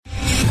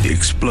The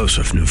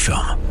explosive new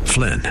film,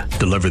 Flynn,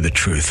 deliver the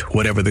truth,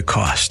 whatever the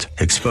cost,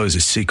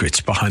 exposes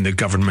secrets behind the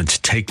government's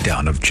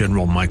takedown of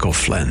General Michael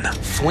Flynn.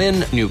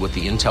 Flynn knew what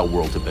the intel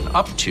world had been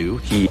up to.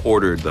 He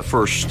ordered the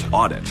first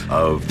audit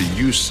of the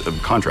use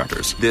of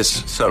contractors.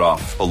 This set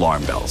off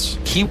alarm bells.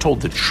 He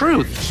told the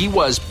truth. He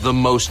was the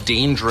most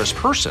dangerous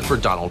person for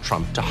Donald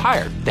Trump to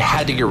hire. They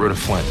had to get rid of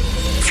Flynn.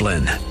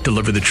 Flynn,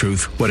 deliver the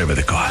truth, whatever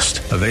the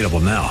cost. Available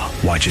now.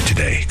 Watch it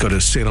today. Go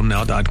to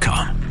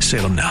salemnow.com.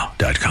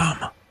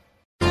 salemnow.com.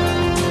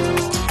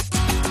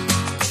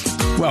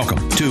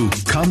 Welcome to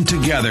Come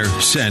Together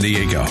San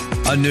Diego,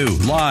 a new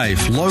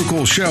live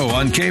local show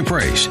on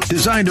K-Praise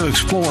designed to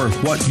explore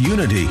what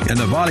unity in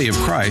the body of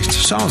Christ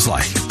sounds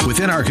like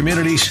within our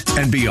communities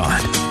and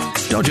beyond.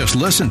 Don't just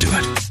listen to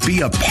it, be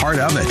a part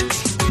of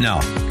it.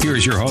 Now,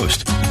 here's your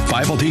host,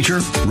 Bible teacher,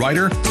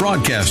 writer,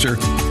 broadcaster,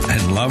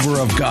 and lover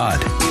of God,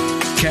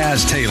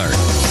 Kaz Taylor.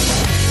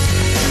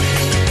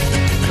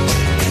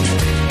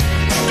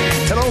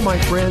 Hello, my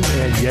friend,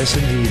 and yes,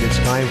 indeed, it's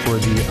time for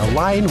the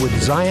Align with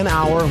Zion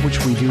Hour,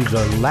 which we do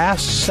the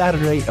last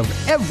Saturday of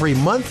every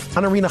month.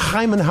 Anarina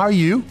Hyman, how are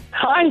you?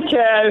 Hi,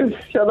 Kaz.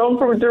 Shalom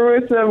from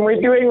Jerusalem. We're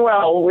doing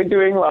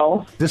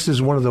well. This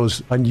is one of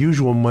those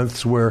unusual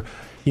months where,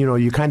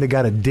 you kind of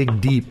got to dig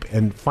deep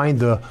and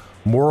find the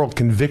moral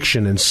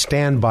conviction and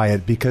stand by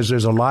it, because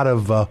there's a lot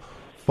of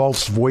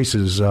false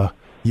voices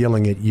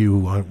yelling at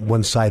you on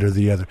one side or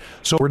the other.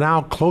 So we're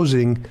now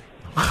closing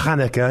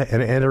Hanukkah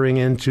and entering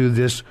into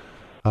this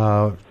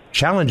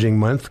challenging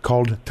month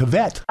called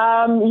Tevet.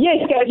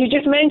 Yes, guys, you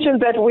just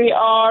mentioned that we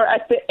are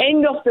at the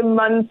end of the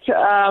month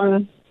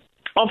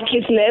of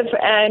Kislev,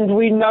 and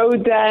we know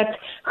that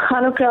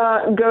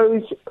Hanukkah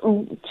goes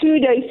 2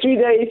 days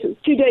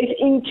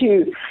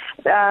into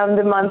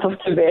the month of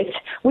Tevet,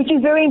 which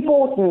is very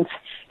important.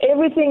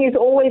 Everything is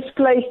always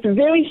placed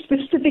very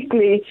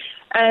specifically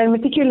and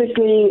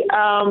meticulously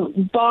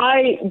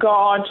by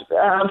God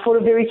for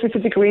a very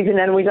specific reason,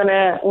 and we're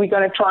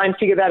gonna try and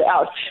figure that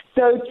out.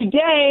 So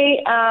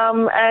today,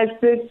 as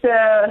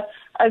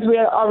we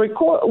are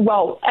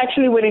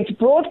when it's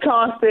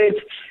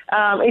broadcasted,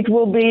 it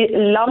will be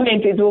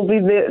Lament. It will be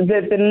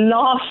the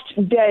last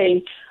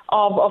day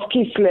of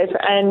Kislev,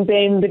 and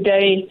then the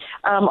day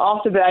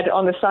after that,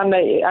 on the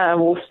Sunday,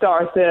 we'll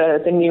start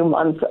the new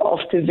month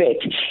of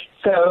Tevet.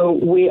 So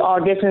we are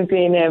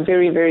definitely in a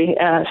very, very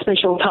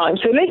special time.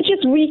 So let's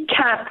just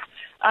recap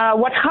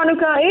what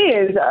Hanukkah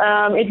is.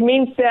 It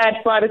means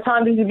that by the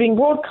time this is being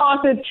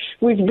broadcasted,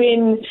 we've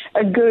been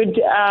a good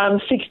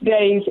 6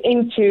 days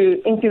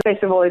into the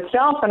festival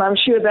itself, and I'm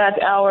sure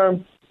that our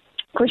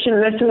Christian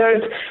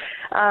listeners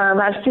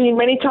have seen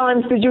many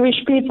times the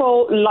Jewish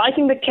people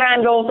lighting the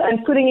candles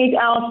and putting it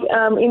out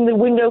in the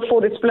window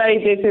for display.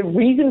 There's a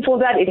reason for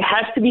that. It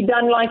has to be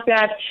done like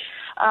that.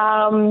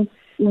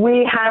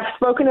 We have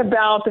spoken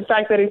about the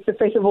fact that it's the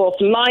festival of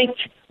light.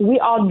 We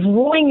are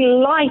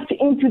drawing light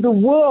into the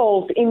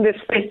world in this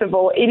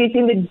festival. It is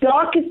in the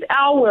darkest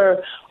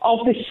hour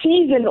of the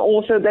season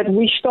also that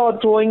we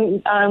start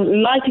drawing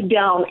light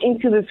down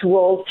into this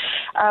world.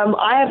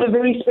 I have a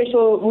very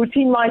special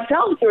routine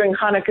myself during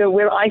Hanukkah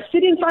where I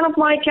sit in front of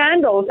my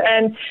candles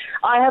and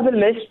I have a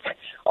list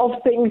of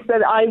things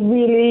that I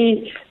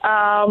really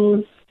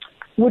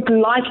would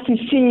like to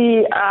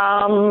see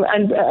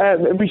and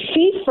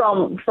receive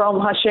from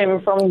Hashem,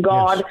 from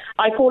God. Yes.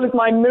 I call it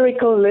my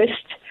miracle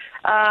list.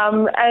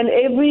 And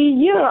every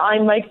year I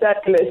make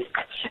that list.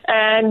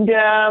 And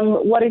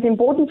what is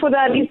important for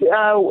that is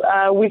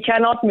we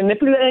cannot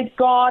manipulate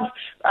God.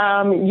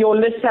 Your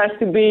list has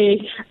to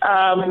be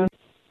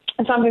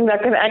something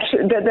that can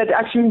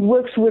actually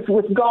works with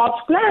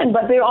God's plan.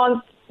 But there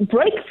are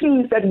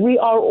breakthroughs that we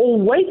are all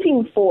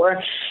waiting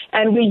for,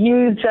 and we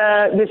use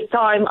I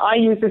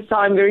use this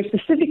time very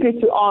specifically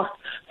to ask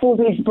for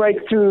these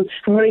breakthrough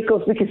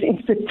miracles, because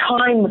it's the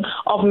time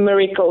of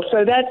miracles.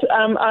 So that's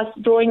us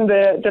drawing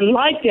the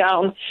light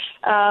down.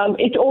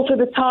 It's also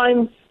the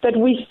time that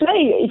we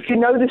say, if you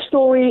know the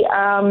story,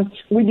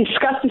 we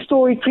discussed the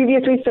story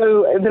previously,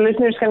 so the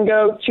listeners can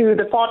go to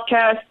the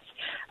podcast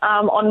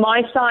on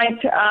my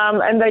site,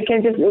 and they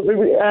can just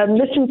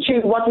listen to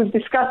what we've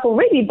discussed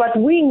already. But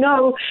we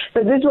know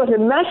that this was a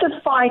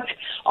massive fight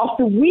of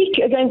the weak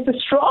against the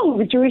strong.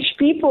 The Jewish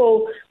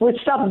people were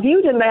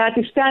subdued, and they had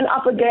to stand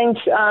up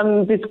against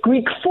this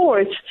Greek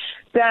force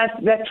that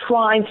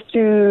tries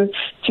to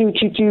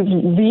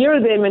veer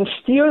them and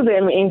steer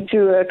them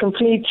into a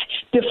complete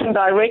different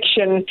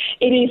direction.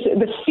 It is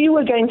the few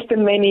against the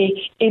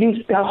many. It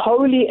is the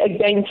holy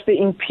against the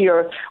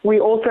impure. We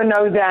also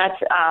know that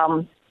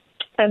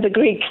and the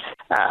Greeks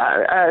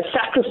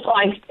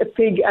sacrificed a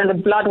pig, and the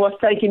blood was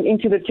taken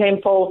into the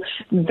temple.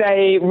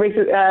 They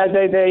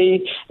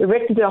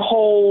erected a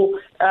whole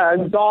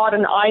god,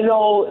 an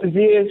idol,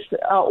 Zeus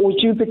or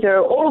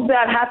Jupiter, all of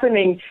that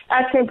happening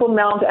at Temple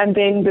Mount, and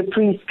then the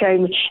priests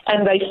came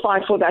and they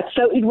fight for that.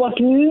 So it was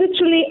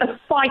literally a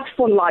fight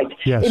for light.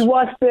 Yes. It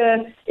was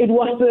the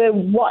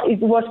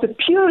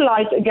pure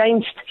light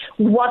against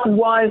what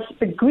was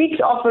the Greeks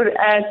offered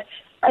as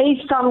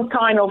some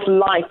kind of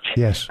light.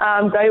 Yes.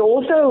 They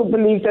also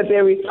believe that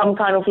there is some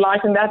kind of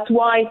light, and that's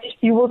why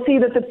you will see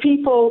that the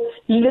people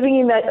living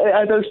in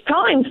those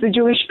times, the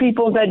Jewish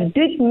people that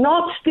did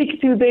not stick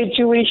to their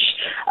Jewish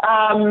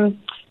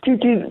to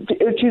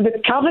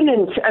the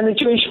covenant and the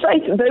Jewish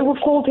faith, they were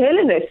called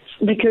Hellenists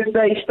because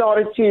they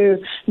started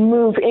to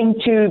move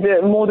into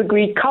the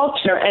Greek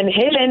culture. And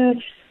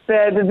Hellen,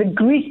 the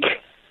Greek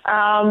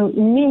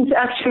means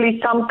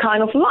actually some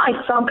kind of light,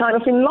 some kind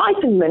of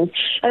enlightenment.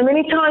 And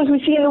many times we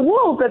see in the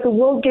world that the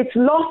world gets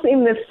lost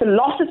in the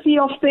philosophy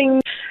of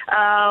things,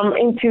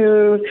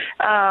 into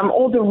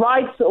all the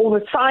rites, all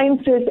the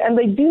sciences, and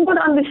they do not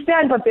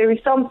understand, but there is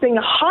something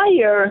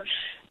higher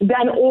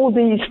than all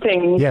these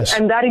things. Yes.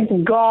 And that is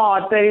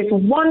God. There is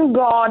one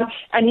God,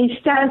 and he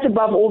stands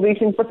above all these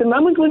things. But the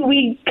moment when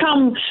we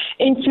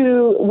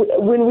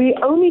when we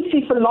only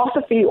see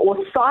philosophy or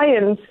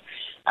science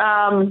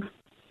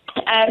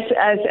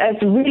as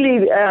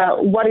really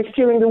what is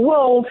steering the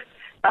world,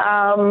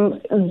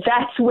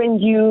 that's when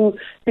you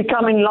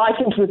become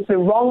enlightened with the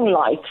wrong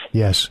light.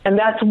 Yes. And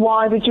that's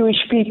why the Jewish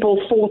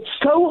people fought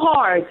so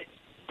hard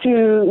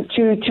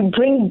to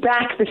bring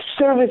back the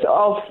service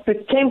of the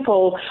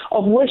temple,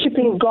 of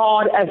worshiping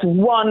God as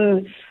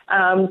one,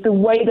 the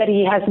way that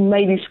he has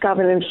made his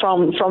covenant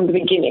from the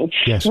beginning.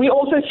 Yes. We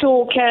also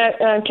saw,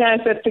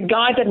 Kaz, that the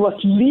guy that was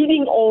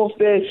leading all of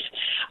this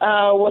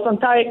was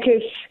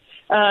Antiochus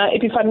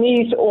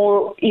Epiphanes,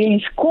 or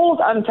he's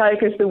called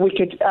Antiochus the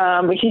Wicked.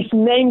 His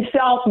name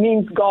self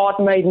means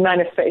God made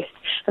manifest.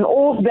 And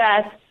all of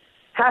that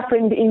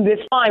happened in this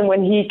time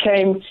when he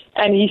came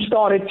and he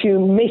started to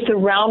mess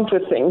around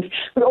with things.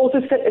 We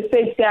also said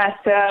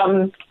that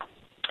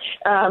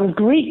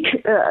Greek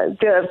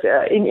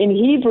in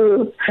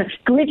Hebrew,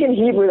 Greek and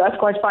Hebrew, that's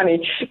quite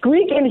funny.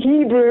 Greek and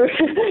Hebrew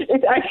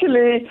is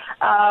actually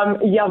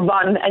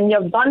Yavan, and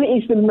Yavan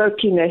is the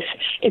murkiness.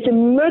 It's a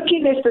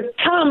murkiness that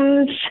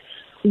comes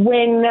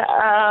when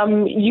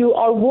you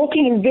are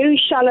walking in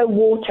very shallow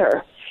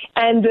water.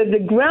 And the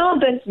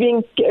ground that's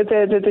being,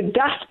 the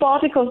dust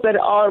particles that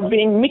are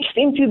being mixed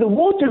into the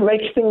water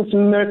makes things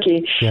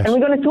murky. Yes. And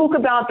we're going to talk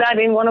about that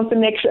in one of the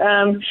next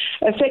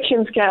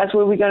sections, Kaz,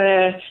 where we're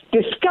going to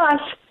discuss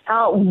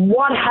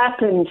what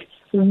happened.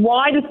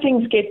 Why did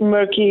things get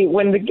murky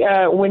when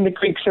the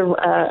Greeks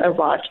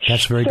arrived?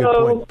 That's a very good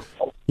point.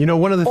 You know,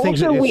 one of the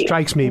things that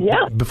strikes me,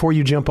 before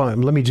you jump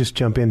on, let me just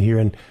jump in here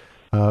and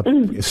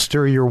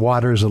stir your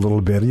waters a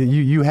little bit.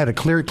 You had a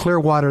clear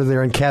water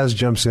there, and Kaz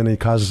jumps in and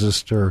causes a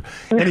stir.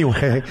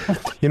 Anyway,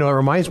 you know, it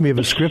reminds me of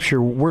a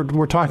scripture.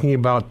 We're talking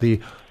about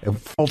the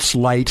false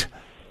light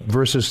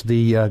versus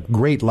the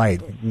great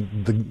light,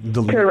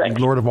 the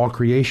Lord of all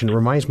creation. It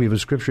reminds me of a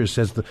scripture that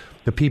says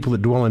the people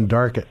that dwell in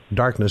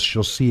darkness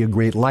shall see a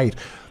great light.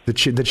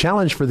 The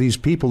challenge for these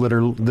people that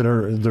are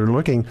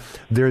looking,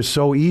 they're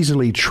so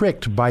easily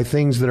tricked by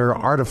things that are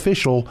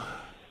artificial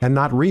and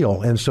not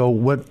real. And so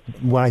what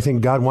I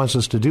think God wants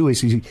us to do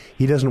is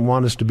he doesn't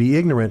want us to be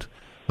ignorant.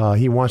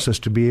 He wants us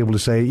to be able to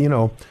say, you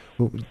know,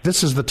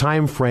 this is the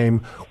time frame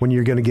when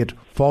you're going to get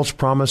false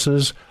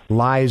promises,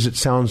 lies that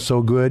sound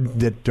so good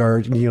that are,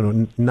 you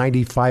know,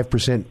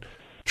 95%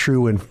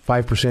 true and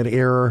 5%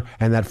 error,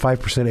 and that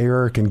 5%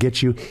 error can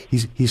get you.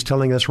 He's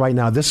telling us right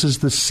now, this is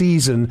the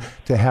season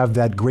to have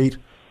that great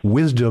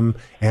wisdom,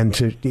 and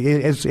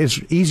it's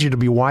easier to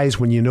be wise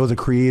when you know the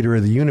creator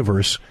of the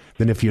universe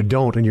than if you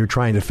don't and you're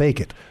trying to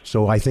fake it.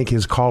 So I think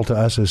his call to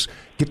us is,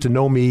 get to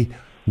know me.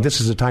 This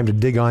is the time to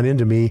dig on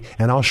into me,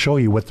 and I'll show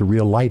you what the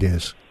real light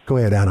is. Go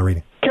ahead, Anna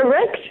Reading.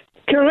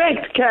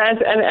 Correct,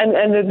 Kaz.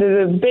 And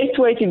the best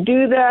way to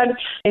do that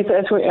is,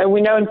 as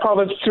we know in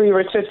Proverbs 3,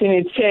 verse 15,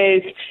 it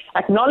says,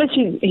 acknowledge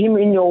him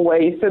in your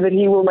ways so that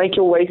he will make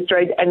your way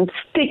straight, and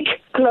stick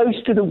close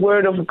to the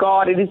word of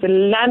God. It is a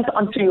lamp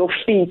unto your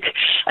feet.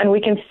 And we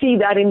can see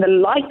that in the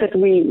light that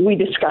we're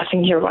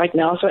discussing here right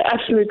now. So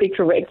absolutely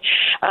correct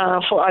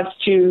for us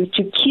to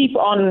keep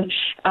on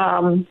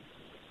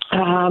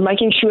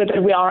making sure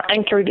that we are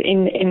anchored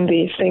in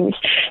these things.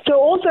 So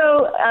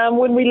also,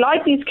 when we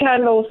light these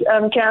candles,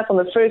 Cass, on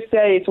the first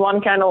day, it's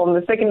one candle. On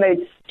the second day,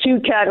 it's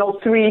 2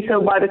 candles, 3.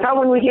 So by the time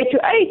when we get to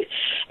 8,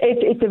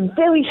 it's a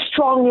very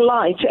strong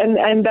light.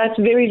 And that's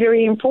very,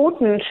 very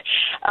important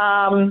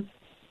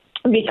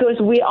because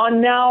we are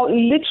now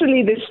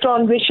literally this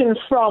transition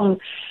from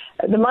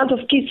the month of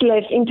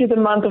Kislev into the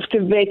month of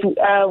Tevet,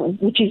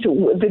 which is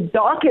the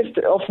darkest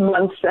of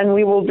months, and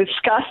we will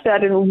discuss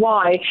that and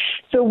why.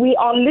 So we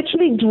are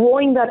literally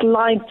drawing that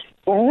light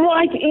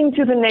right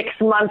into the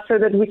next month so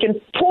that we can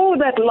pour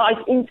that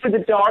light into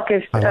the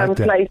darkest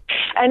place.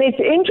 And it's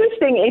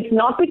interesting. It's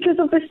not because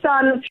of the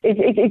sun. This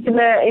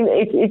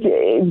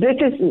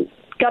is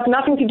got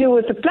nothing to do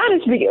with the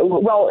planets.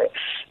 Well,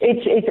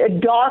 it's a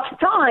dark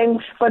time,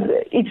 but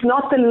it's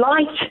not the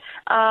light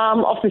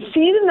of the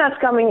season that's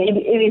coming. It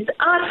is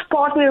us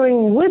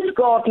partnering with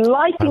God,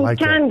 lighting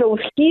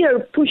candles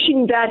here,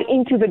 pushing that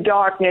into the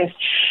darkness.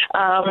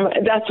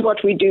 That's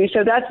what we do.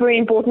 So that's very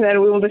important,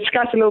 and we will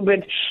discuss a little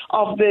bit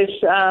of this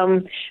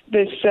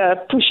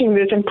pushing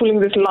this and pulling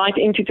this light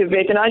into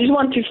Tibet. And I just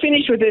want to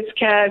finish with this,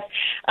 Kaz.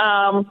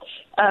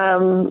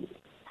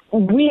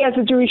 We as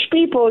a Jewish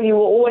people, you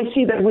will always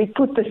see that we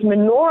put this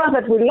menorah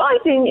that we're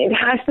lighting, it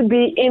has to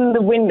be in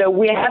the window.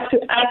 We have to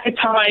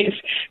advertise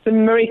the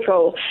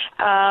miracle.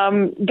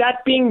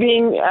 That being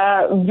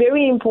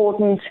very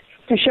important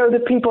to show the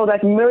people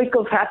that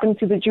miracles happen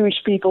to the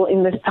Jewish people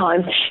in this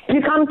time. If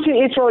you come to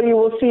Israel, you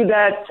will see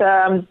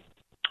that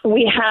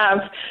we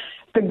have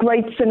the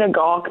Great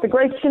Synagogue. The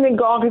Great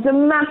Synagogue is a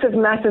massive,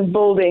 massive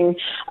building.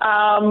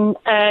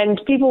 And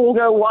people will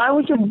go, why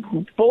would you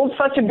build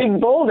such a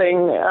big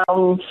building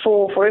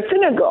for a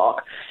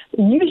synagogue?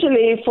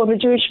 Usually for the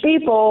Jewish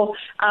people,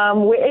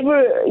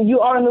 wherever you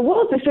are in the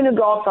world, the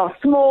synagogues are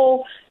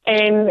small.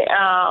 And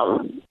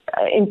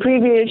in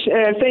previous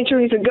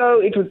centuries ago,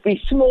 it would be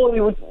small.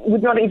 You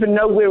would not even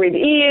know where it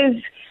is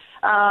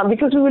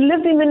because we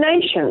lived in the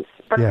nations.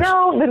 But yes.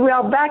 Now that we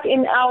are back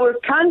in our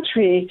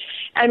country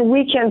and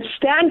we can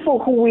stand for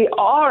who we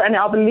are and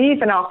our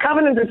belief and our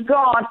covenant with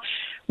God,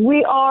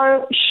 we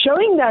are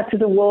showing that to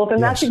the world,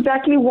 and yes. That's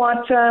exactly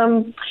what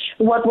Hanukkah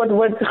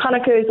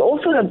is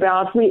also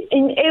about.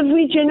 In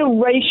every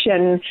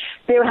generation,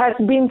 there has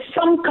been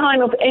some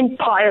kind of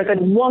empire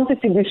that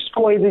wanted to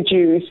destroy the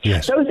Jews.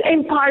 Yes. Those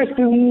empires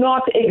do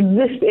not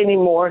exist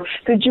anymore.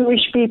 The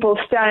Jewish people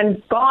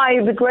stand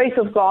by the grace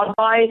of God,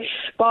 by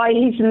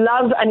His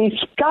love and His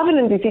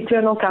covenant, His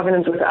eternal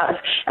covenant with us,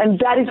 and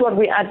that is what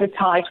we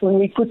advertise when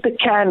we put the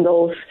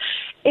candles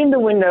in the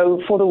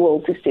window for the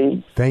world to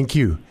see. Thank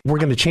you. We're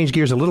going to change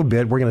gears a little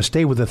bit. We're going to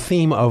stay with the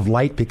theme of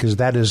light because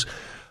that is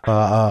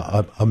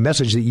a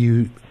message that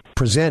you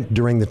present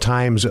during the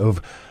times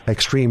of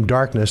extreme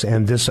darkness.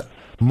 And this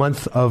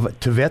month of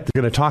Tevet,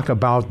 we're going to talk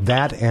about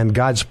that and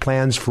God's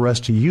plans for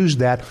us to use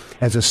that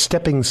as a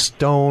stepping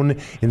stone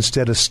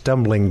instead of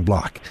stumbling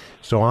block.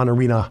 So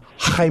Anarina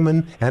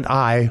Hyman and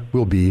I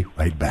will be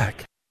right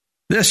back.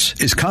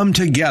 This is Come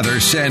Together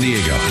San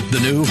Diego, the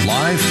new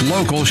live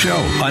local show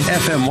on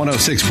FM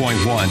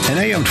 106.1 and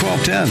AM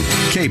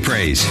 1210.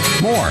 K-Praise.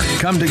 More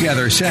Come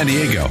Together San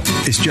Diego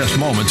is just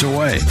moments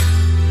away.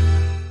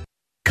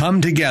 Come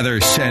Together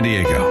San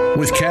Diego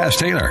with Kaz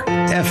Taylor,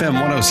 FM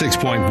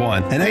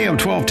 106.1 and AM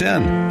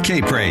 1210.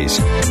 K-Praise.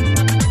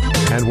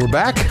 And we're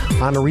back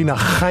on Arena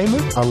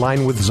Hyman,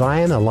 Align with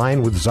Zion,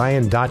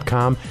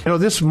 alignwithzion.com. You know,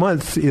 this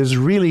month is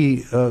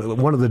really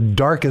one of the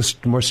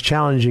darkest, most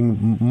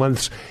challenging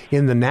months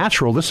in the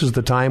natural. This is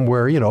the time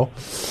where, you know,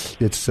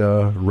 it's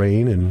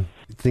rain and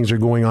things are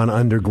going on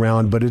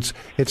underground, but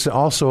it's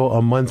also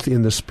a month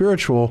in the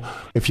spiritual.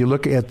 If you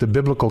look at the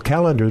biblical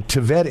calendar,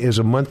 Tevet is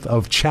a month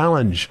of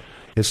challenge.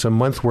 It's a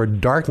month where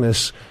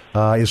darkness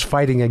is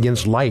fighting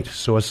against light.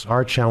 So it's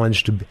our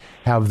challenge to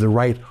have the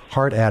right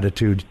heart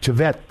attitude.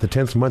 Tevet, the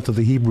 10th month of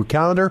the Hebrew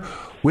calendar.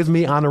 With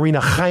me,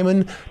 Anarina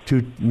Hyman,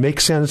 to make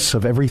sense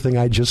of everything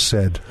I just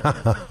said.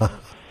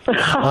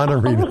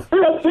 Anarina.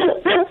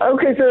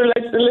 Okay, so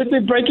let me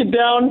break it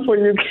down for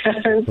you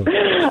guys.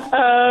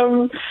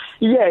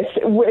 Yes,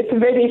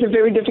 Tevet is a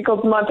very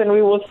difficult month, and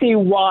we will see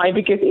why,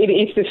 because it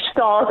is the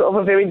start of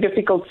a very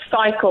difficult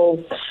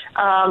cycle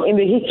in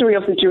the history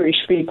of the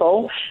Jewish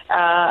people,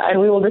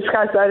 and we will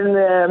discuss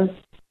that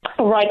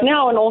right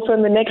now and also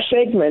in the next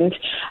segment.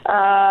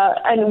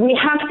 And we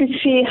have to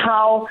see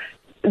how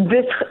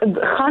this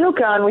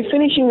Hanukkah, and we're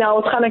finishing now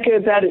with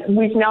Hanukkah, that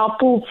we've now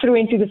pulled through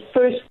into the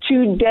first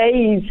 2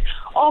 days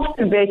of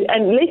Tevet,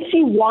 and let's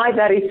see why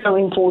that is so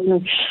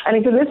important. And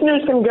if the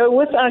listeners can go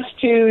with us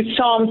to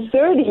Psalm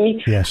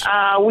 30, yes.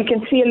 We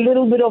can see a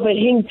little bit of a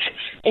hint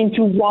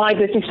into why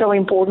this is so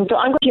important. So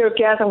I'm going to hear,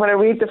 Kaz, I'm going to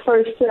read the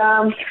first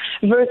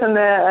verse and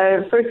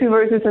the first two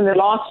verses and the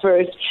last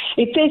verse.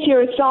 It says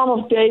here, a Psalm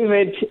of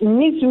David,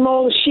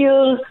 Mizmor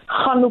Shir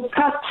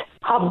Chanukat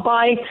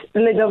Habayit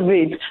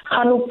LeDavid.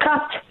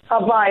 Chanukat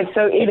Habayit.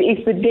 So it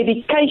is the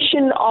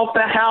dedication of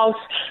the house,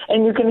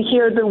 and you can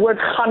hear the word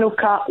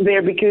Chanukah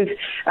there because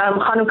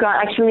Chanukah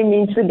actually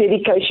means the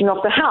dedication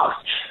of the house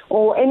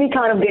or any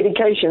kind of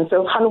dedication.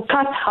 So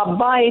Chanukat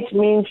Habayit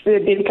means the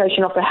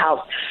dedication of the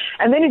house.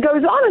 And then it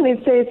goes on and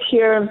it says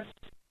here,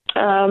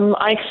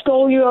 I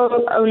extol you,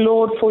 O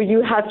Lord, for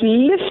you have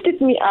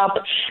lifted me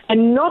up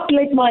and not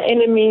let my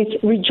enemies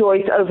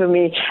rejoice over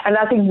me. And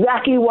that's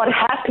exactly what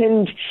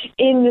happened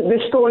in the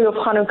story of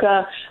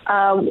Hanukkah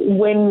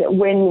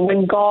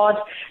when God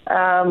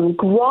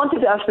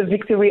granted us the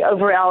victory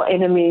over our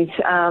enemies,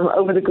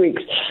 over the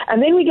Greeks. And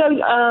then we go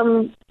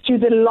to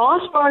the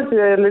last part.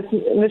 The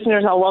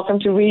listeners are welcome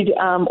to read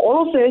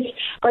all of this,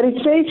 but it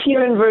says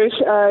here in verse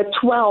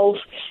 12,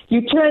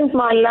 you turned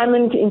my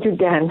lament into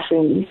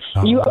dancing.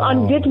 Oh. You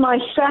undid my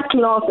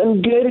sackcloth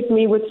and girded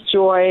me with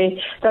joy,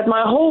 that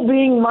my whole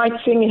being might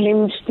sing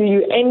hymns to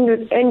you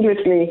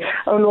endlessly.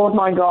 O Lord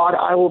my God,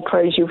 I will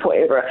praise you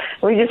forever.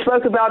 We just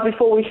spoke about,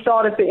 before we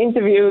started the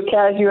interview,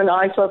 Kaz, you and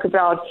I spoke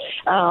about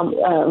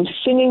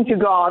singing to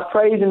God,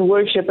 praise and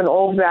worship and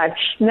all of that.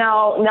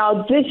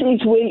 Now this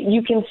is where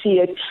you can see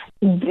it.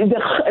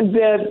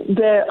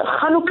 the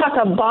Chanukah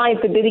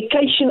Habayit, the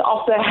dedication of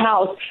the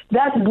house,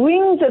 that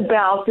brings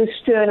about this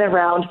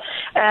turnaround.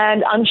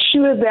 And I'm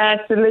sure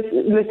that the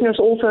listeners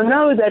also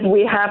know that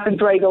we have the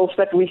dreidels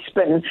that we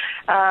spin.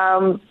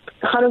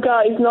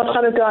 Chanukah is not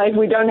Chanukah if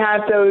we don't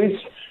have those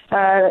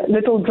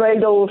little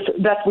dreidels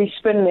that we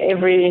spin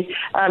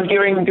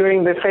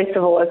during the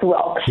festival as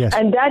well. Yes.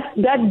 And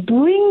that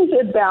brings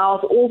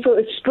about also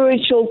a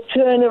spiritual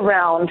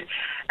turnaround.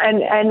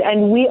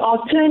 And we are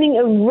turning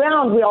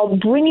around. We are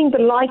bringing the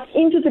light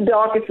into the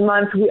darkest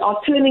months. We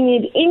are turning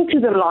it into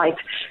the light.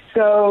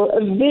 So a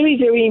very,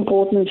 very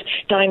important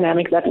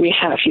dynamic that we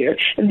have here.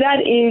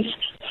 That is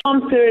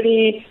Psalm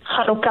 30,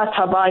 Chanukah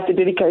Habayit, the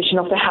dedication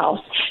of the house.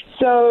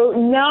 So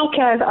now,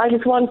 Kath, I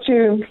just want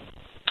to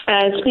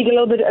speak a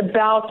little bit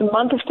about the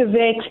month of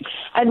Tevet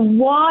and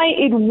why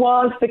it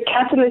was the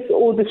catalyst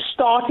or the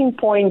starting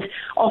point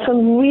of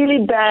some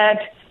really bad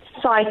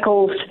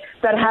cycles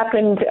that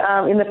happened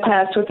in the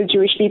past with the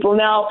Jewish people.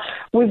 Now,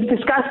 we've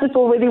discussed this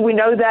already. We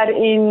know that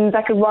in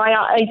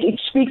Zechariah 8, it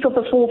speaks of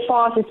the full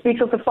fast. It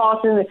speaks of the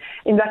fast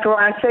in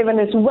Zechariah 7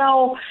 as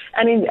well.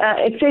 And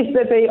it says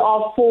that they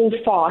are full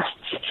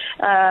fasts.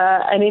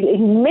 And it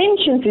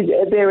mentions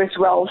it there as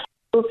well.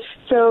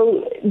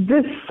 So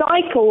this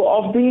cycle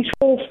of these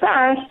full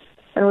fasts,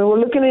 and we will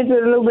look at it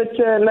a little bit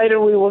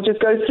later, we will just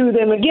go through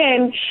them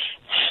again,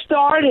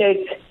 started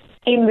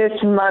in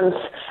this month.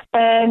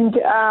 And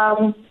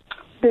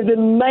the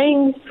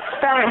main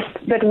fast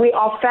that we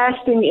are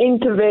fasting in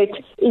Tevet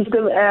is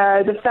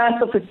the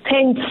fast of the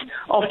 10th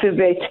of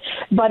Tevet.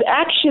 But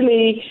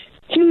actually,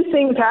 two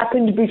things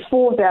happened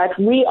before that.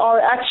 There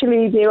are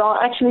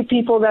actually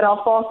people that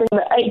are fasting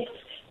the 8th,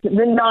 the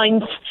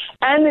 9th,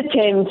 and the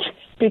 10th,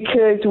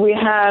 because we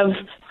have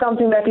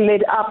something that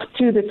led up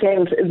to the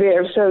 10th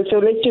there. So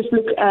let's just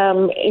look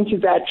into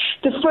that.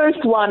 The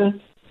first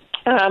one,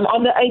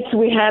 on the 8th,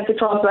 we have the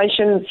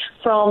translation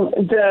from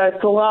the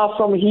Torah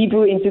from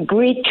Hebrew into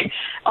Greek.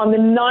 On the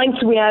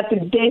 9th, we have the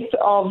death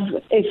of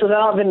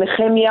Ezra and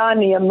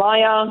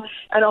Nehemiah.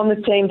 And on the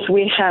 10th,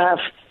 we have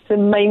the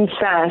main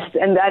fast,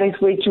 and that is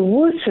where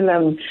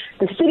Jerusalem,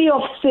 the city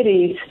of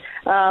cities,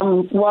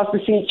 was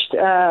besieged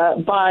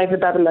by the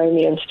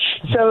Babylonians.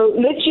 So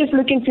let's just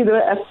look into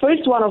the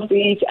first one of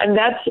these, and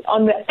that's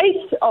on the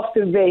 8th of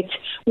Tevet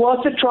was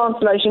the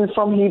translation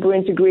from Hebrew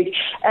into Greek.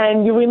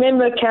 And you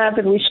remember, Kath,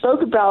 that we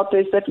spoke about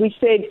this, that we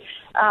said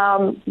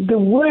the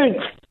word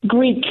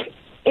Greek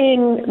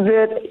in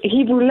the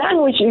Hebrew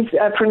language is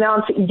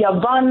pronounced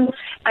Yavan,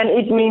 and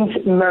it means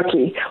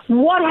murky.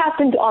 What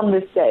happened on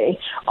this day?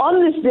 On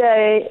this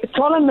day,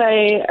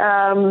 Ptolemy,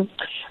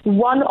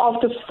 one of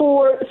the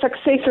four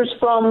successors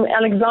from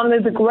Alexander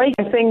the Great,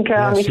 I think,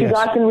 if you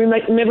guys can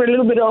remember a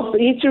little bit of the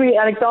history,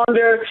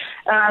 Alexander,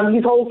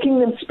 his whole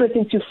kingdom split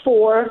into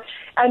four,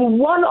 and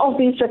one of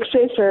these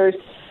successors,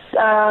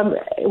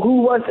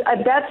 who was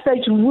at that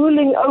stage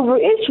ruling over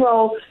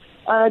Israel,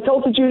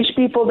 told the Jewish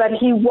people that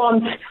he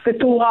wants the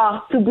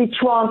Torah to be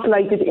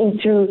translated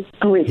into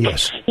Greek.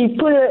 Yes. He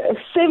put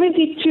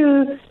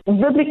 72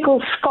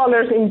 biblical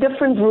scholars in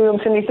different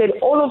rooms, and he said,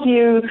 all of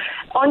you,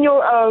 on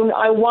your own,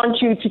 I want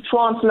you to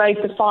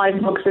translate the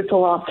 5 books of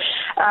Torah.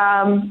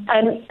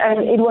 And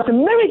it was a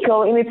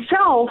miracle in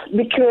itself,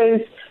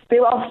 because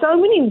there are so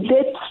many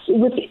depths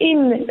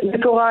within the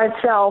Torah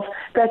itself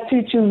that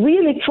to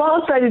really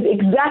translate it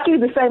exactly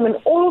the same, and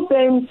all of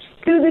them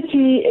to the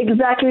T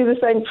exactly the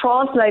same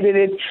translated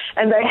it,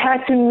 and they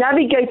had to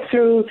navigate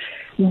through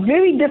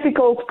very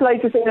difficult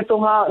places in the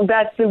Torah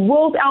that the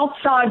world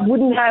outside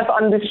wouldn't have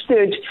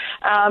understood,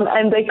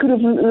 and they could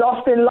have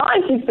lost their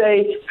lives if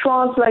they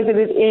translated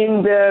it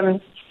in the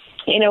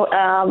in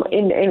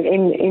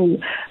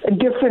a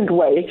different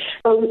way.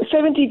 So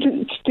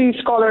 72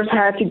 scholars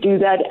had to do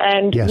that,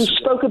 and we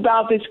spoke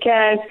about this,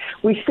 Kaz.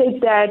 We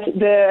said that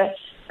the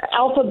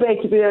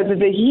alphabet,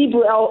 the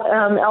Hebrew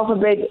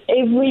alphabet,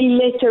 every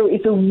letter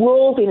is a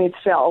world in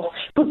itself.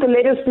 Put the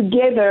letters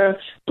together,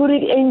 put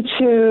it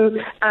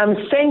into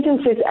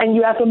sentences, and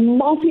you have a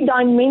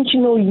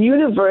multidimensional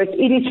universe.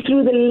 It is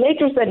through the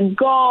letters that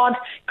God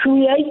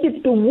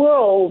created the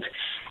world.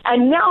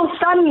 And now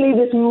suddenly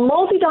this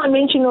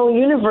multidimensional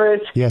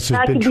universe has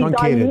been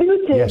truncated.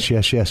 Diluted.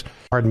 Yes.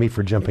 Pardon me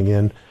for jumping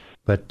in,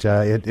 but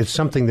it's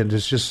something that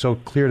is just so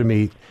clear to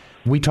me.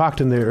 We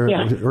talked in the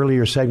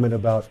earlier segment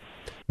about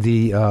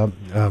there's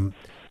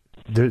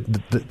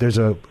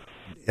a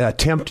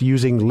attempt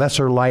using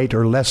lesser light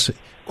or less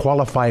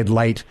qualified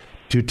light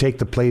to take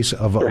the place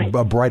of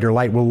a brighter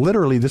light. Well,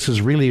 literally, this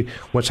is really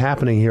what's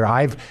happening here.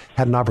 I've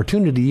had an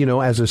opportunity,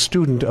 as a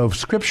student of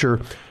Scripture,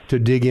 to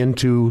dig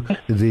into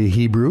the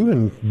Hebrew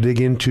and dig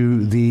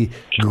into the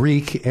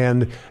Greek,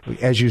 and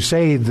as you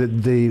say,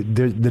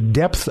 the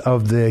depth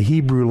of the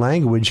Hebrew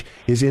language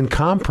is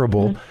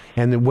incomparable. Mm-hmm.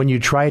 And when you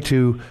try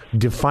to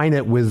define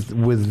it with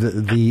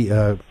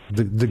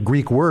the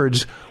Greek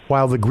words,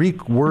 while the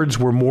Greek words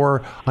were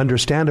more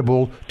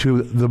understandable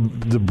to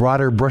the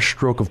broader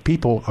brushstroke of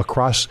people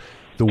across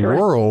the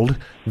world,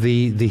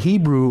 the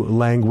Hebrew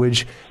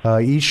language,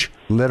 each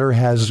letter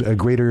has a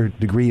greater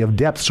degree of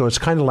depth. So it's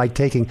kind of like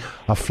taking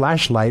a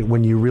flashlight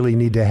when you really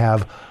need to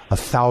have a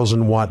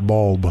 1,000-watt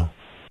bulb.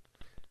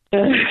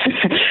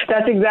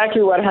 That's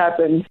exactly what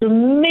happened.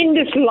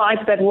 Tremendous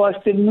light that was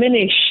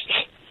diminished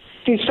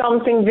to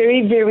something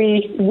very,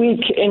 very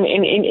weak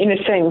in a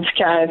sense,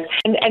 Kaz.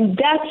 And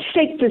that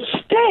set the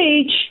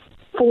stage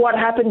for what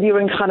happened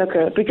during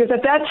Hanukkah. Because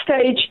at that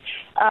stage,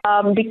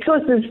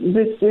 because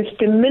this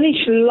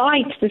diminished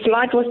light, this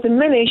light was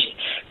diminished,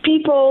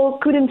 people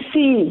couldn't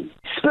see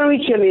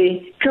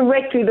spiritually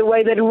correctly the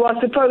way that it was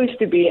supposed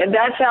to be. And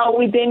that's how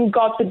we then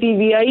got the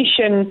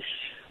deviation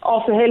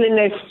of the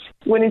Hellenists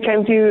when it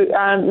came to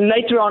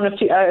later on, a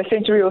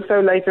century or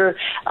so later,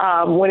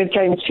 when it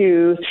came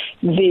to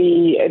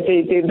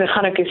the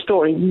Hanukkah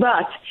story.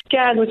 But,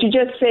 Gad, what you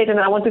just said, and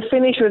I want to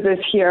finish with this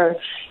here,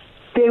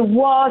 there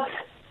was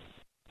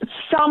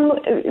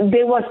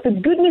the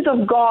goodness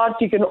of God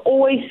you can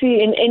always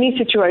see in any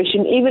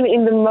situation, even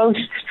in the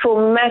most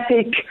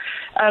traumatic,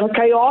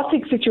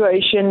 chaotic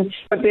situation,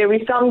 but there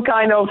is some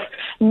kind of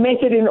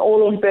method in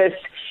all of this.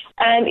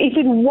 And if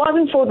it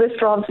wasn't for this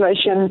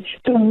translation,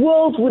 the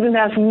world wouldn't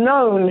have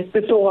known the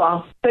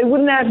Torah. They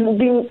wouldn't have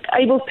been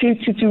able to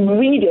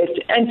read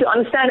it and to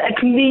understand at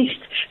least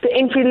the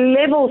entry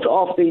levels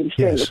of these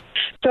things.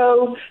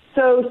 So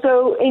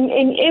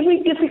in every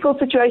difficult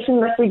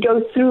situation that we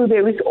go through,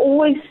 there is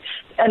always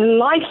a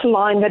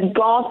lifeline that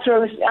God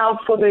throws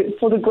out for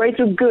the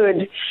greater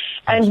good.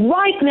 And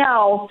right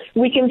now,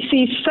 we can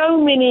see so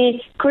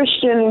many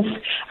Christians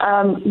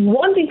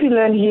wanting to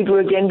learn Hebrew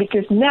again,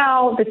 because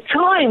now the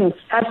time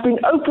has been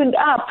opened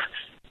up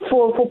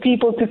for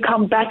people to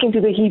come back into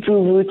the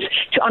Hebrew roots,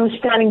 to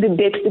understanding the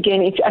depths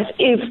again. It's as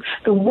if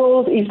the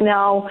world is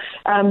now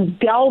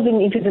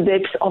delving into the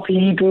depths of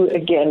Hebrew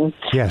again.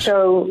 Yes.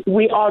 So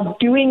we are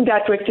doing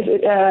that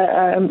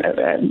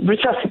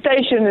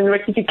resuscitation and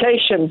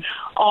rectification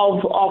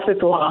of the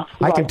Torah.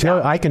 I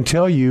can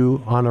tell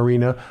you,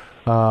 Anarina,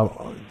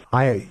 I'm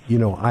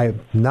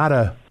not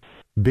a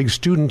big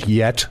student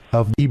yet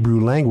of the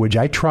Hebrew language.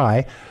 I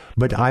try,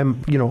 but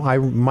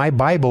my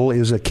Bible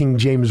is a King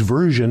James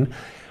version.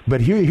 But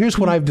here's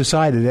what I've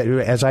decided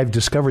as I've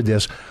discovered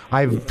this.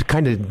 I've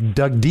kind of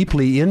dug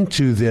deeply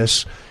into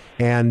this,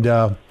 and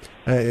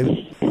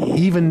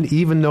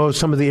even though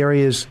some of the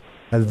areas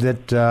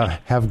that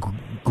have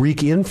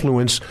Greek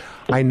influence,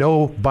 I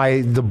know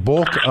by the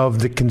bulk of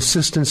the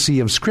consistency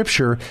of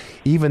Scripture,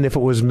 even if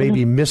it was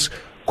maybe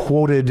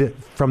misquoted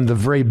from the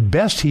very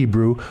best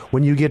Hebrew,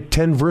 when you get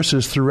 10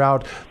 verses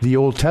throughout the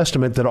Old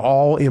Testament that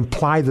all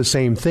imply the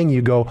same thing,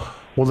 you go,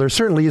 well, there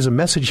certainly is a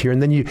message here,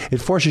 and then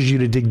it forces you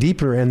to dig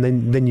deeper, and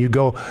then you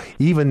go,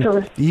 even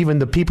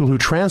the people who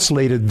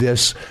translated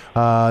this,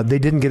 they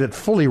didn't get it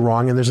fully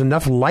wrong, and there's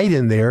enough light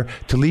in there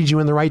to lead you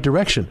in the right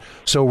direction.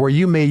 So where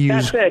you may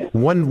use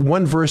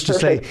one verse to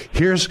say,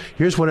 here's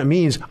what it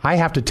means, I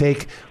have to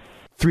take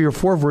 3 or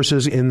 4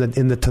 verses in the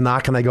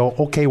Tanakh, and I go,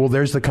 okay, well,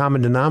 there's the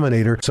common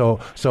denominator.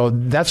 So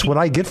that's what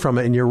I get from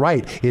it, and you're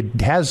right.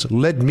 It has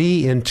led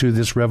me into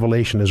this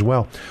revelation as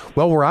well.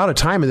 Well, we're out of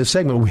time in this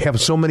segment. We have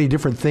so many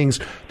different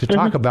things to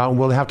talk about, and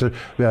we'll have to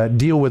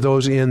deal with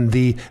those in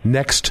the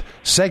next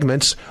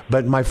segments.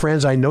 But, my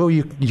friends, I know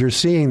you're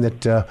seeing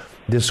that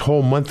this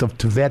whole month of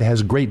Tevet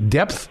has great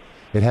depth.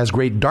 It has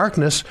great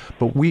darkness,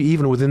 but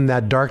even within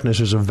that darkness,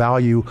 there's a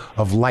value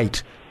of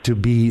light to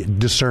be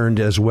discerned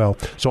as well.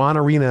 So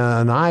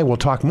Anarina and I will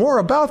talk more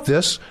about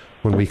this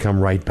when we come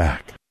right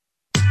back.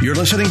 You're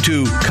listening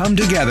to Come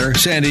Together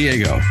San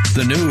Diego,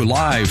 the new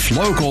live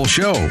local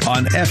show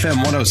on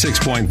FM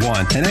 106.1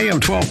 and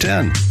AM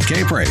 1210.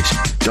 K-Praise.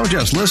 Don't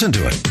just listen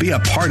to it. Be a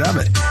part of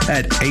it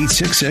at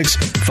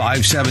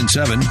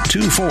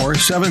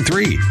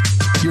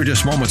 866-577-2473. You're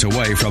just moments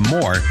away from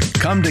more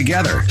Come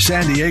Together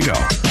San Diego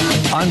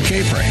on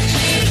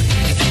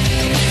K-Praise.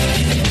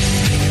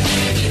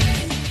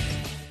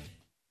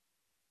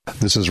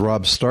 This is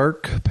Rob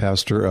Stark,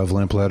 pastor of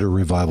Lamplighter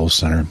Revival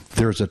Center.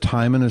 There's a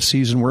time and a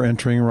season we're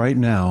entering right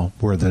now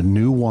where the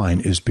new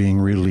wine is being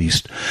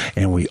released,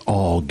 and we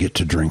all get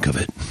to drink of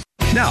it.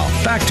 Now,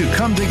 back to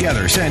Come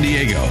Together San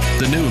Diego,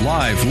 the new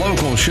live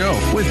local show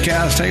with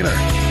Kaz Taylor.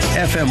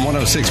 FM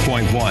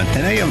 106.1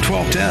 and AM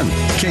 1210.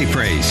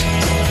 K-Praise.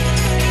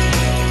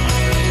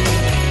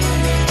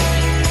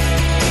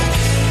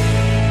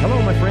 Hello,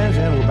 my friends,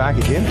 and we're back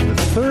again for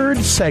the third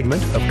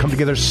segment of Come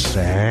Together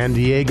San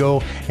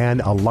Diego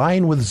and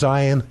Align with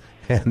Zion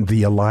and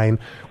the Align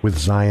with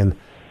Zion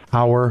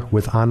Hour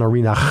with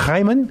Anarina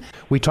Chaiman.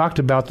 We talked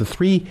about the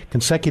 3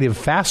 consecutive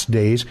fast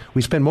days.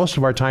 We spent most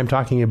of our time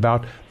talking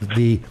about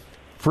the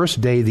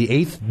first day, the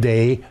 8th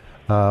day,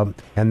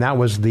 and that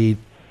was the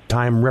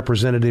time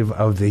representative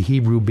of the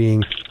Hebrew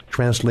being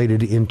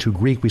translated into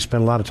Greek. We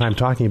spent a lot of time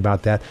talking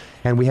about that,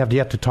 and we have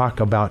yet to talk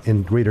about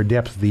in greater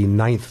depth the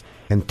 9th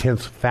and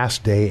 10th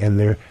fast day and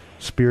their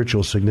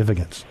spiritual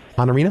significance.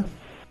 Anarina?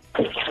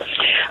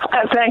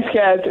 Thanks,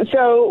 Kaz.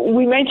 So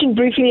we mentioned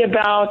briefly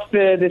about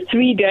the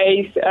 3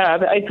 days.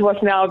 It was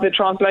now the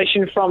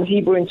translation from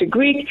Hebrew into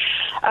Greek.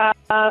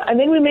 And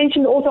then we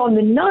mentioned also on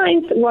the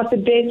 9th was the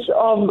deaths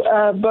of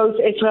both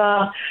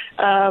Ezra,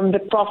 the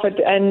prophet,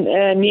 and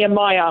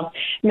Nehemiah.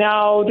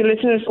 Now, the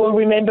listeners will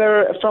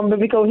remember from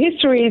biblical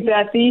history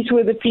that these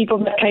were the people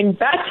that came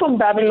back from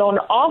Babylon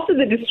after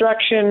the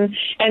destruction,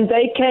 and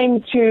they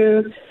came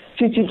to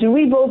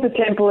rebuild the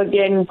temple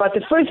again. But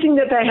the first thing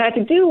that they had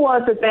to do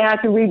was that they had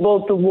to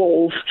rebuild the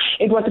walls.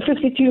 It was a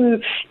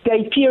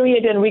 52-day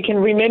period, and we can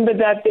remember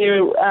that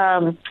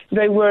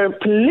they were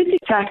politically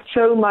attacked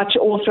so much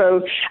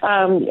also,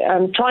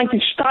 trying to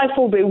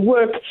stifle their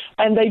work,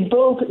 and they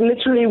built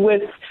literally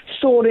with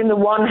sword in the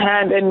one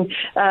hand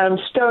and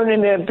stone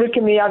and a brick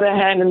in the other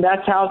hand, and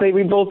that's how they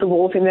rebuilt the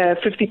walls in a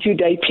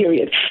 52-day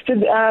period. So,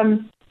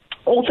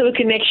 also a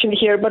connection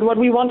here, but what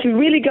we want to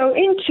really go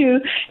into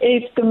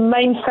is the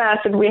main fast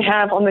that we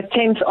have on the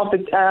 10th of the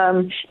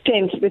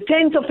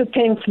 10th of the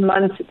 10th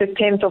month, the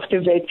 10th of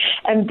Tevet,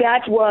 and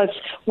that was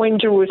when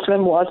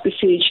Jerusalem was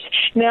besieged.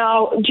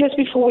 Now, just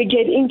before we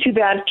get into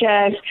that,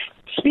 Kaz,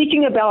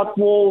 speaking about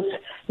walls,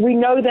 we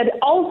know that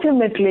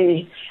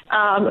ultimately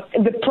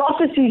the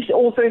prophecies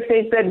also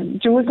says that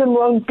Jerusalem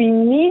won't be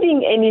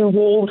needing any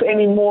walls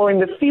anymore in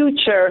the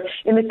future,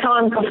 in the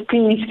times of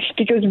peace,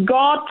 because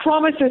God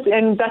promises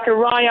in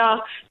Zechariah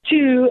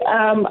 2,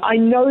 I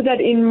know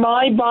that in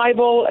my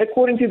Bible,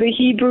 according to the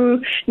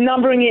Hebrew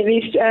numbering, it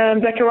is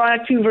Zechariah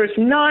 2 verse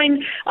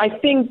 9. I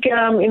think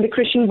in the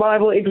Christian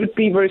Bible it would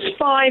be verse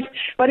 5.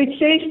 But it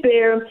says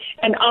there,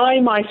 and I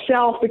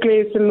myself,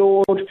 declares the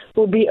Lord,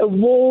 will be a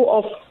wall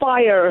of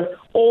fire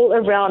all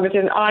around it,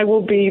 and I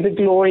will be the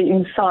glory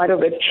inside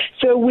of it.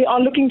 So we are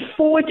looking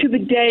forward to the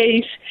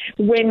days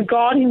when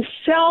God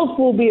himself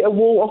will be a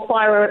wall of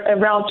fire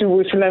around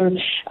Jerusalem.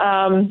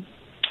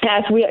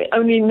 As we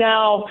only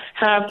now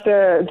have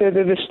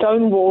the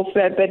stone walls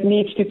that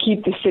needs to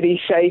keep the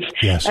city safe.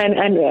 Yes.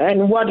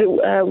 And what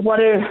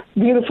a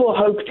beautiful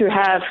hope to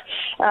have.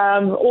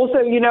 Also,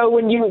 you know,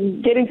 when you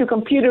get into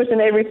computers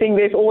and everything,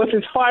 there's always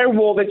this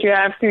firewall that you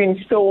have to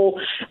install.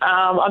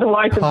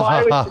 Otherwise, the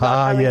virus is not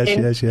coming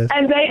in. Yes.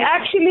 And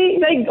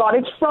they got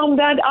it from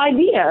that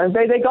idea.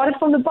 They got it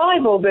from the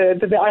Bible,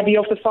 the idea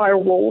of the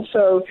firewall.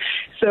 So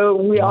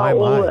we are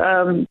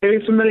all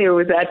very familiar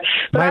with that.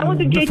 But I want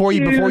to before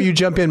you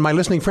jump in, my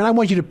listening friend, I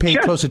want you to pay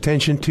close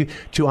attention to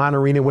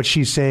Anarina, what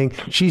she's saying.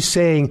 She's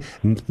saying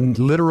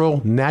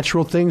literal,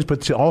 natural things,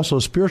 but also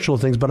spiritual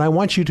things. But I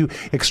want you to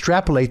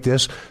extrapolate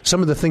this,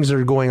 some of the things that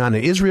are going on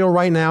in Israel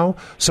right now,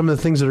 some of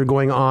the things that are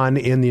going on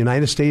in the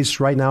United States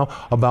right now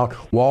about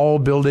wall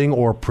building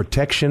or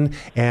protection,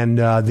 and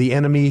the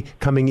enemy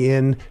coming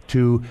in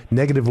to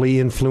negatively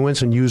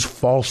influence and use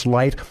false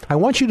light. I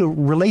want you to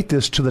relate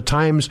this to the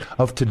times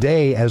of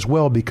today as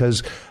well,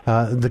 because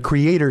the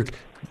Creator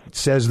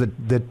says that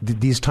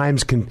these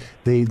times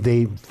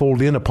they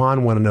fold in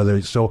upon one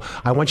another. So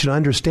I want you to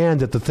understand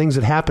that the things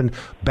that happened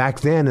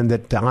back then and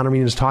that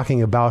Anarina is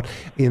talking about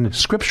in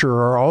Scripture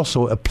are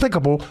also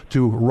applicable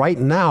to right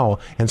now.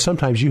 And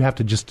sometimes you have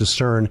to just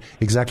discern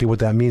exactly what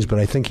that means. But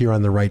I think you're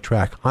on the right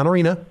track.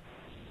 Anarina?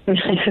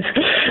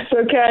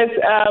 So, Kaz,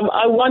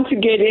 I want to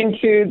get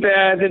into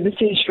the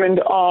besiegement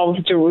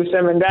of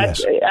Jerusalem, and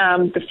that's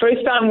the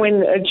first time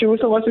when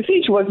Jerusalem was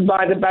besieged was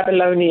by the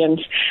Babylonians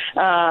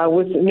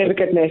with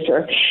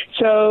Nebuchadnezzar.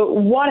 So,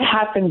 what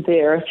happened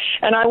there?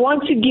 And I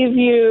want to give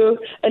you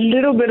a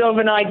little bit of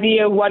an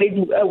idea what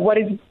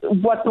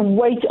the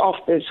weight of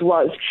this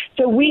was.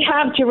 So, we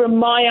have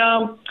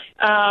Jeremiah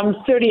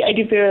 38,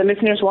 if the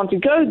listeners want to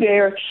go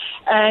there,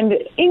 and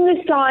in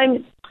this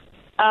time,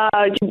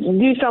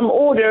 do some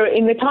order.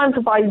 In the times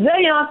of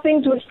Isaiah,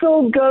 things were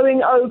still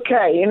going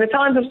okay. In the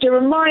times of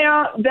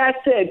Jeremiah, that's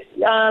it.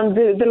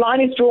 The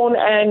line is drawn,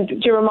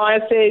 and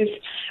Jeremiah says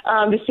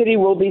the city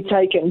will be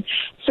taken.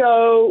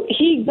 So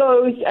he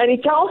goes and he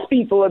tells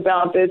people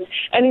about this,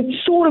 and it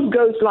sort of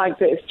goes like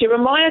this.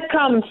 Jeremiah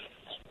comes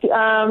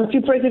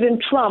to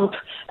President Trump,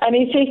 and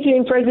he says to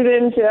him,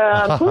 President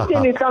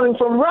Putin is coming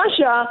from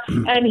Russia,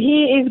 and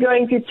he is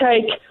going to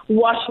take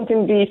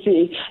Washington,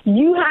 D.C.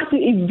 You have to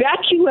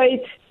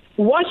evacuate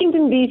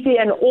Washington, D.C.,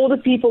 and all the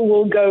people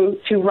will go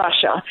to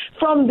Russia.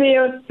 From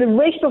there, the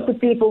rest of the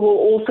people will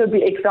also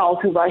be exiled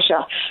to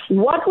Russia.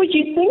 What would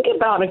you think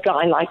about a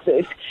guy like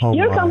this?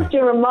 Here comes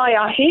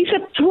Jeremiah. He's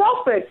a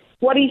prophet.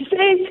 What he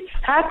says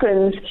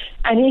happens,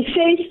 and he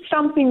says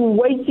something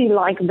weighty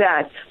like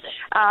that.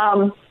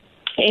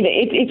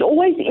 It's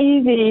always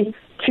easy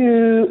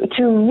to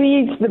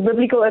read the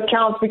biblical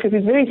accounts because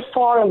it's very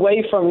far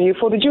away from you.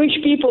 For the Jewish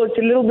people, it's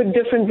a little bit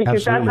different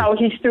because that's our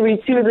history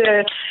to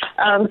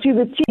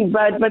the T.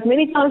 But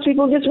many times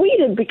people just read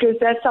it because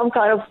that's some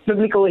kind of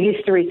biblical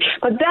history.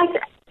 But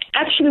that's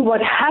actually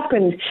what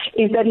happened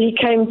is that he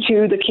came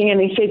to the king and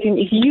he said to him,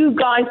 if you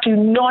guys do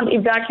not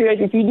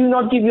evacuate, if you do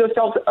not give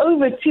yourselves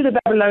over to the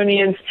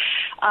Babylonians,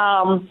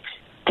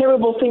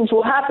 terrible things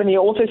will happen. He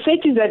also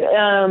said to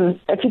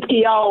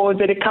Tzidkiyahu or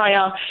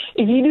Zedekiah,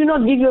 if you do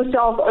not give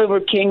yourself over,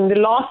 king, the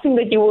last thing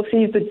that you will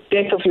see is the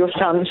death of your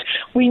sons.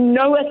 We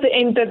know at the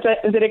end that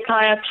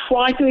Zedekiah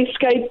tried to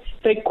escape.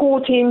 They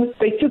caught him.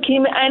 They took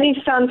him and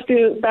his sons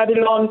to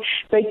Babylon.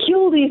 They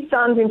killed his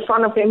sons in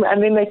front of him,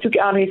 and then they took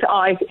out his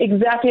eyes,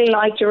 exactly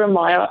like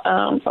Jeremiah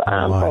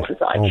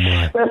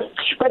prophesied.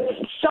 But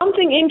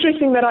something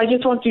interesting that I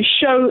just want to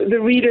show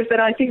the readers that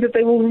I think that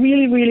they will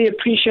really, really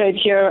appreciate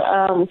here,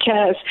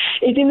 Kaz,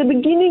 is in the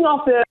beginning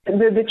of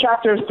the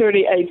chapter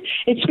 38.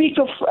 It speaks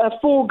of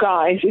 4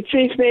 guys. It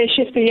says there,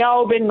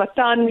 Sheftiyahu ben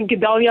Matan,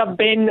 Gedaliah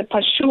ben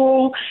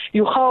Pashur,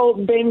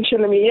 Yuchal ben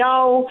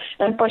Shelemiyahu,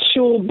 and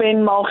Pashur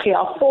ben Malchiah.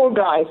 4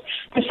 guys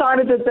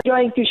decided that they're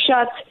going to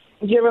shut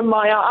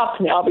Jeremiah up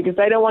now because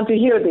they don't want to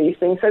hear these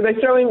things. So they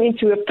throw him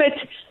into a pit.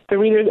 The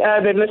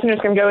listeners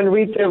can go and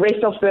read the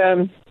rest of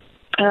the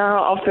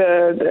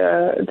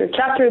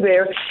chapter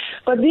there.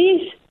 But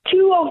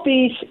two of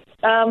these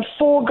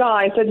 4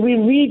 guys that we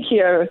read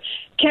here,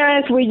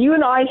 Kaz, where you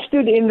and I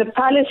stood in the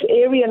palace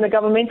area and the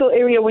governmental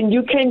area when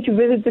you came to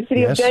visit the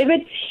city of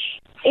David,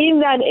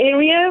 in that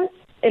area,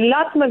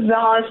 Elat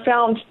Mazar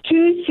found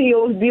 2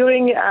 seals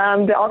during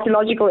the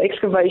archaeological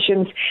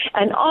excavations,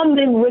 and on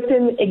them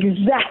written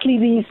exactly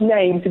these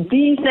names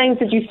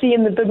that you see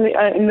in the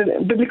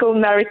biblical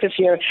narrative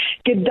here.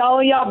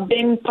 Gedaliah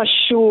ben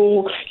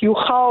Pashur,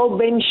 Yuchal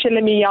ben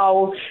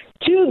Shelemiyahu,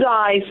 2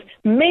 guys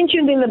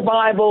mentioned in the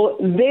Bible,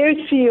 their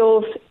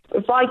seals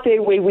right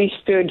there where we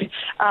stood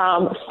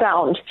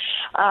found.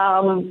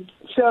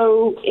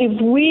 So if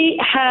we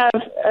have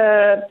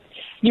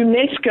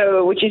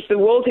UNESCO, which is the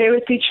World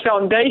Heritage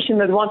Foundation,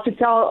 that wants to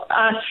tell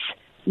us,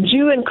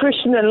 Jew and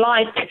Christian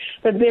alike,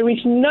 that there is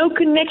no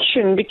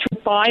connection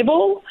between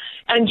Bible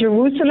and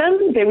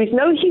Jerusalem, there is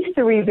no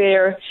history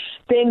there,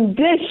 then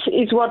this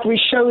is what we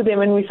show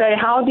them, and we say,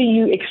 how do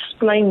you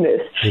explain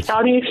this?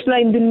 How do you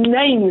explain the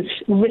names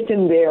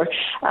written there?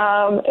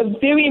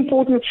 Very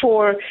important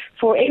for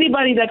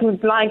anybody that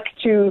would like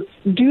to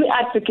do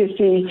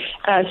advocacy,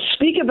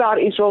 speak about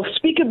Israel,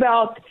 speak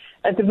about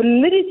the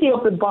validity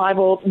of the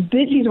Bible.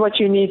 This is what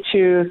you need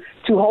to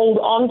hold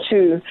on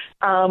to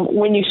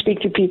when you speak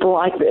to people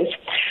like this.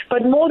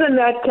 But more than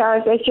that,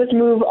 guys, let's just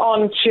move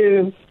on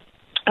to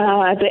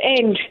the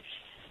end.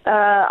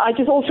 I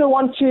just also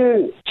want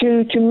to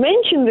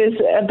mention this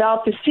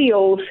about the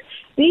seals.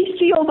 These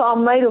seals are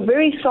made of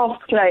very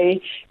soft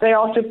clay. They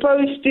are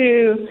supposed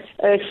to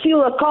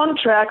seal a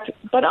contract,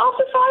 but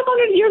after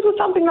 500 years or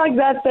something like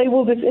that, they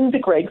will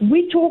disintegrate.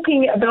 We're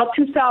talking about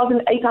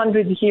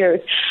 2,800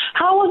 years.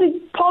 How was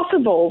it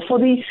possible for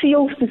these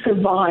seals to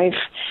survive?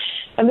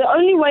 And the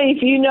only way,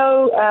 if you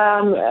know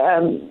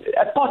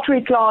a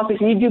pottery class,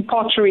 if you do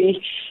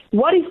pottery,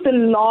 what is the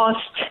last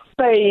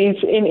phase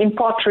in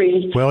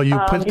pottery? Well, you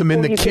put them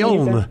in the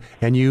kiln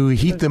and you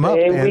heat them up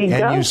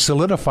and you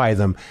solidify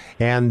them.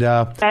 And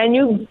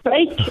you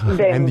bake them.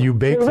 And you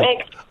bake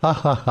them.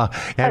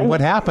 And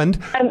what happened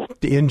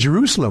in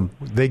Jerusalem?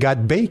 They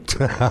got baked.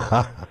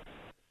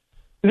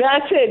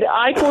 That's it.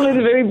 I call it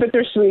a very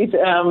bittersweet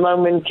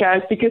moment,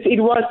 Kaz, because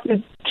it was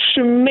the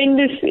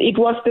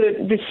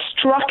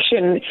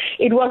destruction,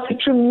 it was the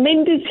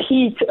tremendous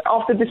heat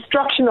of the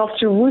destruction of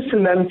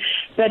Jerusalem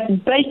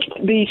that baked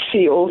these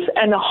seals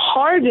and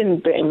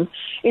hardened them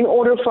in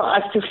order for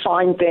us to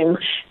find them.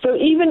 So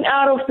even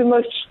out of the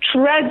most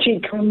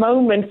tragic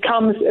moment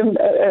comes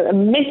a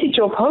message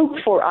of hope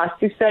for us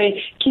to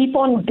say, keep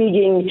on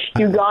digging,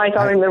 you guys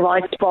are in the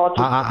right spot.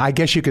 I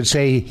guess you could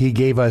say he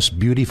gave us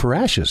beauty for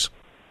ashes.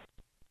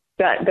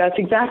 That's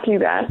exactly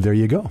that. There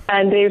you go.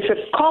 And there's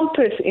a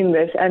compass in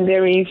this, and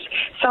there is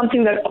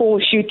something that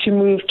calls you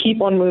to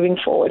keep on moving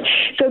forward.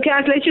 So,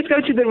 Kaz, let's just go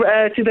to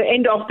the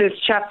end of this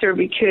chapter,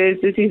 because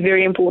this is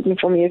very important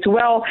for me as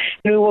well.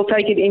 And we will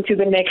take it into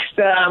the next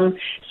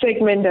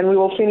segment, and we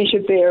will finish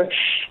it there.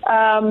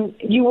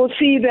 You will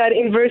see that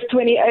in verse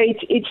 28,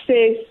 it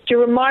says,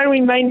 Jeremiah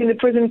remained in the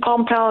prison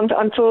compound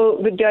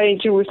until the day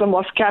Jerusalem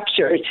was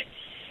captured.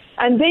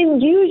 And then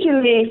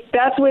usually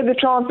that's where the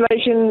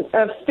translation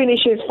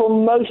finishes for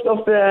most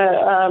of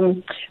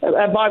the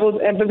Bible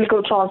and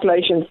biblical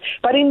translations.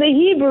 But in the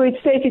Hebrew, it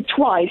says it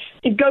twice.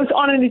 It goes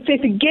on and it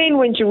says again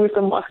when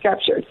Jerusalem was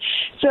captured.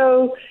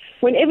 So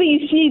whenever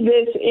you see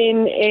this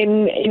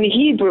in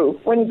Hebrew,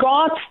 when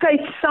God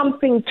states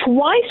something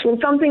twice,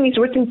 when something is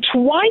written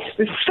twice,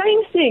 the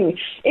same thing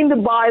in the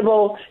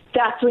Bible,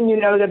 that's when you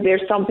know that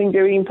there's something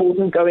very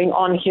important going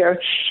on here.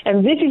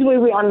 And this is where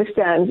we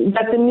understand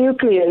that the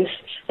nucleus,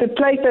 the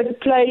place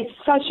that played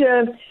such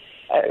a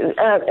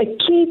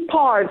key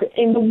part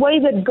in the way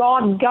that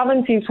God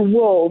governs his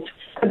world,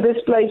 this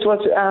place was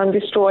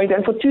destroyed.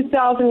 And for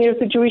 2,000 years,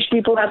 the Jewish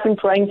people have been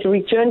praying to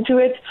return to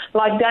it.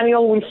 Like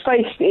Daniel, we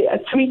faced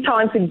 3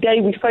 times a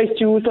day, we faced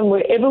Jerusalem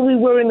wherever we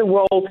were in the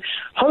world,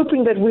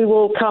 hoping that we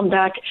will come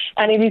back.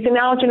 And it is in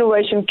our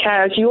generation,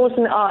 Kaz, yours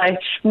and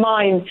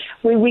mine,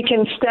 where we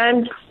can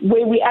stand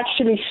where we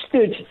actually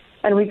stood,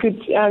 and we could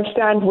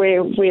stand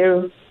where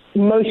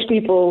most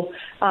people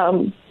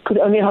could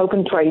only hope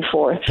and pray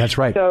for. That's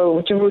right.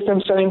 So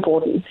Jerusalem's so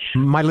important.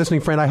 My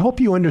listening friend, I hope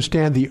you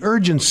understand the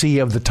urgency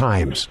of the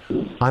times.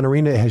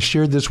 Anarina has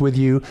shared this with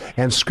you,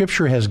 and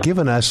Scripture has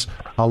given us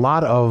a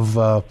lot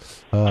of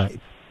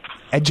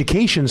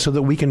education so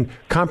that we can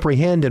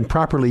comprehend and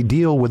properly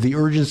deal with the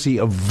urgency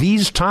of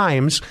these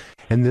times.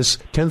 And this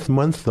 10th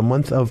month, the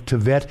month of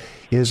Tevet,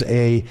 is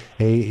a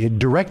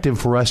directive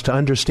for us to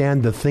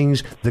understand the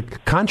things, the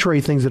contrary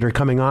things that are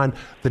coming on,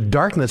 the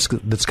darkness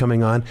that's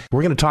coming on.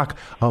 We're going to talk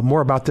more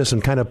about this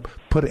and kind of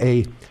put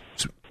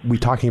we're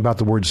talking about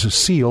the words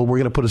seal. We're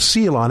going to put a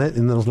seal on it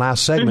in the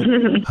last segment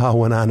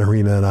when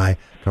Anarina and I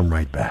come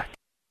right back.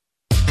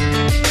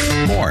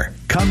 More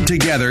Come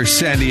Together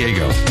San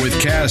Diego with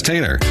Kaz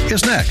Taylor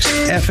is next.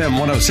 FM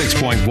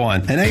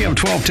 106.1 and AM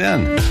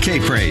 1210.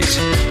 K-Praise.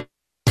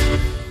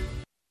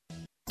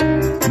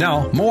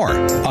 Now, more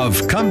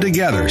of Come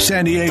Together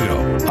San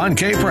Diego on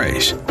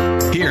K-Praise.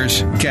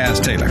 Here's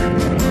Kaz Taylor.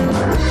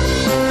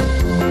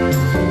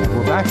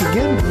 We're back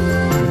again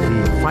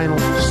with the final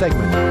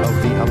segment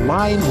of the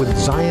Align with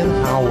Zion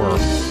Hour.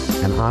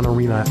 And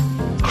Anarina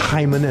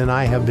Hyman and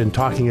I have been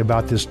talking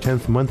about this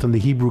 10th month on the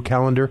Hebrew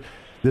calendar.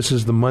 This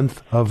is the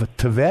month of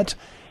Tevet.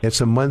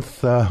 It's a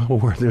month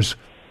where there's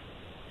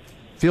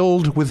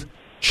filled with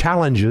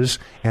challenges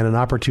and an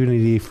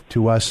opportunity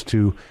to us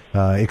to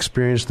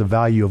experience the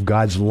value of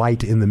God's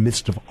light in the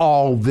midst of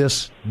all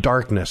this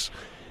darkness.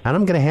 And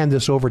I'm going to hand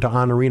this over to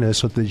Anarina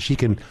so that she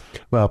can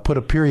put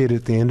a period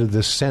at the end of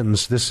this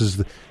sentence. This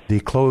is the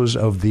close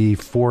of the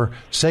 4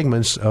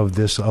 segments of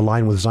this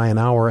Align with Zion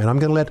Hour, and I'm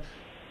going to let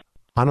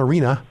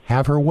Anarina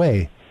have her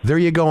way. There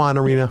you go,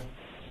 Anarina.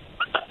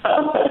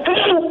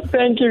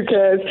 Thank you,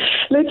 Kaz.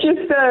 Let's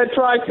just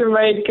try to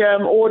make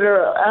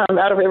order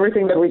out of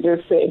everything that we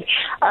just said.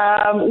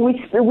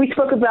 We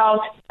spoke about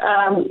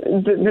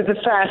the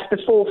fast, the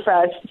full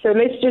fast. So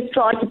let's just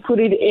try to put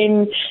it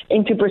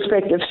into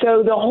perspective.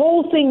 So the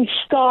whole thing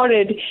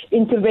started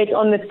in Tevet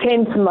on the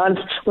 10th month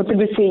with the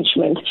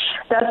besiegement.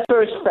 That's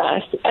first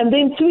fast. And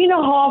then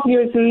 3.5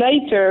 years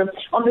later,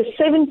 on the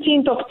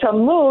 17th of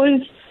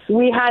Tammuz,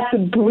 we had the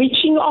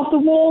breaching of the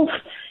walls.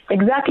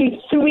 Exactly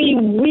 3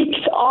 weeks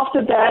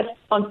after that,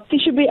 on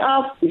Tisha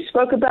B'Av, we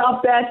spoke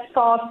about that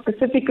fast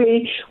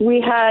specifically. We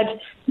had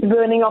the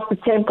burning of the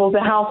temple,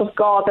 the house of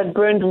God that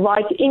burned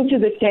right into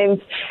the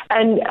tent,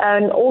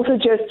 and also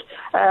just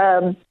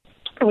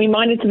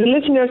reminded to the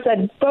listeners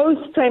that both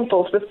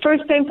temples, the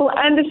first temple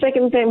and the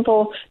second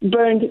temple,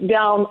 burned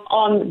down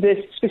on this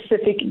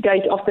specific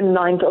date of the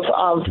 9th of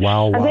Av.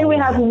 Wow, and then we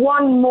have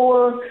one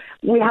more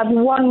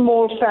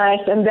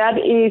fast, and that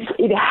is,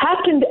 it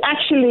happened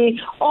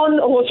actually on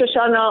Rosh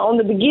Hashanah, on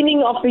the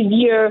beginning of the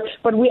year,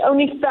 but we're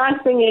only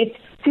fasting it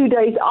 2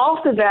 days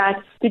after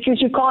that,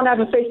 because you can't have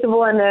a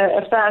festival and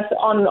a fast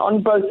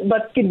on both.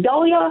 But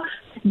Gedaliah,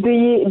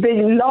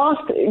 the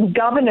last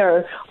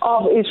governor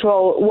of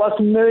Israel, was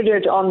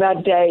murdered on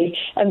that day,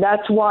 and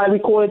that's why we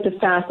call it the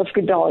fast of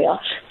Gedaliah.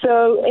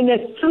 So in a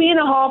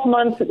 3.5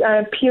 month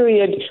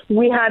period,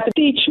 we had the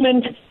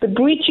impeachment, the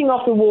breaching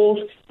of the walls,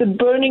 the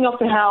burning of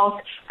the house,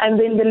 and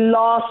then the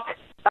last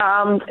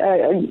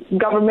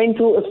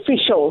governmental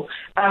official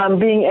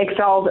being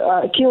exiled,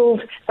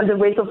 killed, and the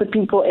rest of the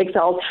people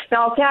exiled.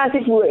 Now, Kaz,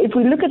 if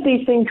we look at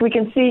these things, we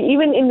can see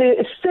even in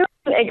the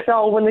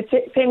exile, when the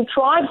 10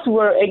 tribes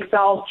were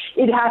exiled,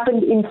 it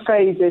happened in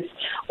phases.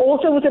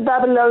 Also with the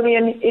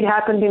Babylonian, it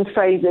happened in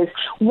phases.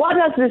 What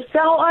does this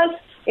tell us?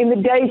 In the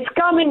days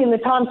coming, in the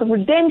times of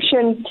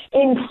redemption,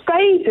 in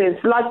phases,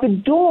 like the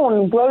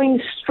dawn growing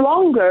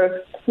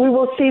stronger, we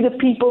will see the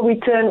people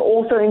return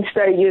also in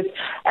stages.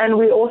 And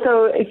we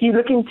also, if you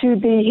look into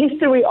the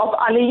history of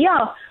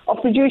Aliyah, of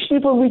the Jewish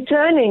people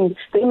returning,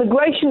 the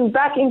immigration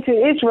back into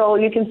Israel,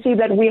 you can see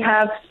that we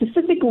have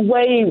specific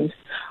waves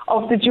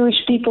of the Jewish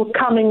people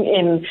coming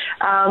in.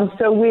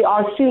 So we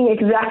are seeing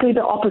exactly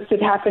the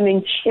opposite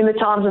happening in the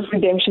times of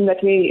redemption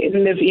that we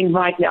live in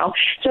right now.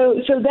 So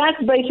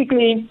that's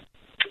basically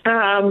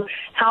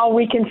how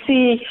we can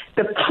see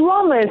the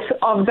promise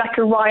of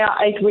Zechariah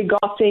 8, where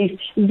God says,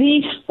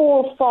 these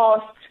 4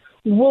 fasts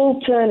will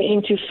turn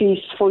into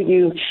feasts for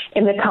you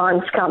in the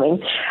times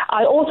coming.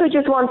 I also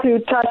just want to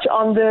touch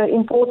on the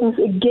importance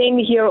again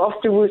here of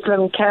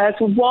Jerusalem, Kaz.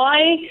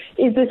 Why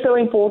is this so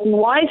important?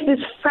 Why is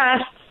this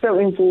fast so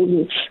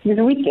important? Because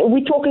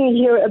we're talking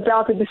here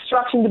about the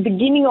destruction, the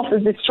beginning of the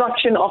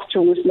destruction of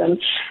Jerusalem.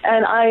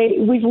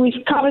 And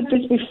we've covered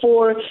this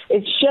before.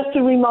 It's just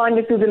a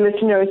reminder to the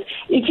listeners.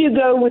 If you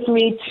go with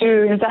me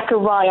to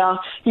Zechariah,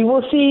 you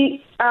will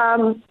see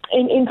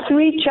in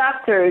 3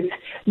 chapters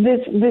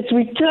this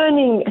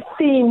returning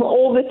theme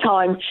all the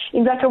time.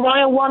 In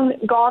Zechariah 1,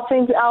 God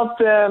sends out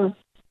the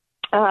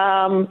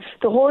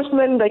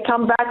horsemen. They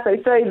come back, they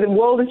say the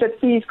world is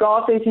at peace.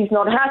 God says he's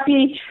not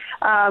happy.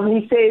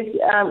 He says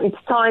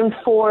it's time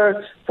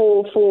for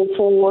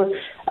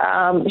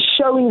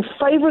showing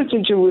favor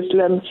to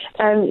Jerusalem,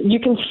 and you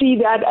can see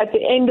that at the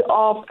end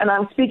of, and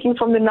I'm speaking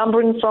from the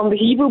numbering from the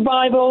Hebrew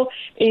Bible,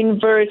 in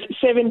verse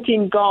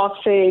 17, God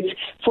says,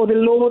 "For the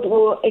Lord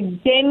will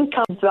again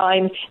come to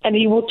Zion, and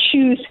he will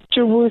choose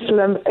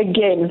Jerusalem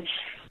again."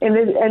 In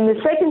the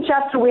second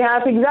chapter, we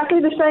have exactly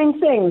the same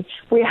thing.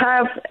 We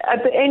have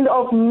at the end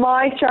of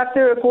my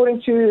chapter,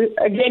 according to,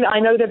 again, I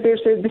know that there's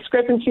a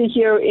discrepancy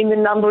here in the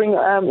numbering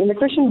in the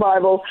Christian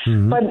Bible,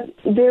 but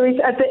there is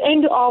at the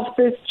end of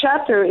this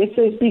chapter, it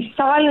says, "Be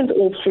silent,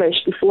 all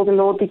flesh, before the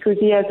Lord, because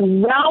he has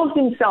roused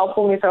himself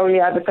from his holy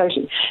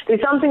habitation." There's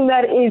something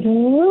that is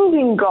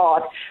moving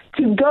God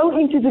to go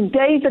into the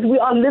days that we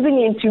are living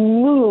in, to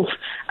move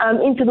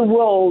into the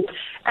world.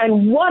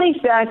 And what is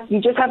that? You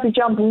just have to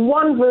jump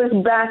one verse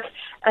back,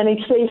 and it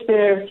says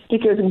there,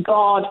 because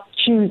God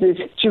chooses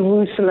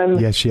Jerusalem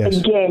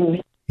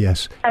again.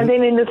 Yes. And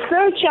then in the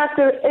third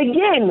chapter,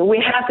 again, we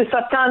have the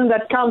Satan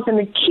that comes and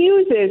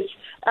accuses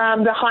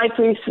the high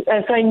priest,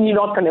 saying, "You're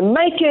not going to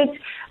make it.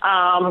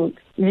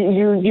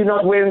 You're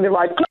not wearing the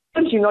right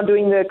clothes. You're not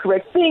doing the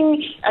correct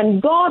thing." And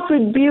God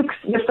rebukes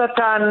the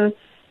Satan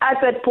at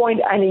that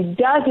point, and he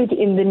does it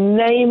in the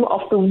name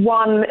of the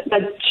one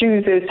that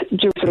chooses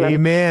Jerusalem.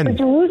 Amen.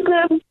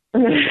 So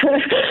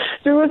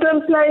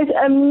Jerusalem plays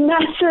a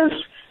massive,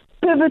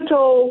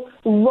 pivotal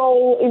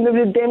role in the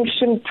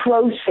redemption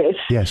process.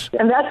 Yes.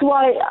 And that's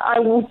why I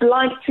would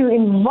like to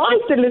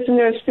invite the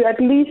listeners to at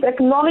least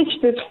acknowledge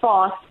this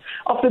fast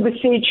of the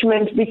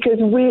besiegement, because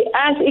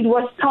as it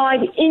was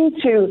tied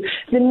into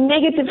the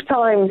negative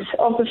times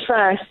of the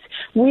fast,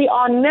 we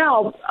are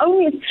now,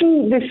 only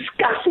through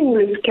discussing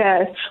this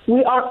cast,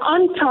 we are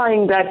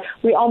untying that.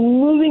 We are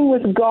moving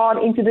with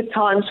God into the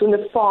times when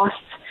the fasts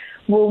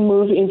will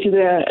move into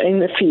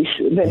the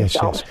feast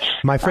themselves. Yes.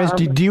 My friends,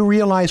 do you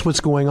realize what's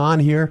going on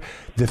here?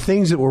 The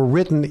things that were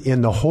written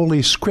in the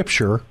Holy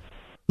Scripture,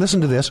 listen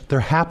to this,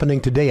 they're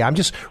happening today. I'm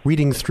just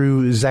reading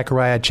through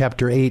Zechariah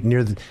chapter 8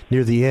 near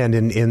the end.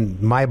 In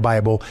my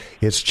Bible,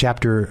 it's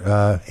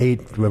chapter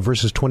 8,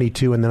 verses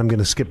 22, and then I'm going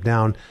to skip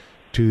down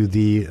to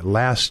the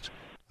last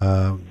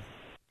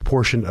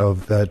portion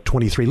of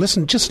 23.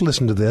 Just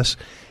listen to this.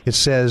 It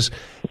says,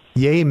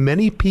 "Yea,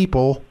 many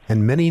people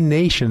and many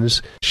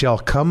nations shall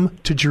come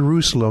to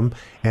Jerusalem,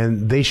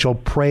 and they shall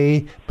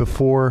pray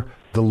before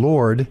the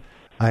Lord."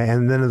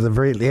 And then at the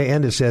very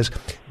end it says,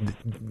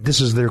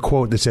 this is their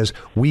quote that says,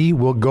 "We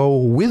will go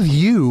with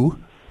you,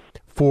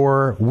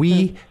 for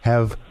we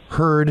have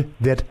heard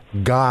that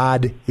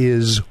God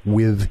is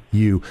with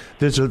you."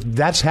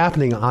 That's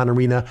happening on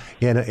Arena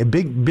in a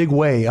big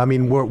way. I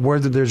mean, where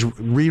there's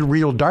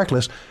real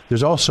darkness,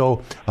 there's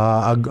also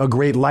a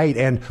great light,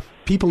 and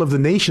people of the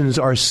nations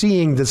are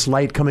seeing this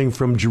light coming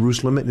from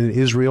Jerusalem and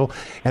Israel,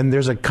 and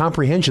there's a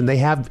comprehension. They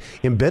have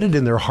embedded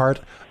in their heart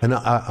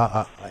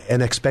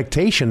an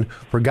expectation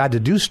for God to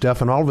do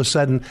stuff, and all of a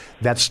sudden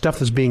that stuff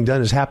that's being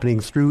done is happening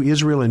through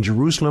Israel and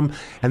Jerusalem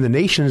and the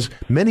nations.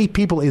 Many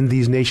people in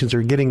these nations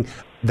are getting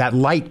that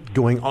light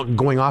going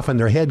off in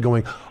their head,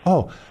 going,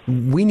 "Oh,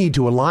 we need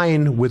to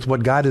align with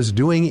what God is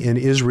doing in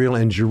Israel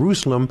and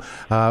Jerusalem,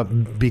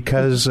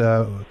 because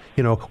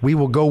we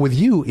will go with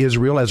you,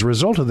 Israel, as a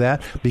result of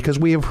that, because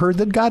we have heard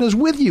that God is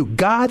with you.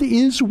 God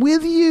is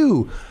with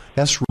you."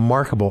 That's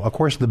remarkable. Of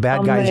course, the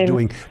bad guys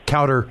doing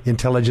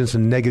counterintelligence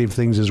and negative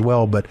things as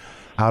well, but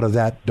out of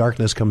that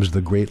darkness comes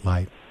the great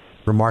light.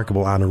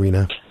 Remarkable,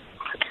 Anarina.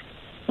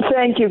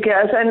 Thank you,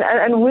 Cass.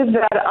 And with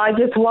that, I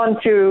just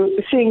want to,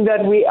 seeing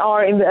that we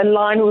are in the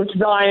Align with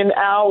Zion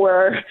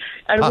hour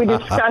and we're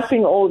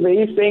discussing all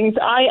these things,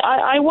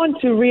 I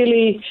want to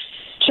really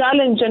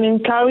challenge and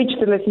encourage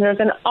the listeners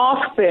and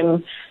ask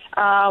them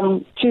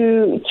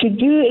to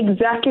do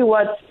exactly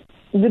what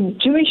the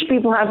Jewish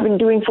people have been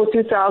doing for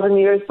 2,000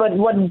 years, but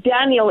what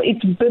Daniel,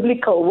 it's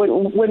biblical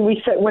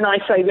when I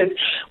say this.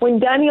 When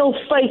Daniel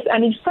faced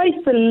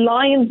the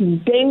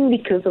lion's den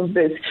because of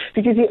this,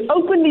 because he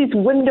opened his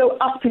window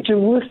up to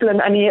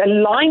Jerusalem and he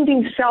aligned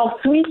himself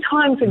 3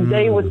 times a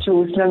day with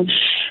Jerusalem.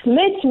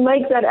 Let's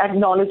make that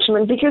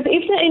acknowledgement, because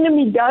if the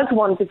enemy does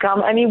want to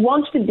come and he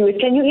wants to do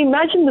it, can you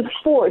imagine the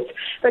force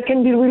that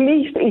can be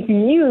released if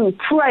you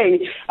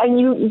pray and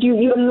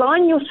you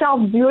align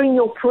yourself during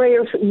your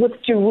prayers with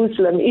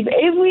Jerusalem? If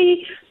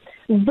every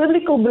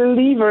biblical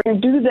believer can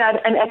do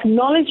that and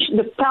acknowledge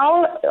the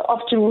power of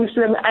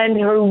Jerusalem and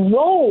her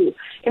role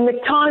in the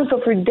times of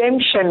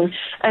redemption,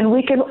 and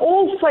we can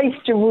all face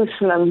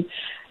Jerusalem,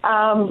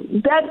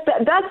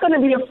 that's going to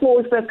be a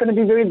force that's going to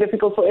be very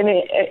difficult for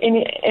any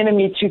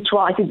enemy to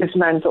try to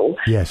dismantle.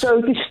 Yes.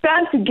 So to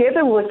stand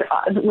together with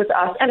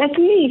us, and at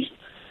least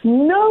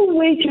know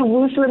where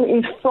Jerusalem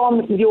is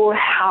from your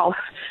house.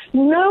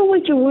 Know where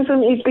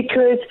Jerusalem is,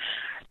 because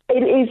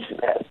it is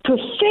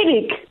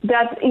prophetic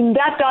that in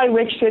that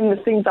direction the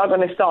things are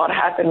going to start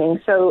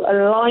happening. So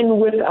align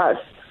with us.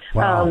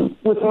 Wow.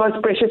 With the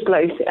most precious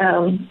place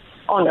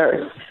on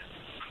earth.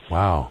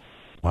 Wow.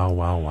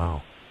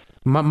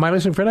 My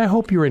listening friend, I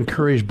hope you're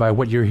encouraged by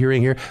what you're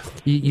hearing here.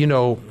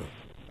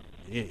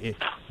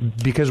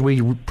 because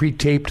we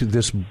pre-taped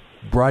this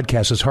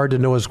broadcast, it's hard to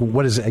know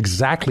what is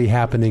exactly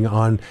happening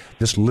on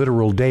this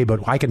literal day.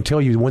 But I can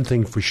tell you one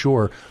thing for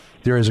sure.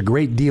 There is a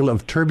great deal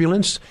of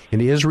turbulence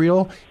in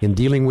Israel in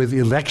dealing with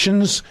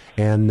elections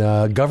and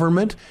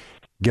government.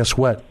 Guess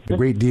what? A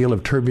great deal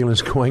of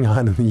turbulence going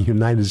on in the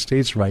United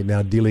States right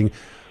now, dealing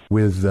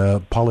with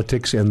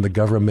politics and the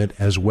government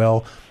as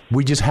well.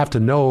 We just have to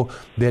know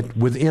that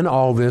within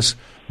all this,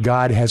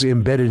 God has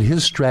embedded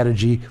his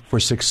strategy for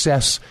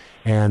success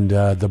and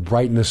the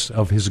brightness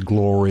of his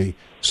glory.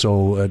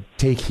 So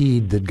take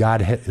heed that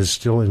God is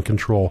still in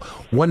control.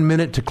 1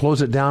 minute to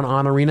close it down,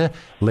 Anarina.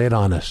 Lay it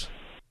on us.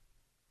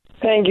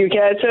 Thank you,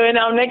 Kat. So in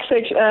our next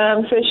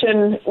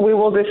session, we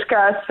will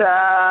discuss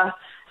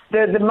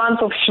the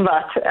month of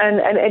Shvat,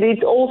 and it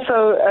is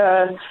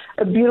also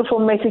a beautiful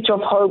message of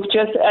hope.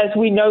 Just as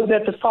we know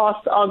that the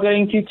fasts are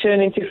going to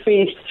turn into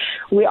feasts,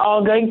 we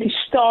are going to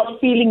start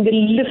feeling the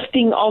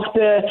lifting of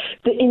the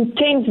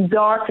intense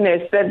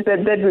darkness that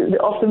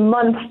of the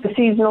months, the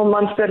seasonal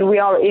months that we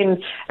are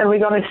in, and we're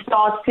going to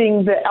start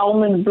seeing the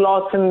almond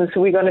blossoms.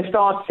 We're going to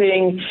start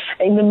seeing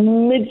in the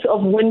midst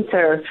of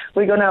winter,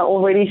 we're going to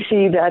already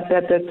see that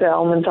the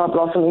almonds are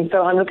blossoming.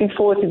 So I'm looking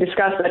forward to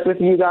discuss that with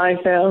you guys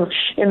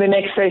in the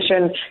next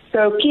session.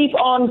 So keep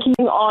on.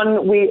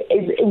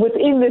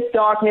 Within this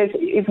darkness,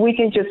 if we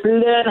can just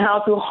learn how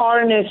to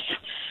harness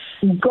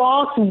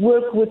God's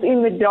work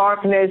within the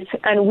darkness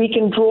and we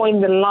can draw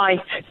in the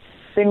light,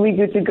 then we're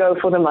good to go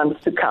for the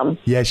months to come.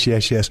 Yes.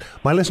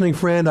 My listening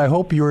friend, I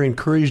hope you're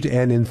encouraged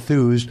and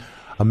enthused.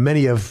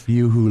 Many of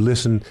you who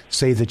listen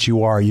say that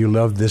you are. You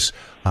love this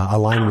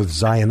Align with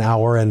Zion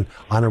Hour and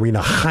Anarina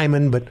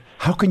Hyman, but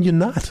how can you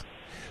not?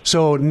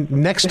 So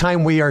next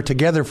time we are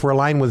together for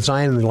Align with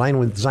Zion and the Align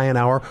with Zion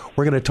Hour,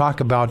 we're going to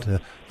talk about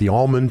the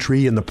almond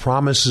tree and the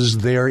promises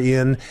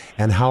therein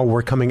and how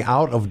we're coming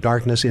out of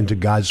darkness into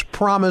God's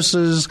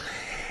promises.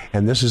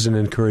 And this is an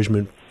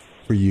encouragement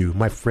for you,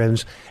 my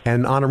friends.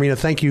 And Anarina,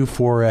 thank you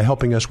for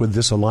helping us with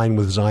this Align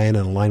with Zion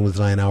and Align with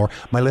Zion Hour.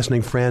 My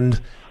listening friend,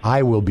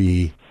 I will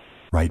be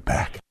right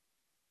back.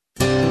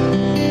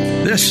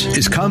 This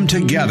is Come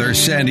Together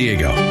San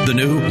Diego, the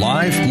new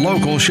live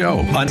local show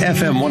on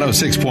FM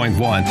 106.1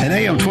 and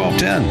AM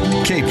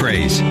 1210.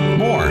 K-Praise.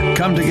 More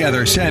Come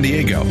Together San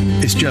Diego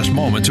is just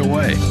moments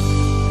away.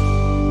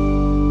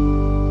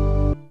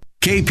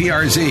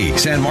 KPRZ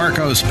San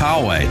Marcos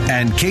Poway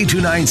and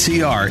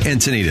K29CR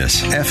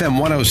Encinitas, FM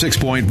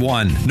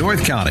 106.1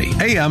 North County,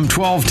 AM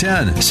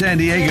 1210 San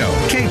Diego.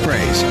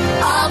 K-Praise.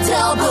 I'll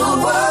tell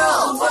the world.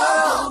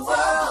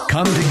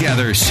 Come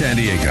Together San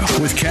Diego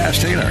with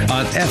Cass Taylor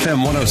on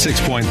FM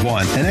 106.1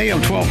 and AM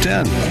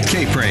 1210.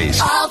 K-Praise.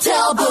 I'll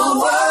tell the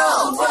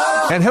world.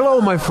 And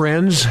hello, my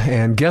friends.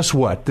 And guess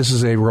what? This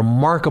is a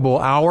remarkable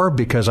hour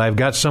because I've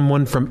got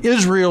someone from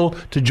Israel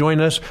to join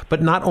us,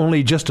 but not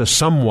only just a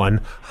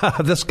someone.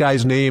 This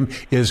guy's name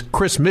is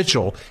Chris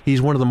Mitchell.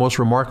 He's one of the most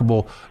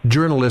remarkable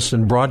journalists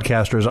and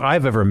broadcasters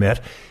I've ever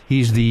met.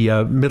 He's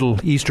the Middle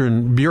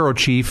Eastern bureau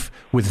chief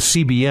with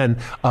CBN.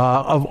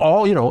 Of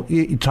all,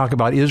 you talk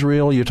about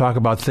Israel, you talk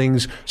about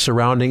things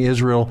surrounding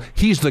Israel.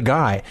 He's the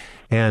guy.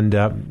 And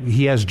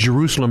he has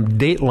Jerusalem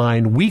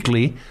Dateline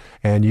weekly,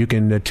 and you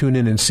can tune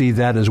in and see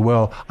that as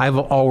well. I've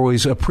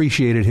always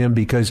appreciated him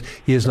because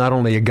he is not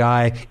only a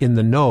guy in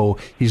the know,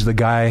 he's the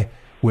guy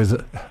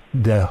with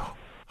the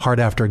heart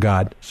after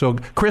God. So,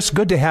 Chris,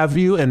 good to have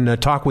you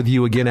and talk with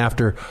you again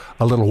after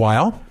a little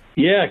while.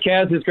 Yeah,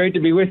 Kaz, it's great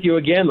to be with you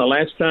again. The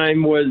last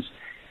time was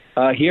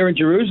here in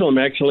Jerusalem,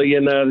 actually,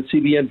 in the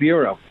CBN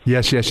Bureau.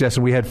 Yes.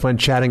 And we had fun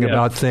chatting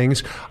about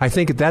things. I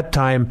think at that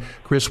time,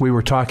 Chris, we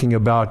were talking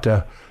about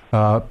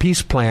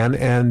peace plan,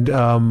 and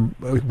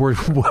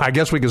I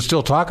guess we can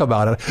still talk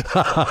about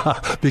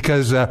it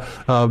because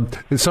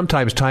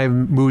sometimes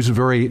time moves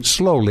very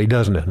slowly,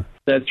 doesn't it?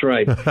 That's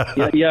right.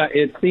 Yeah,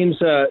 it seems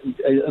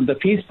the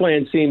peace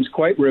plan seems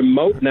quite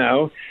remote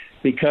now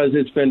because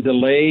it's been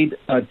delayed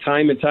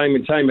time and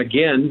time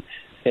again,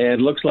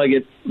 and looks like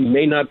it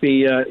may not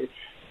be,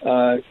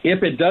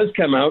 if it does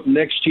come out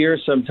next year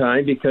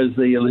sometime, because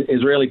the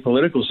Israeli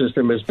political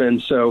system has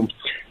been so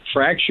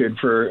fractured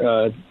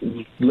for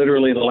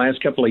literally the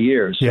last couple of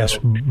years. Yes.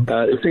 So,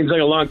 it seems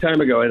like a long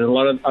time ago, and a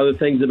lot of other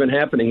things have been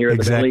happening here in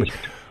the Middle East.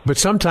 But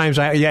sometimes,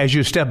 as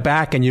you step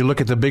back and you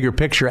look at the bigger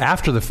picture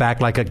after the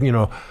fact, like an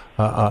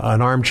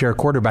armchair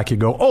quarterback, you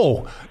go,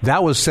 "Oh,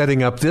 that was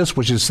setting up this,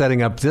 which is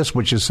setting up this,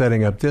 which is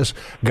setting up this."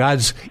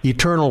 God's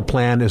eternal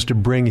plan is to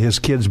bring His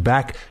kids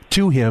back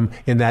to Him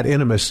in that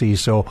intimacy.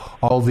 So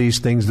all these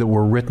things that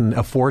were written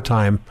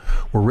aforetime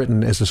were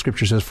written, as the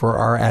Scripture says, for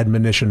our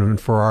admonition and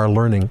for our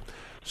learning.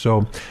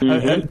 So,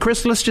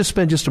 Chris, let's just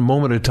spend just a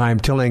moment of time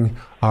telling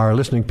our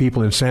listening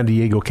people in San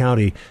Diego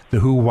County the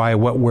who, why,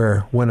 what,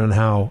 where, when, and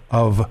how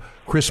of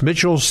Chris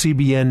Mitchell,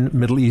 CBN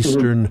Middle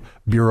Eastern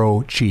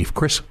Bureau Chief.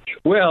 Chris?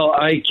 Well,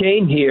 I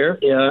came here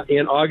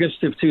in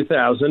August of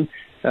 2000.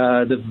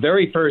 The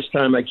very first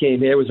time I came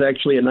here was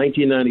actually in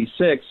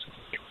 1996.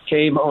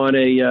 Came on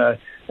a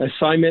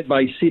assignment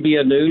by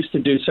CBN News to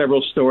do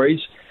several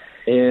stories.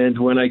 And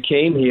when I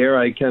came here,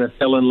 I kind of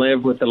fell in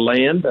love with the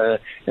land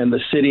and the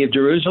city of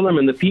Jerusalem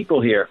and the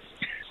people here.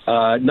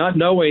 Not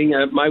knowing,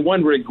 my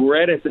one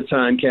regret at the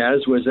time,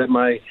 Kaz, was that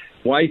my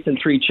wife and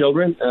 3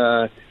 children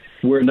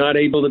were not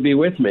able to be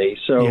with me.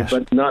 So, yes.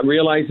 But not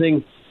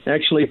realizing,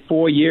 actually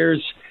 4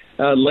 years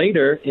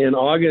later, in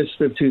August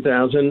of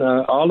 2000,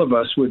 all of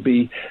us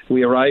we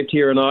arrived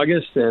here in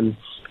August, and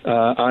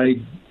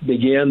I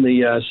began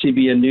the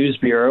CBN News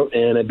Bureau,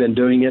 and I've been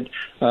doing it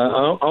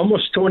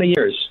almost 20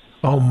 years.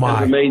 Oh, my.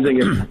 It's amazing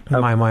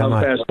how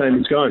my. fast time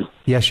has gone.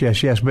 Yes.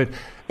 But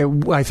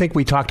I think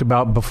we talked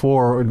about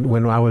before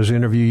when I was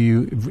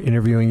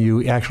interviewing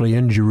you actually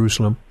in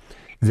Jerusalem,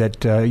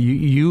 that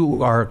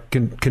you are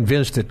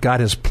convinced that God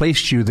has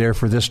placed you there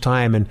for this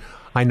time. And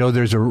I know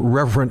there's a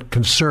reverent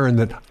concern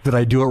that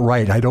I do it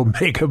right. I don't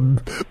make a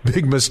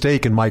big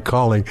mistake in my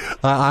calling.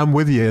 I'm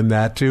with you in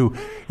that, too.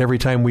 Every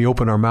time we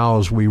open our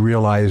mouths, we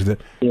realize that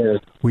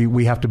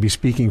we have to be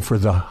speaking for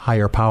the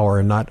higher power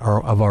and not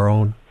of our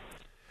own.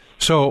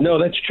 So no,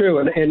 that's true.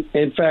 And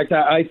in fact,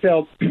 I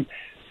felt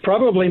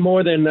probably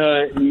more than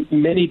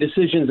many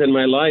decisions in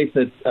my life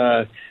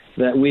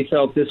that we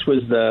felt this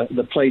was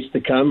the place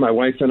to come. My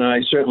wife and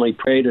I certainly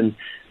prayed and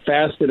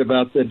fasted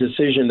about the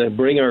decision to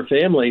bring our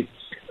family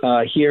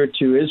here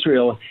to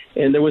Israel.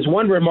 And there was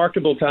one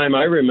remarkable time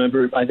I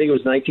remember, I think it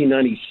was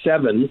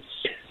 1997.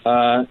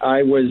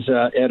 I was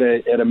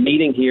at a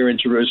meeting here in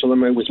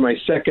Jerusalem. It was my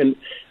second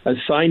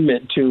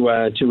assignment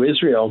to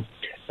Israel.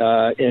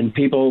 And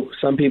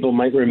some people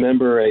might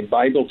remember a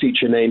Bible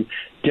teacher named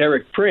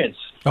Derek Prince.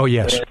 Oh,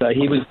 yes. And,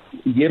 he was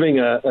giving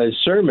a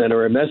sermon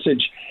or a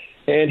message,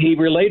 and he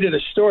related a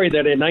story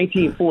that in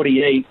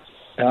 1948,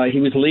 he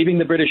was leaving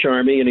the British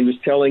Army, and he was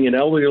telling an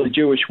elderly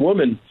Jewish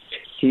woman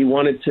he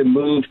wanted to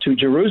move to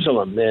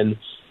Jerusalem. And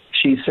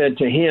she said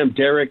to him,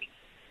 "Derek,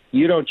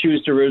 you don't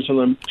choose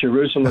Jerusalem.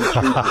 Jerusalem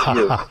chooses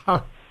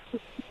you."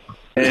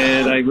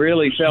 And I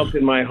really felt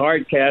in my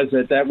heart, Kaz,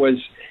 that was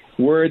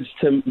words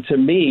to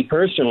me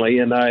personally,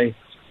 and I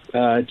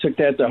took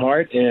that to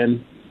heart,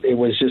 and it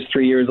was just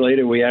 3 years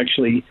later we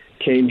actually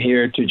came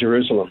here to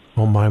Jerusalem.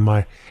 Oh,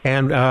 my.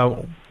 And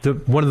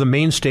one of the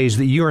mainstays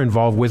that you're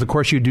involved with, of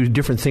course, you do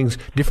different things,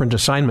 different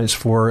assignments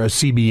for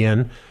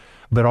CBN,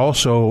 but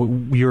also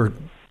your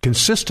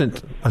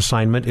consistent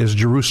assignment is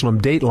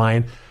Jerusalem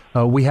Dateline.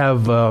 We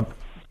have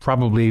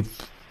probably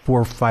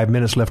 4 or 5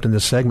 minutes left in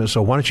this segment,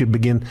 so why don't you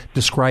begin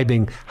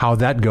describing how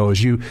that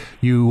goes? You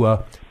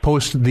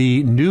post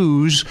the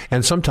news,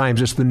 and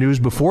sometimes it's the news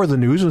before the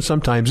news, and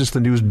sometimes it's the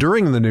news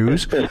during the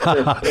news,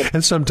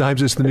 and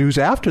sometimes it's the news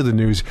after the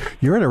news.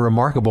 You're in a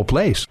remarkable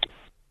place.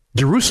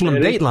 Jerusalem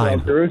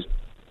Dateline.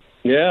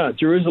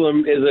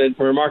 Jerusalem is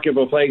a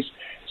remarkable place.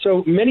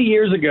 So many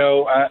years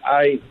ago,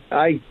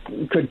 I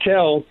could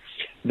tell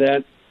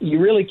that you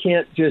really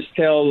can't just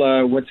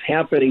tell what's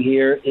happening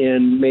here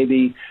in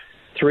maybe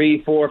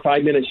 3, 4,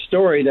 5 minute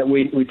story that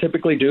we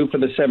typically do for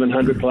the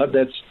 700 Club.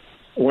 That's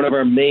one of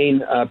our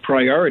main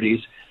priorities.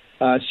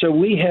 So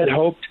we had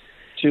hoped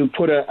to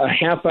put a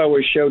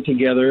half-hour show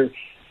together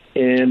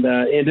and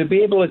to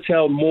be able to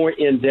tell more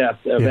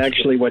in-depth of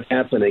actually what's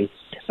happening,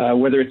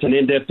 whether it's an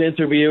in-depth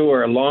interview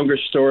or a longer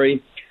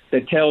story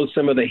that tells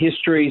some of the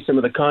history, some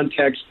of the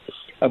context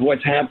of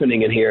what's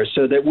happening in here,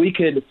 so that we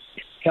could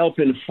help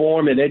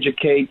inform and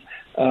educate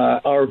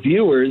our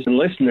viewers and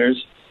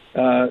listeners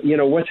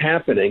what's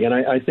happening. And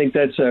I think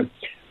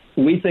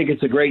we think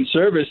it's a great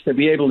service to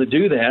be able to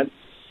do that.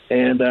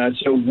 And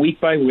so week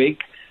by week,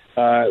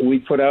 we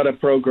put out a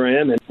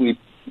program, and we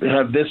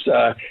have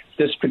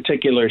this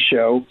particular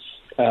show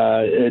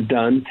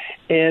done.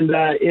 And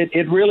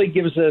it really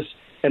gives us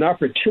an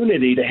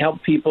opportunity to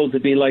help people to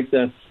be like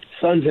the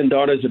sons and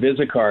daughters of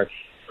Issachar,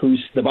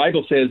 the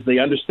Bible says they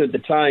understood the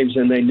times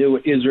and they knew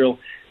what Israel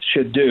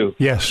should do.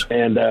 Yes.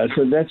 And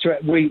so that's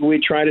what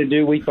we try to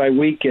do week by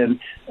week, and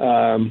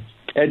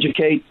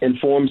educate,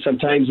 inform,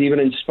 sometimes even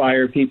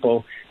inspire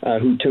people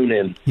who tune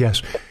in.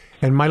 Yes.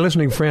 And my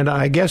listening friend,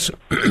 I guess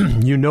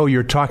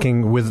you're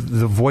talking with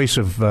the voice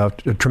of a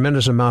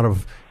tremendous amount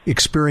of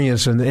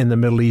experience in the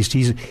Middle East.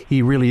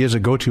 He really is a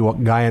go-to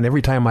guy, and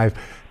every time I've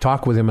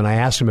talked with him and I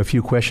asked him a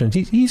few questions,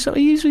 he's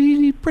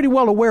pretty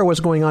well aware of what's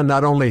going on,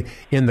 not only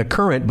in the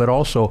current, but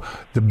also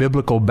the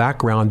biblical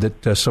background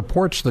that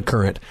supports the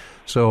current.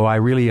 So I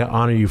really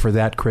honor you for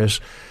that,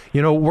 Chris.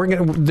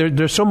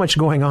 There's so much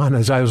going on.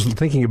 As I was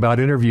thinking about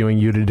interviewing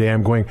you today,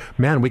 I'm going,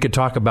 man, we could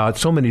talk about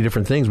so many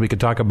different things. We could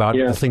talk about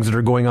the things that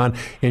are going on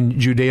in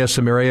Judea,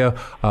 Samaria,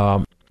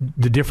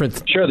 the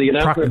different... Sure, the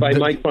announcement by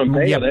Mike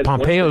Pompeo. Yeah,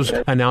 Pompeo's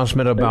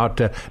announcement about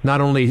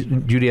not only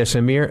Judea,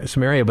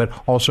 Samaria, but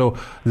also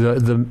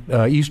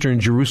the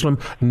eastern Jerusalem,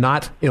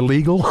 not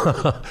illegal.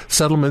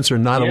 Settlements are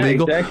not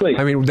illegal. Exactly.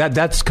 I mean,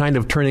 that's kind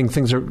of turning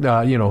things,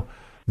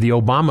 the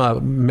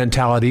Obama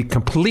mentality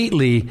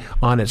completely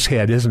on its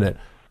head, isn't it?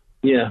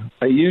 Yeah,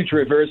 a huge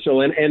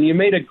reversal. And you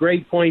made a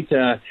great point,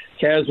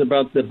 Kaz,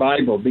 about the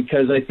Bible,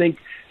 because I think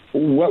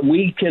what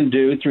we can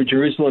do through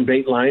Jerusalem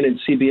Dateline and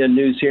CBN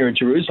News here in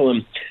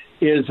Jerusalem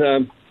is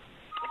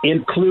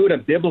include a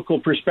biblical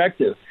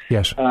perspective.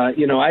 Yes.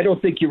 I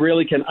don't think you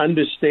really can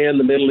understand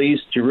the Middle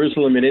East,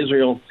 Jerusalem, and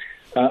Israel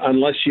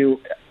unless you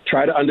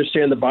try to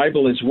understand the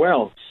Bible as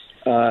well.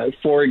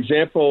 For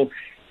example,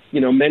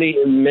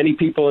 many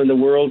people in the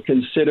world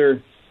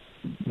consider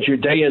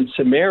Judea and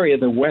Samaria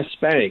the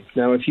West Bank.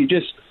 Now, if you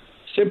just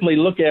simply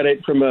look at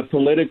it from a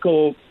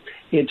political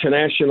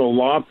international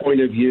law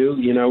point of view,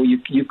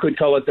 you could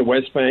call it the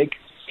West Bank.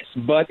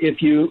 But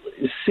if you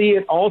see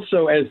it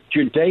also as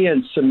Judea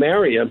and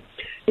Samaria,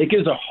 it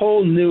gives a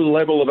whole new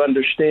level of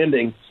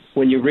understanding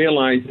when you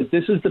realize that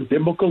this is the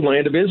biblical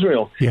land of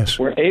Israel, yes,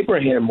 where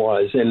Abraham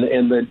was,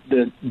 and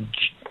the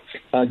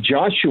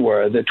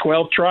Joshua, the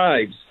 12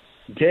 tribes,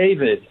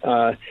 David.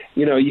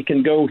 You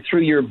can go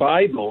through your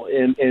Bible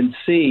and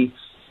see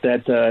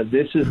that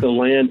this is the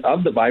land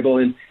of the Bible,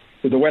 and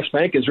the West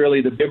Bank is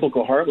really the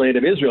biblical heartland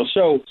of Israel.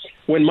 So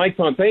when Mike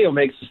Pompeo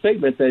makes a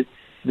statement that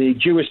the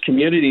Jewish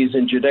communities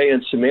in Judea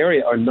and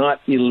Samaria are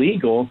not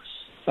illegal,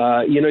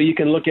 you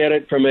can look at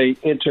it from an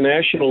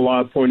international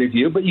law point of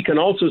view, but you can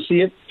also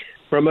see it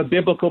from a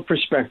biblical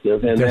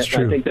perspective. And that's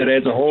true. I think that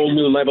adds a whole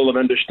new level of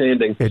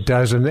understanding. It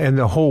does. And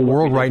the whole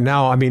world right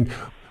now, I mean,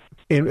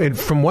 and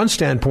from one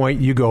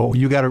standpoint, you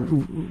got to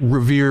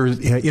revere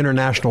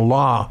international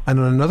law. And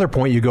on another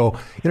point, you go,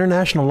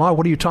 international law,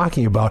 what are you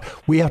talking about?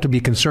 We have to be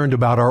concerned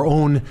about our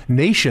own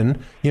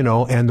nation,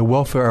 and the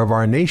welfare of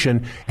our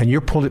nation. And you're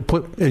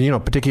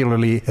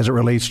particularly as it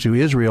relates to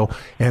Israel,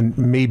 and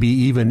maybe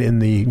even in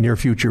the near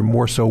future,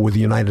 more so with the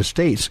United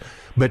States.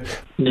 But,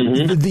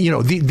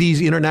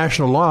 these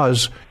international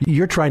laws,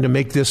 you're trying to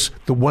make this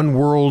the one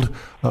world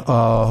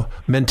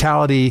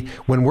mentality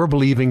when we're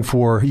believing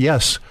for,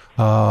 yes,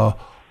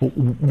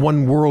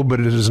 one world, but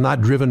it is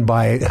not driven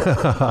by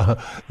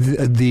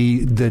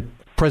the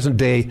present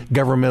day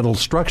governmental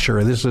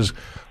structure. This is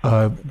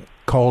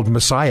called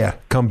Messiah,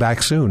 come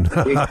back soon.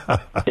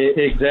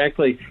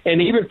 Exactly.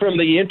 And even from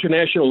the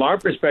international law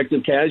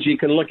perspective, Kaz, you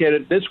can look at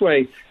it this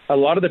way. A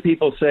lot of the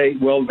people say,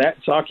 well,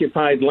 that's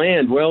occupied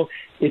land. Well,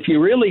 if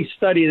you really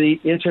study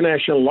the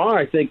international law,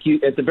 I think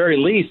at the very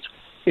least,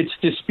 it's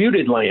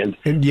disputed land.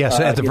 And yes,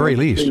 at the very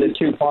least. In the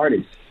two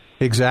parties.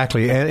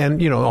 Exactly.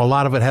 And a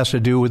lot of it has to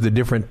do with the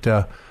different,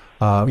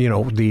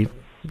 the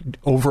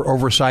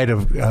oversight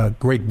of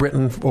Great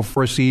Britain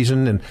for a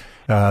season,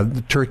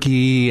 and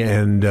Turkey,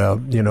 and,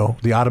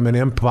 the Ottoman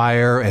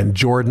Empire and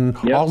Jordan.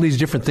 Yep. All these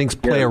different things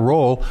play a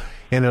role.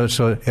 And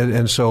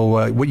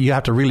so what you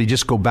have to really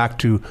just go back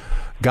to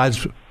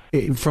God's.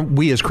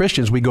 We as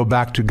Christians, we go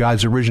back to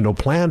God's original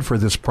plan for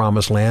this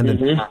promised land,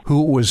 and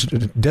who it was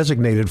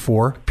designated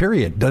for,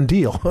 period. Done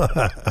deal.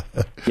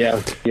 Yeah.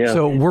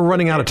 So we're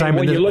running out of time. And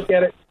when you look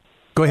at it...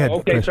 Go ahead.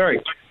 Okay, Chris.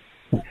 Sorry.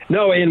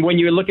 No, and when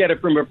you look at it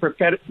from a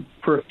prophetic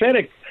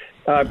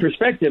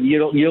perspective,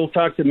 you'll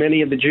talk to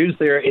many of the Jews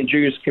there in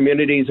Jewish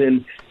communities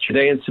in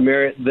Judea and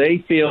Samaria.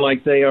 They feel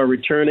like they are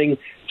returning,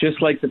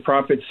 just like the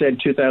prophet said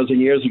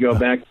 2,000 years ago,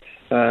 back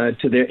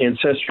to their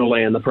ancestral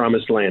land, the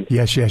Promised Land.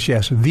 Yes.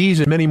 These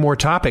and many more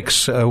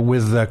topics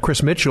with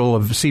Chris Mitchell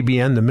of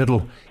CBN, the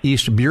Middle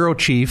East Bureau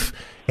Chief,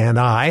 and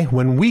I,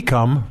 when we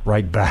come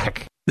right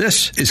back.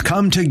 This is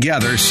Come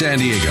Together San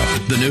Diego,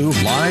 the new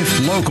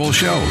live local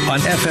show on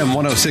FM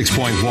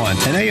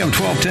 106.1 and AM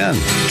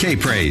 1210.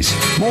 K-Praise.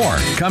 More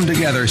Come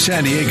Together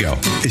San Diego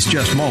is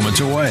just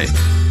moments away.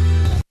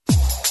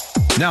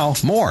 Now,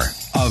 more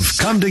of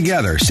Come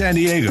Together San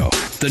Diego,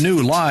 the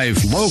new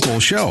live local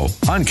show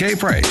on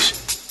K-Praise.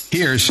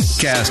 Here's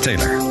Kaz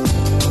Taylor.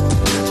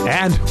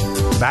 And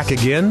back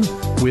again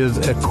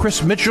with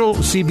Chris Mitchell,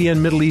 CBN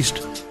Middle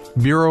East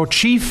Bureau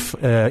Chief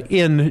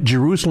in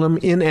Jerusalem,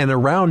 in and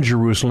around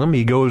Jerusalem.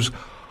 He goes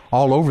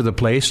all over the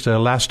place.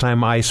 Last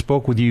time I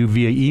spoke with you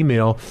via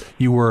email,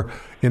 you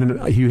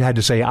had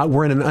to say,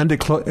 we're in an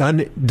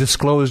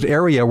undisclosed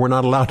area. We're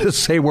not allowed to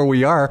say where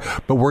we are,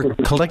 but we're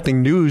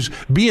collecting news.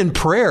 Be in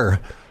prayer.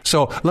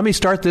 So let me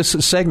start this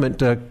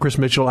segment, Chris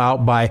Mitchell,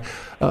 out by,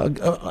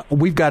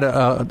 we've got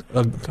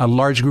a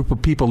large group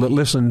of people that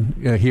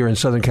listen here in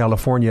Southern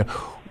California.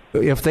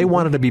 If they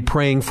wanted to be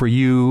praying for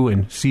you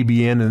and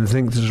CBN and the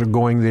things that are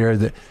going there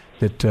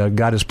that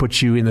God has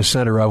put you in the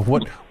center of,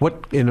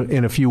 what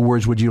in a few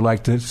words would you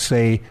like to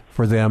say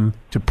for them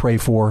to pray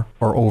for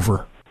or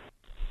over?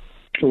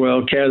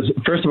 Well, Kaz,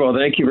 first of all,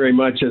 thank you very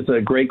much. It's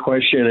a great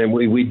question, and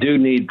we do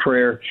need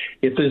prayer.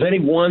 If there's any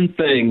one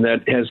thing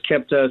that has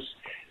kept us,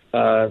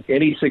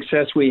 any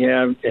success we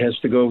have has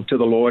to go to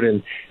the Lord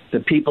and the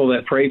people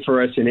that pray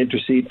for us and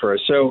intercede for us.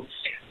 So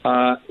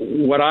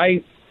what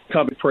I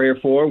cover prayer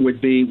for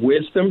would be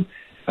wisdom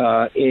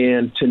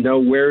and to know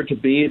where to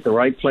be at the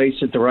right place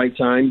at the right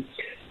time,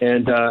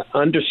 and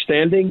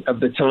understanding of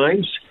the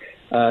times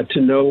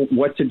to know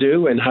what to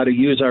do and how to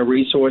use our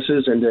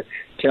resources and to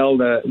tell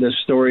the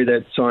story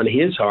that's on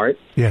His heart.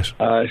 Yes.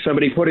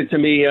 Somebody put it to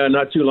me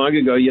not too long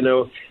ago, you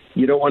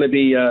don't want to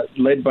be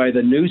led by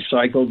the news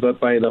cycle,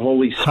 but by the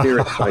Holy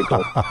Spirit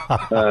cycle.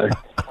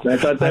 I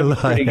thought that was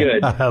pretty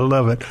good. I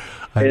love it.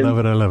 I love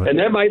it. And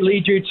that might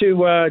lead you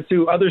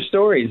to other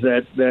stories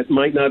that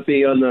might not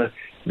be on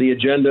the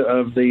agenda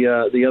of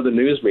the other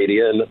news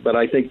media. But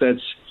I think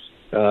that's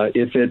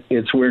If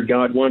it's where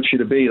God wants you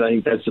to be, I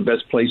think that's the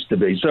best place to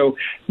be. So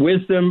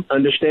wisdom,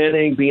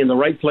 understanding, be in the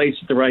right place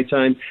at the right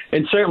time,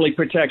 and certainly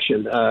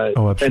protection,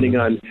 depending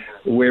on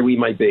where we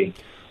might be.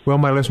 Well,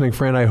 my listening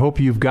friend, I hope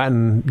you've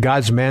gotten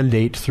God's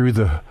mandate through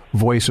the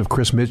voice of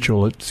Chris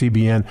Mitchell at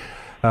CBN.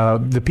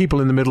 The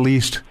people in the Middle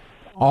East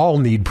all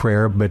need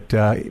prayer, but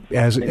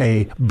as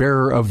a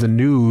bearer of the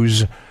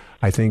news,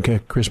 I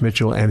think Chris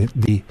Mitchell and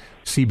the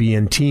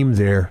CBN team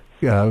there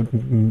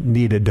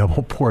need a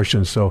double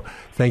portion. So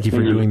thank you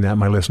for doing that,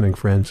 my listening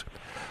friends.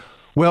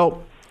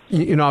 Well,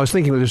 I was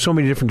thinking there's so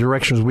many different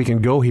directions we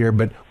can go here,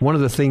 but one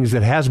of the things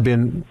that has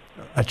been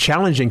a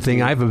challenging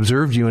thing, I've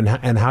observed you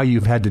and how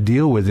you've had to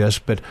deal with this,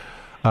 but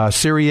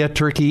Syria,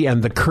 Turkey,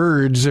 and the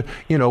Kurds,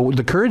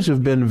 the Kurds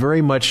have been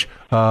very much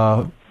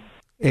a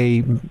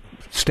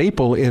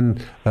staple in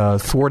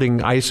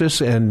thwarting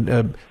ISIS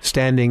and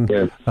standing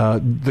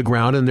the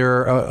ground, and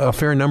there are a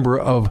fair number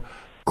of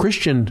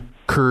Christian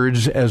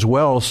Kurds as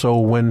well. So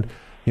when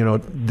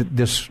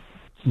this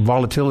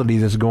volatility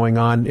that's going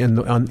on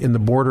in the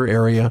border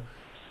area,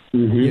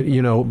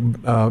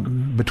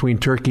 between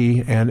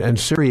Turkey and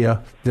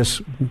Syria,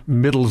 this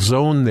middle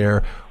zone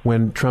there,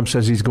 when Trump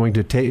says he's going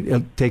to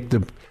take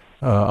the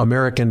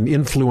American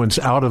influence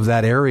out of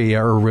that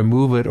area or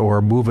remove it or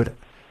move it,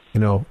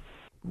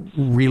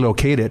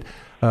 relocate it,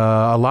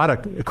 a lot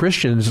of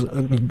Christians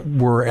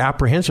were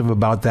apprehensive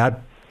about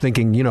that,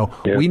 thinking,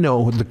 we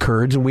know the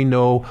Kurds and we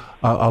know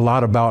a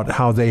lot about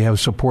how they have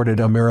supported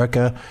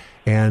America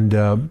and,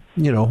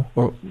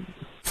 or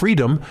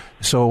freedom.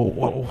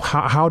 So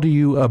how do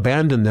you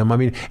abandon them? I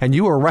mean, and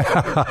you were right.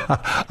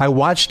 I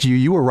watched you.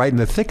 You were right in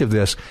the thick of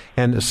this.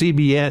 And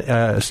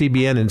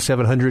CBN and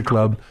 700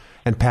 Club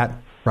and Pat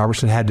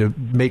Robertson had to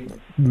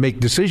make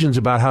decisions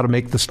about how to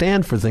make the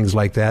stand for things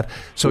like that.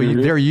 So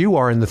there you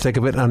are in the thick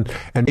of it. And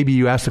maybe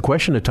you asked the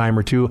question a time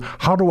or two,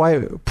 how do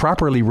I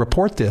properly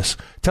report this?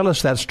 Tell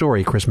us that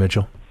story, Chris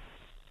Mitchell.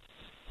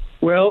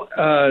 Well,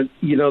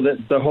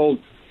 the whole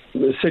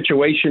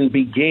situation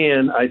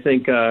began, I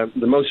think, the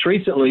most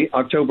recently,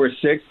 October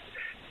 6th,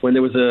 when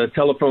there was a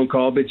telephone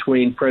call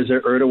between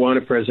President Erdogan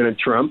and President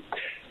Trump.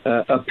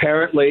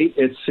 Apparently,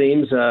 it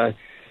seems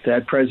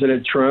that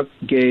President Trump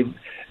gave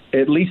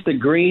at least a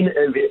green,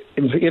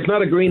 if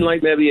not a green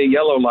light, maybe a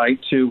yellow light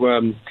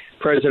to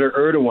President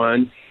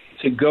Erdogan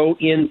to go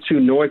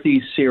into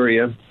northeast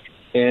Syria.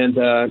 And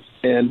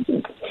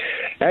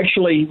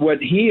actually what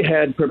he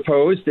had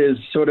proposed is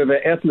sort of an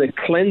ethnic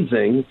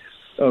cleansing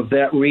of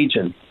that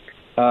region.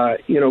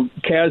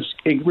 Kaz,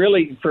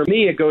 for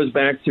me, it goes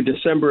back to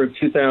December of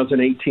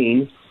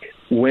 2018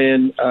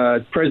 when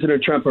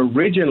President Trump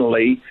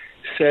originally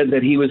said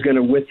that he was going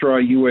to withdraw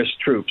U.S.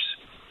 troops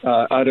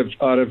out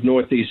of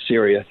northeast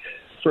Syria.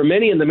 For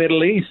many in the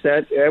Middle East,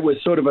 that was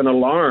sort of an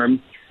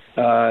alarm.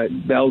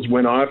 Bells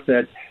went off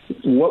that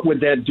what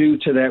would that do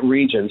to that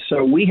region?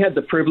 So we had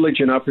the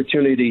privilege and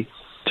opportunity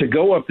to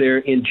go up there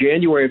in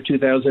January of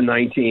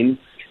 2019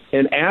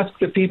 and ask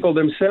the people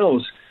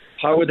themselves,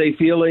 how are they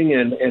feeling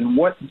and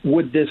what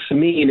would this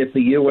mean if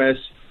the U.S.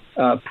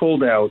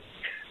 pulled out?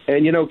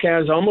 And,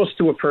 Kaz, almost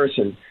to a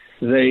person,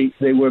 they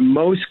were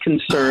most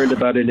concerned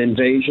about an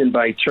invasion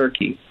by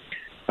Turkey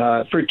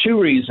for two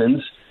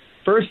reasons.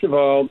 First of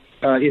all,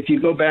 if you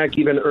go back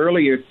even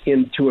earlier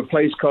into a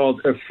place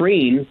called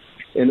Afrin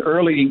in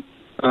early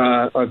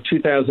of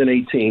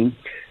 2018,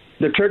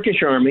 the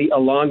Turkish army,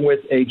 along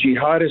with a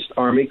jihadist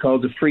army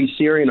called the Free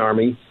Syrian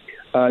Army,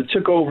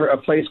 took over a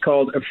place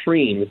called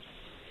Afrin.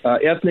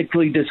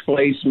 Ethnically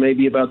displaced,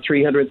 maybe about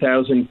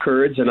 300,000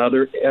 Kurds and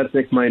other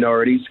ethnic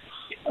minorities.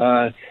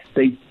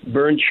 They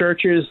burned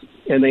churches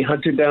and they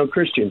hunted down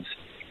Christians.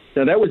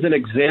 Now, that was an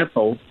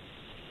example,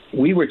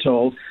 we were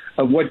told,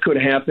 of what could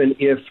happen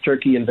if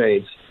Turkey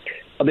invades.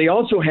 They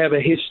also have a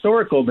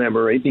historical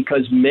memory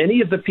because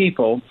many of the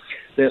people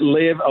that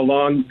live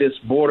along this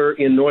border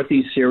in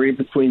northeast Syria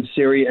between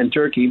Syria and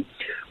Turkey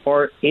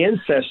are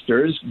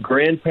ancestors,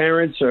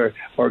 grandparents, or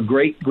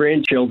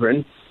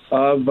great-grandchildren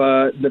of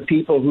the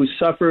people who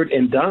suffered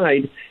and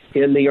died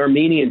in the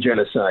Armenian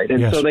genocide.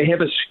 And so they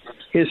have a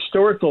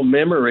historical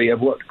memory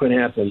of what could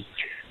happen.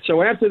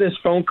 So after this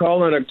phone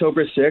call on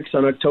October 6th,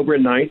 on October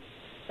 9th,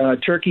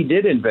 Turkey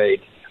did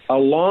invade,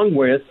 along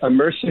with a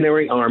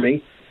mercenary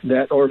army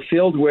that are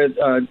filled with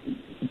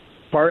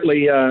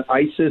partly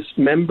ISIS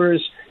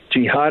members,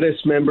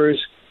 jihadist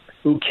members,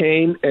 who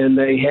came and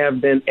they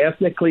have been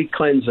ethnically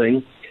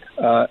cleansing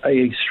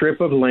a strip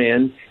of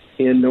land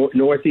in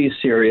northeast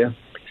Syria.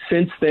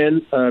 Since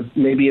then,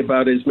 maybe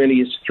about as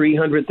many as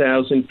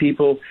 300,000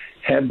 people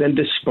have been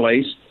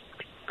displaced.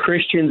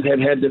 Christians have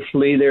had to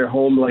flee their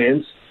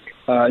homelands.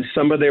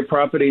 Some of their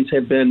properties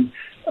have been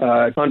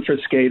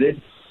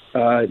confiscated.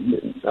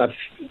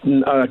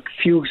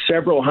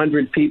 Several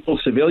hundred people,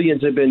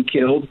 civilians, have been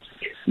killed.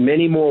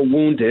 Many more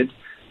wounded.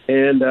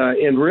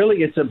 And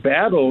really, it's a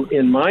battle,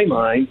 in my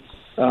mind,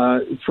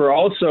 for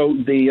also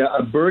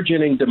the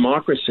burgeoning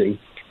democracy,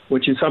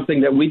 which is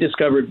something that we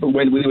discovered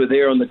when we were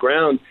there on the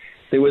ground.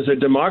 There was a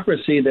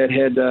democracy that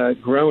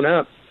had grown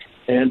up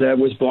and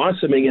was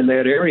blossoming in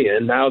that area,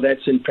 and now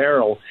that's in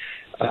peril.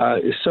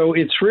 So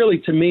it's really,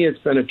 to me, it's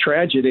been a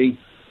tragedy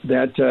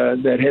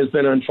that has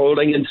been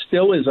unfolding and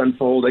still is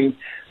unfolding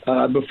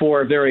before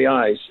our very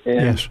eyes. And,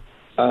 yes.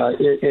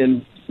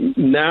 And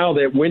now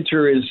that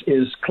winter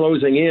is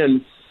closing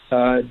in,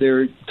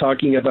 they're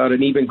talking about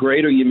an even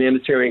greater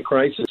humanitarian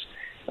crisis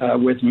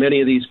with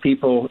many of these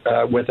people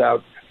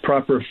without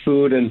proper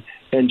food and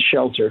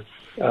shelter.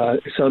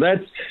 So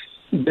that's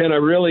been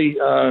a really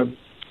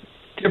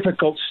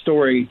difficult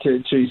story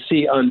to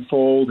see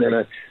unfold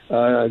and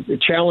a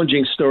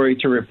challenging story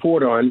to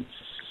report on.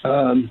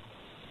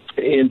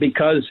 And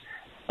because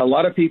a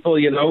lot of people,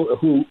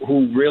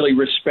 who really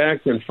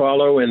respect and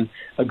follow and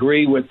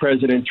agree with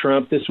President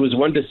Trump, this was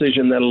one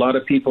decision that a lot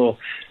of people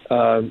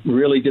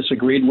really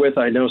disagreed with.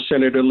 I know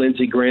Senator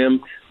Lindsey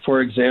Graham,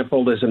 for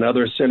example, there's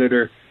another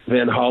Senator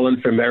Van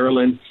Hollen from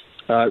Maryland,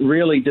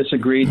 really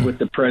disagreed with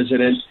the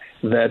president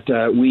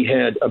that we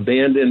had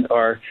abandoned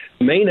our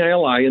main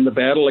ally in the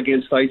battle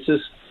against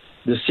ISIS,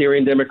 the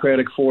Syrian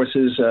Democratic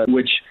Forces,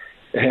 which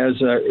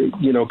has,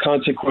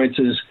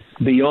 consequences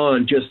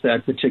beyond just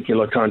that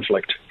particular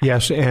conflict.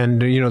 Yes, and,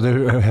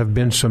 there have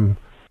been some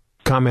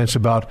comments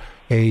about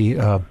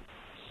a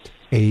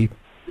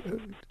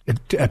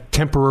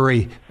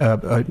temporary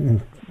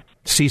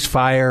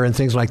ceasefire and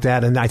things like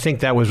that, and I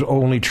think that was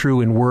only true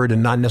in word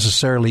and not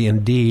necessarily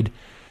in deed.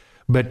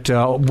 But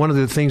one of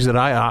the things that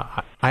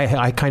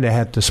I kind of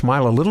had to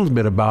smile a little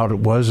bit about it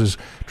was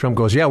Trump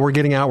goes, yeah, we're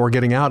getting out,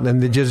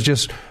 and then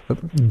just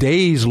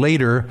days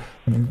later,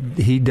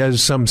 he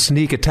does some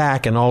sneak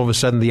attack, and all of a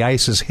sudden the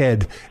ISIS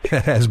head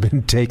has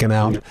been taken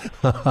out.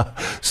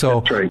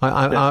 So, That's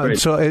right.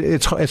 So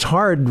it's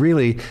hard,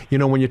 really,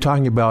 when you're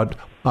talking about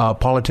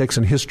politics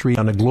and history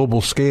on a global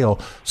scale.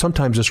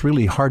 Sometimes it's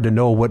really hard to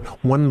know what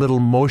one little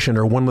motion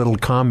or one little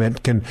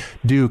comment can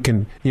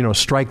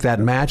strike that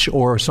match,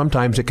 or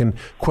sometimes it can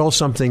quell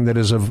something that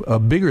is of a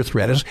bigger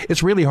threat.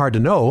 It's really hard to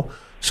know.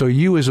 So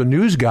you, as a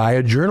news guy,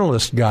 a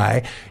journalist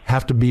guy,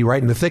 have to be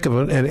right in the thick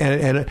of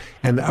it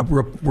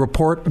and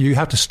report. You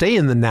have to stay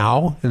in the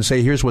now and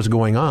say, here's what's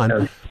going on.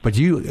 Yeah. But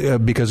you,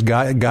 because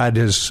God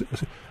has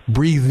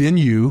breathed in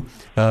you,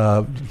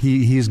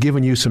 He's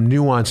given you some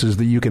nuances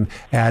that you can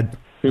add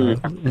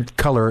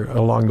color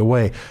along the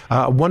way.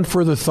 One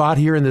further thought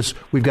here in this,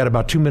 we've got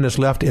about 2 minutes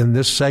left in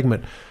this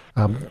segment,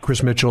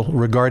 Chris Mitchell,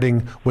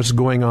 regarding what's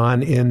going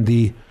on in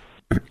the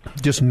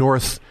just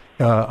north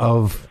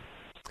of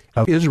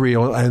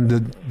Israel and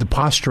the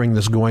posturing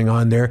that's going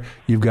on there.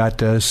 You've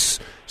got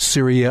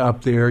Syria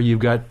up there, you've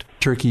got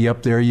Turkey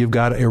up there, you've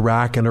got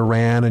Iraq and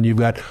Iran, and you've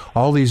got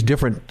all these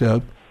different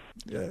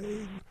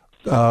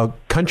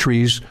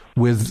countries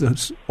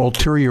with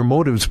ulterior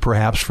motives,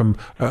 perhaps from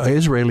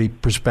Israeli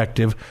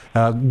perspective.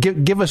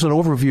 Give us an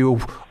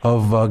overview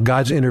of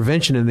God's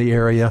intervention in the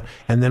area,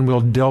 and then we'll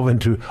delve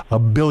into a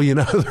billion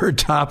other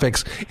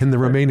topics in the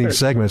remaining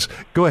segments.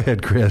 Go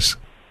ahead, Chris.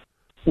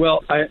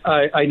 Well,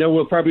 I know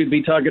we'll probably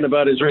be talking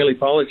about Israeli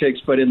politics,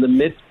 but in the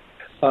midst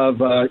of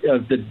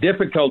the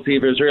difficulty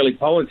of Israeli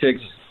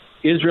politics,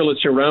 Israel is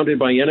surrounded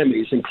by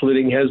enemies,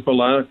 including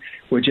Hezbollah,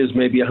 which is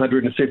maybe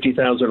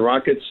 150,000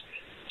 rockets.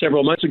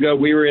 Several months ago,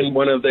 we were in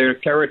one of their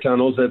terror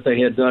tunnels that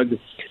they had dug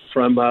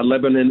from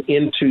Lebanon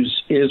into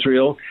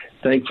Israel.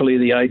 Thankfully,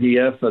 the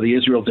IDF, the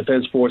Israel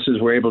Defense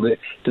Forces, were able to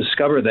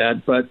discover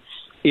that. But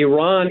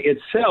Iran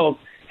itself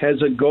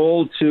has a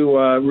goal to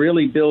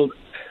really build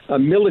a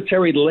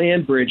military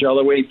land bridge all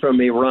the way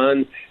from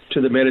Iran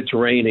to the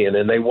Mediterranean,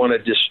 and they want to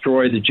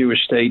destroy the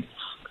Jewish state.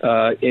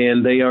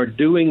 And they are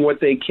doing what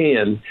they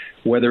can,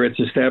 whether it's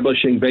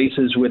establishing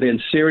bases within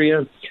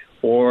Syria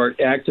or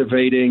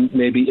activating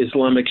maybe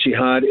Islamic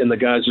Jihad in the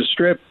Gaza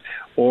Strip,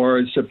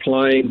 or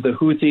supplying the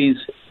Houthis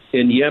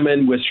in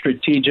Yemen with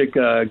strategic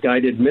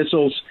guided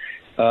missiles.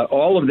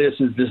 All of this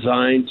is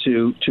designed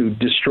to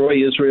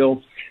destroy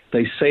Israel.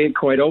 They say it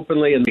quite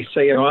openly, and they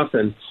say it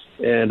often.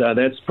 And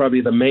that's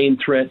probably the main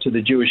threat to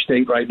the Jewish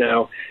state right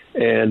now,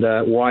 and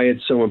why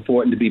it's so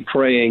important to be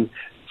praying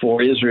for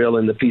Israel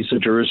and the peace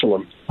of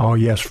Jerusalem. Oh,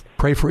 yes.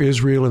 Pray for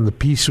Israel and the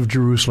peace of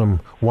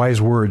Jerusalem.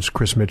 Wise words,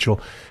 Chris Mitchell.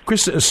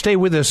 Chris, stay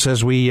with us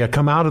as we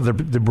come out of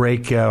the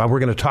break. We're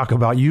going to talk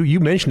about,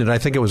 you mentioned it, I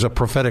think it was a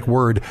prophetic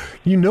word.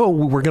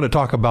 We're going to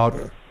talk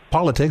about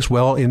politics.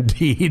 Well,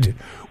 indeed,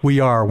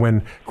 we are.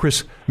 When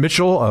Chris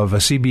Mitchell of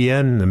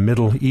CBN, the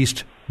Middle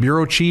East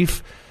Bureau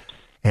Chief,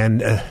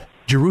 and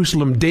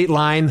Jerusalem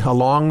Dateline,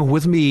 along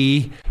with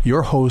me,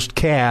 your host,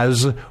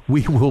 Kaz,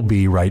 we will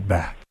be right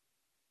back.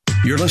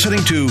 You're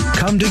listening to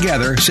Come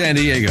Together San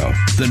Diego,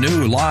 the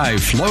new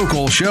live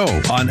local show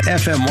on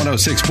FM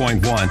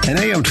 106.1 and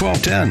AM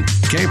 1210.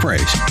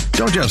 K-Praise.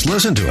 Don't just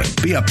listen to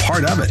it. Be a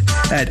part of it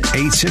at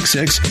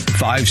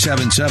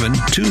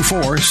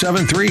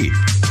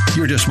 866-577-2473.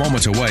 You're just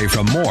moments away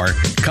from more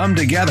Come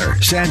Together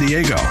San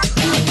Diego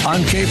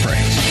on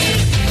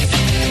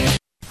K-Praise.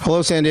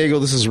 Hello, San Diego.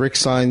 This is Rick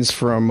Sines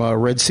from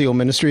Red Seal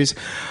Ministries.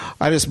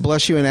 I just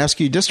bless you and ask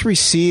you just to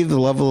receive the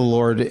love of the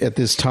Lord at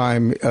this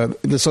time,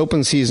 this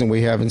open season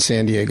we have in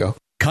San Diego.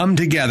 Come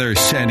Together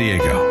San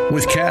Diego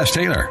with Kaz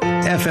Taylor,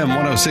 FM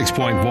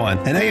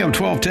 106.1 and AM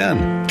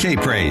 1210,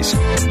 K-Praise.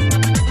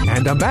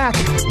 And I'm back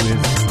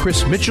with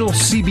Chris Mitchell,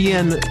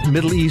 CBN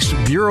Middle East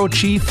Bureau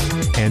Chief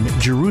and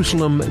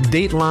Jerusalem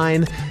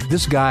Dateline.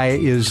 This guy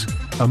is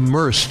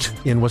immersed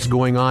in what's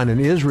going on in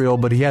Israel,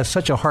 but he has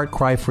such a heart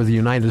cry for the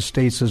United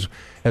States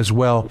as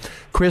well.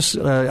 Chris,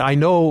 I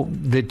know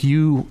that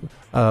you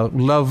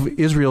love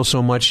Israel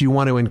so much, you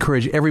want to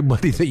encourage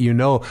everybody that you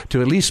know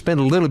to at least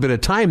spend a little bit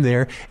of time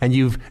there, and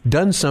you've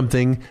done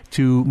something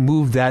to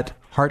move that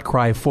heart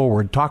cry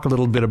forward. Talk a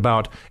little bit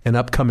about an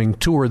upcoming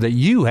tour that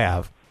you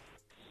have.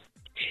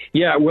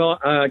 Yeah, well,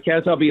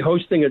 Kaz, I'll be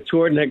hosting a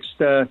tour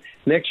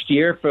next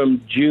year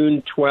from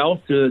June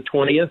 12th to the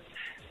 20th.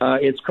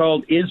 It's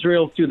called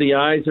Israel Through the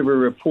Eyes of a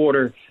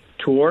Reporter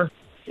Tour,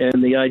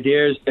 and the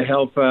idea is to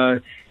help,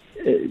 share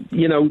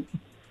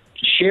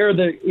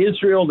the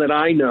Israel that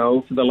I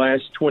know for the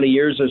last 20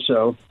 years or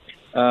so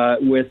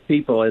with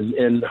people,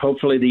 and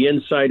hopefully the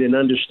insight and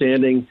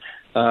understanding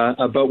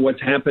about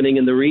what's happening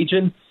in the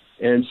region.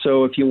 And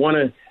so if you want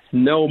to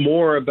know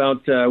more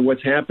about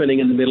what's happening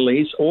in the Middle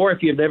East, or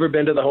if you've never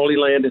been to the Holy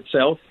Land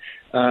itself,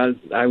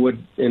 I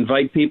would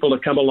invite people to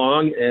come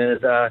along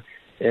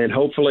and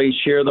hopefully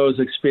share those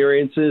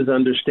experiences,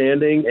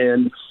 understanding,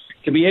 and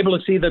to be able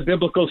to see the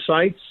biblical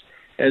sites,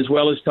 as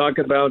well as talk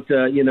about,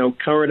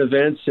 current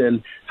events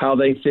and how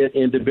they fit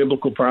into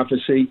biblical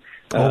prophecy.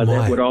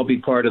 That would all be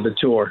part of the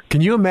tour.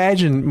 Can you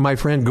imagine, my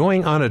friend,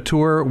 going on a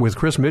tour with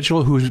Chris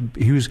Mitchell,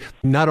 who's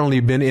not only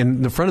been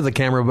in the front of the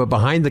camera, but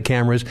behind the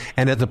cameras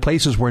and at the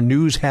places where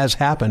news has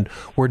happened,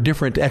 where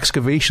different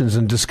excavations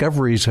and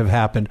discoveries have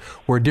happened,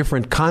 where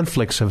different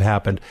conflicts have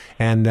happened,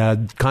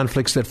 and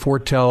conflicts that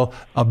foretell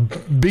a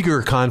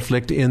bigger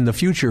conflict in the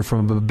future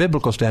from a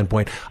biblical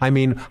standpoint. I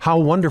mean, how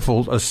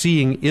wonderful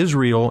seeing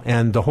Israel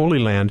and the Holy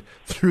Land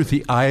through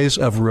the eyes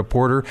of a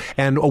reporter,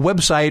 and a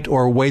website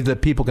or a way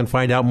that people can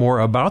find out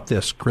more about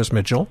this, Chris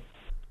Mitchell.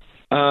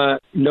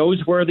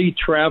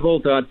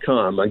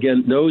 Noseworthytravel.com.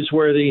 Again,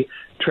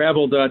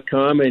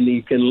 noseworthytravel.com, and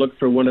you can look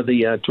for one of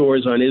the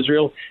tours on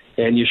Israel,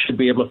 and you should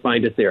be able to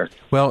find it there.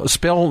 Well,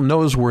 spell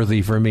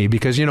noseworthy for me,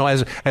 because,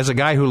 as a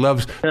guy who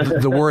loves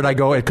the word, I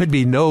go, it could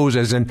be nose,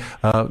 as in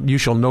you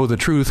shall know the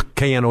truth,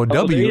 KNOW.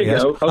 Oh, there you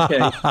go.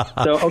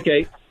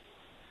 Okay.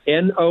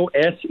 So,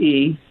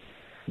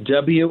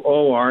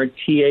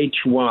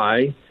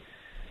 NOSEWORTHY,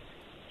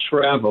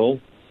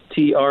 travel,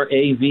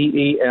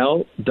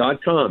 TRAVEL.com,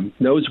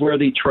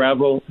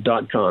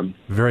 noseworthytravel.com.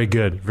 Very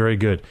good, very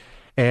good.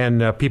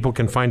 And people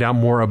can find out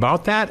more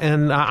about that.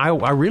 And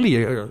I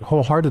really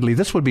wholeheartedly,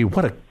 this would be,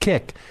 what a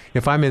kick.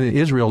 If I'm in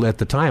Israel at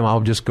the time,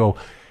 I'll just go,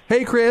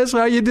 hey, Chris,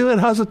 how you doing?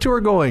 How's the tour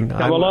going?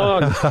 Come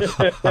along.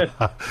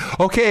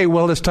 Okay,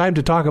 well, it's time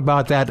to talk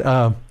about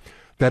that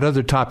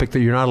other topic that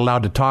you're not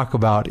allowed to talk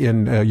about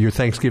in your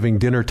Thanksgiving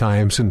dinner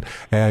times and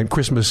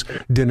Christmas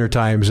dinner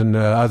times and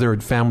other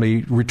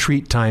family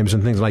retreat times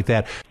and things like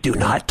that. Do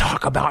not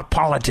talk about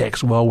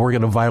politics. Well, we're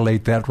going to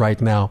violate that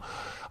right now.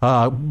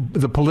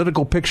 The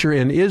political picture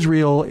in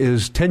Israel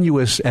is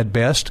tenuous at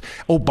best.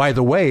 Oh, by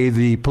the way,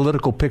 the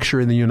political picture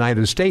in the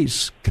United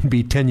States can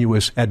be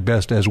tenuous at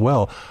best as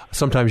well.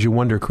 Sometimes you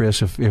wonder,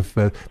 Chris, if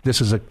this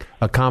is a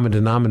common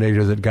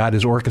denominator that God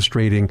is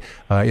orchestrating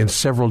in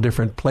several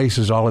different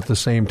places all at the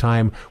same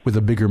time with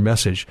a bigger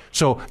message.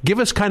 So give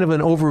us kind of an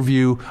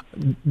overview.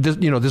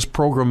 This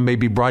program may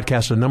be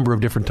broadcast a number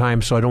of different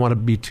times, so I don't want to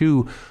be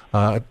too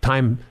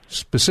time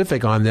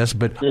specific on this,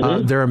 but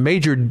there are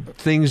major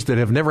things that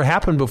have never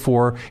happened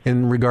before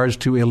in regards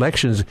to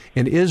elections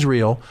in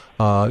Israel,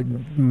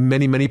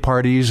 many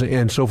parties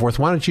and so forth.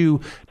 Why don't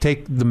you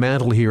take the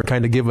mantle here and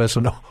kind of give us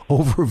an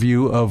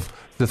overview of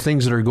the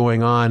things that are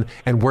going on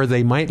and where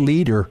they might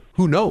lead, or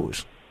who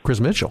knows? Chris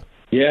Mitchell.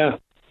 Yeah.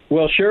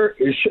 Well, sure.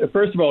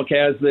 First of all,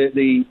 Kaz,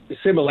 the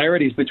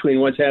similarities between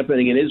what's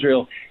happening in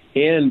Israel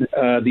and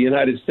the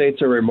United States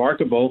are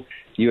remarkable.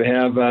 You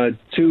have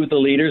two of the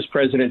leaders,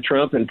 President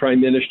Trump and Prime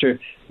Minister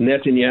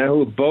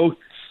Netanyahu, both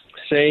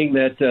saying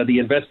that the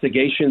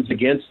investigations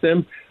against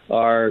them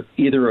are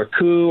either a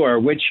coup or a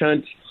witch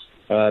hunt.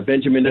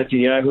 Benjamin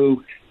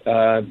Netanyahu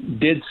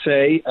did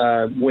say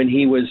when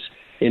he was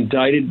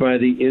indicted by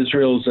the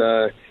Israel's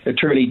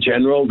Attorney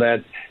General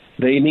that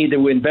they need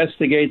to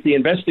investigate the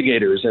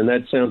investigators, and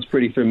that sounds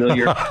pretty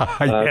familiar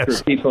yes.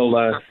 for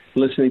people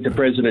listening to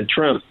President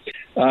Trump.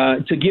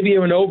 To give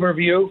you an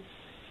overview,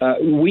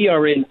 we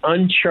are in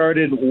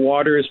uncharted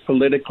waters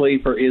politically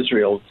for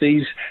Israel.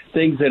 These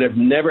things that have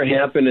never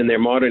happened in their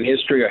modern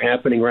history are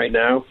happening right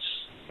now.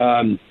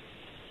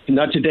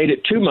 Not to date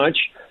it too much,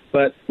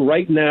 but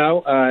right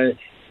now,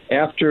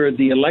 after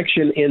the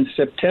election in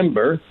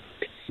September,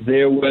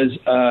 there was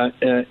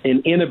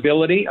an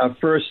inability of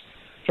first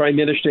Prime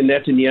Minister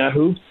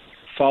Netanyahu,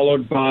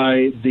 followed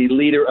by the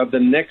leader of the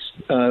next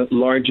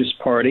largest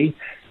party,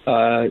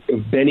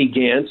 Benny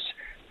Gantz,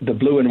 the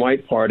Blue and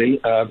White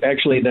Party.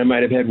 Actually, they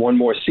might have had one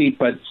more seat,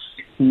 but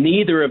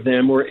neither of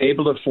them were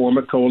able to form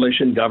a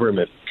coalition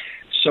government.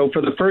 So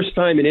for the first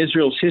time in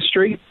Israel's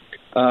history,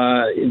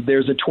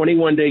 there's a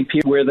 21-day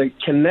period where the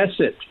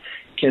Knesset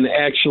can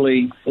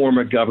actually form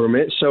a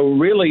government. So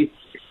really,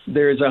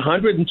 there's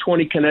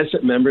 120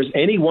 Knesset members,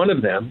 any one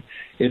of them,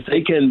 if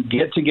they can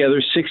get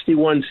together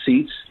 61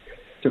 seats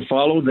to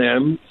follow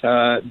them,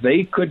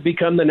 they could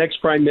become the next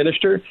prime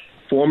minister,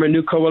 form a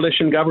new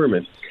coalition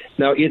government.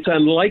 Now, it's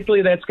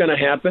unlikely that's going to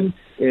happen,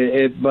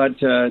 but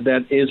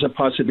that is a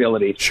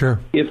possibility. Sure.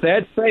 If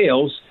that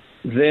fails,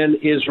 then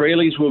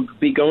Israelis will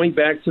be going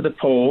back to the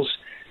polls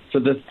for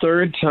the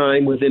third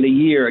time within a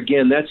year.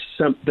 Again, that's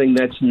something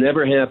that's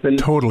never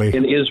happened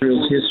in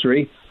Israel's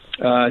history.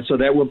 So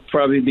that will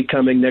probably be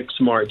coming next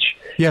March.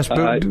 Yes,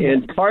 but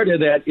and part of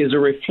that is a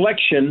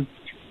reflection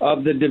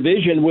of the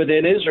division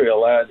within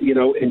Israel.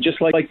 And just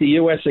like the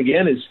U.S.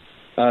 again is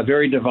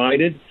very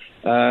divided,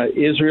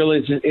 Israel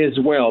is as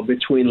well,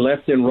 between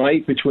left and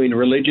right, between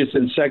religious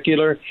and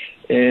secular,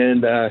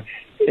 and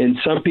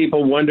some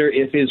people wonder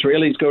if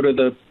Israelis go to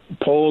the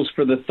polls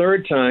for the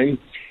third time,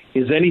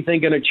 is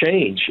anything going to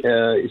change?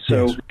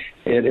 So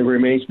it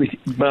remains.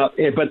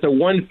 But the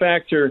one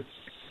factor,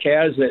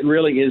 Kaz, that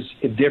really is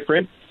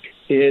different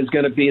is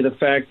going to be the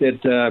fact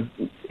that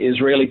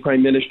Israeli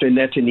Prime Minister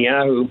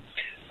Netanyahu,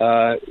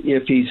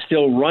 if he's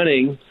still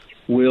running,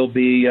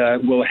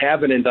 will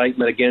have an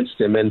indictment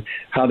against him, and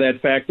how that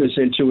factors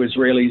into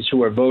Israelis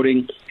who are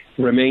voting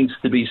remains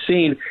to be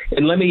seen.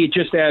 And let me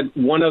just add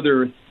one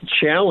other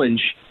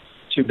challenge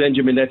to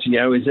Benjamin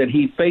Netanyahu is that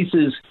he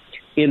faces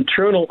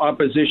internal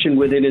opposition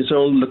within his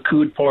own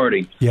Likud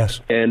party. Yes.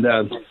 And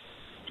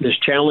there's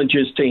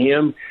challenges to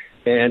him,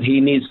 and he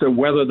needs to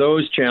weather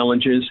those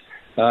challenges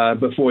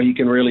before he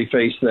can really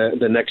face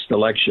the next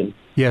election.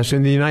 Yes,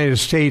 in the United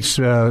States,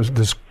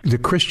 the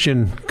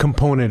Christian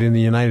component in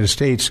the United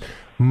States,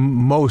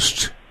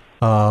 most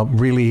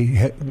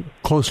really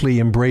closely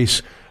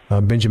embrace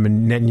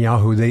Benjamin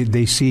Netanyahu.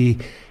 They see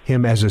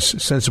him as a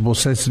sensible,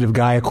 sensitive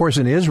guy. Of course,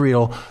 in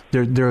Israel,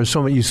 there are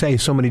so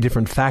many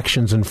different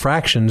factions and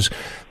fractions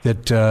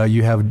that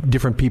you have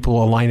different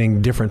people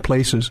aligning different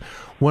places.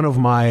 One of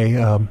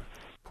my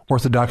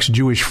Orthodox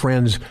Jewish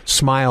friends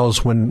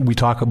smiles when we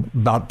talk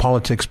about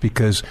politics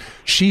because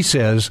she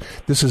says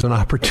this is an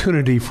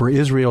opportunity for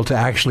Israel to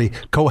actually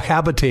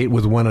cohabitate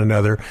with one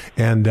another.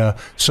 And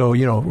so,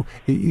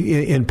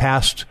 in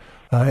past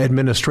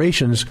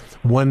administrations,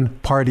 one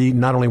party,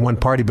 not only one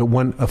party, but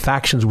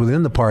factions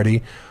within the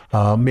party,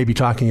 maybe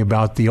talking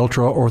about the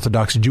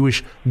ultra-Orthodox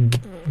Jewish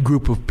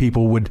group of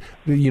people would,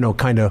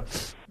 kind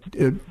of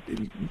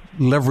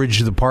leverage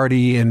the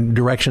party in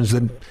directions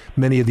that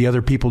many of the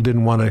other people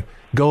didn't want to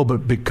go,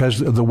 but because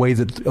of the way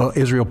that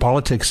Israel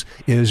politics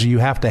is, you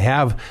have to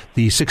have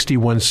the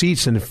 61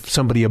 seats, and if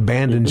somebody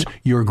abandons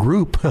your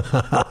group,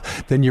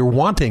 then you're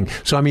wanting.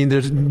 So, I mean,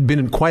 there's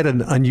been quite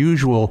an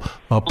unusual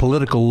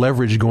political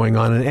leverage going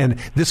on, and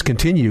this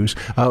continues.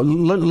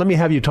 Let me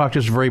have you talk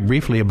just very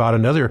briefly about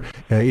another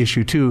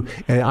issue, too.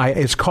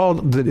 Is it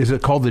called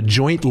the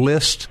Joint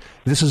List?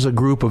 This is a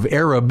group of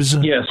Arabs.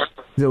 Yes.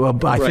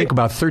 I think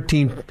about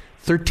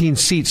 13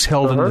 seats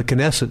held in the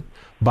Knesset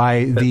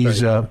by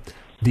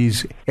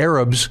these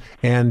Arabs,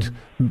 and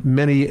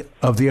many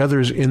of the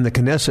others in the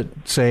Knesset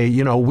say,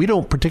 we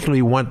don't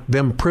particularly want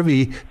them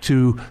privy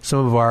to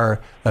some of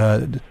our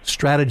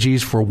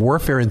strategies for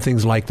warfare and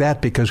things like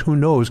that, because who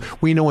knows?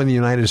 We know in the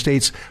United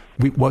States,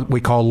 what we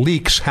call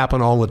leaks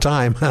happen all the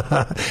time,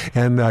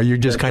 and you're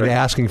just kind of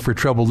asking for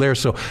trouble there.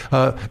 So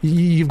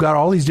you've got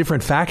all these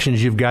different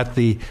factions. You've got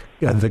the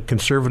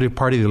Conservative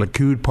Party, the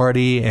Likud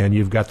Party, and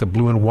you've got the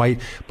Blue and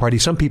White Party.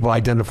 Some people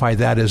identify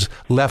that as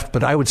left,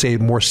 but I would say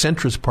more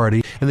centrist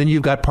party. And then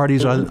you've got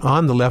parties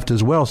on the left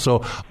as well.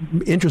 So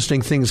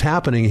interesting things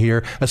happening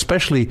here,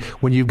 especially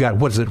when you've got,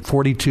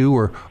 42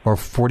 or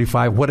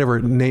 45, whatever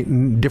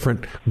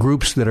different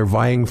groups that are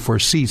vying for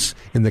seats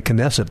in the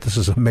Knesset. This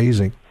is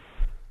amazing.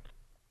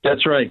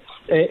 That's right.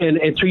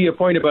 And to your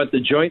point about the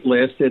Joint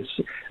List,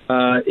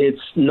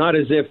 it's not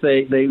as if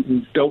they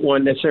don't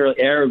want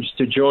necessarily Arabs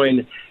to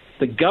join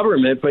the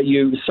government, but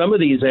some of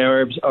these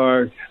Arabs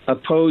are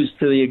opposed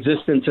to the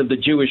existence of the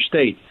Jewish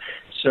state.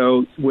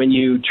 So when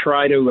you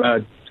try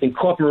to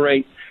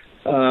incorporate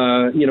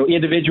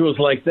individuals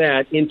like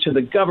that into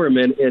the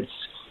government, it's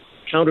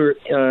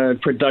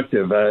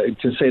counterproductive,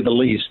 to say the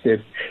least,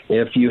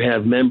 if you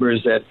have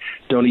members that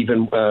don't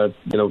even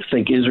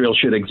think Israel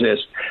should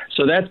exist.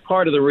 So that's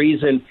part of the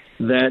reason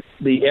that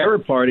the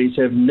Arab parties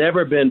have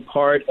never been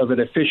part of an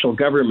official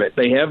government.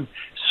 They have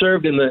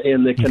served in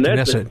the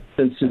Knesset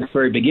since the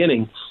very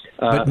beginning.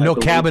 But no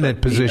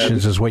cabinet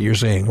positions is what you're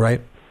saying,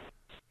 right?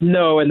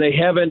 No, and they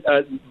haven't.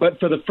 But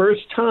for the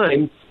first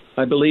time,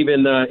 I believe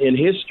in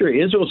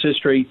history, Israel's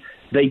history,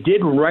 they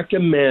did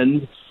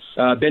recommend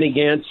Benny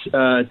Gantz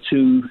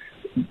to,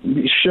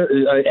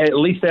 at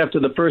least after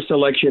the first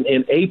election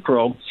in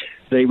April,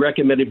 they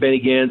recommended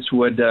Benny Gantz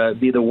would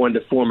be the one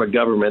to form a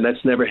government.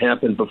 That's never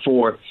happened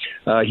before.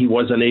 He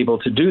wasn't able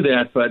to do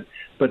that, but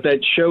that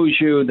shows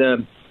you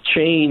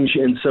change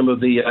in some of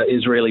the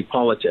Israeli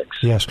politics.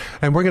 Yes,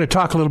 and we're going to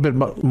talk a little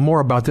bit more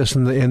about this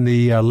in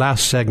the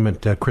last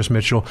segment, Chris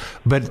Mitchell.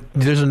 But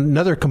there's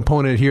another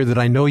component here that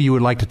I know you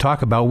would like to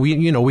talk about.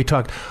 We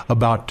talk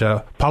about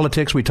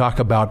politics, we talk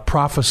about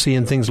prophecy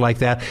and things like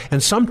that,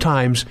 and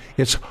sometimes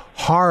it's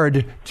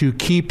hard to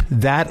keep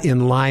that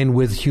in line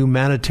with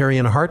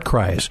humanitarian heart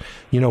cries.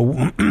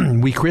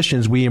 We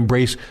Christians, we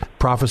embrace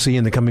prophecy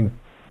and the coming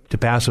to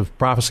pass of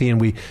prophecy,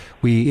 and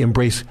we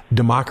embrace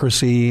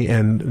democracy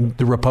and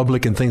the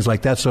republic and things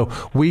like that. So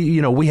we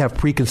have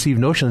preconceived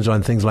notions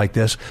on things like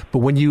this. But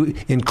when you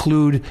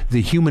include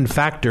the human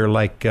factor,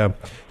 like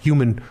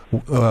human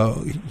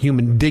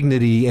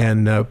dignity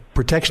and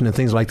protection and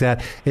things like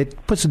that,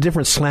 it puts a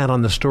different slant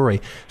on the story.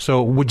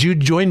 So would you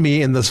join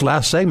me in this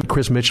last segment,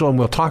 Chris Mitchell, and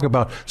we'll talk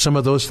about some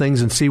of those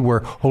things and see where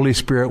Holy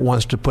Spirit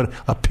wants to put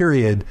a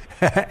period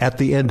at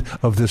the end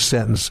of this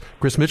sentence.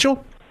 Chris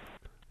Mitchell?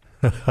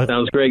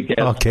 Sounds great, Ken.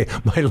 Okay,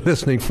 my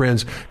listening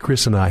friends,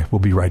 Chris and I will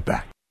be right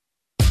back.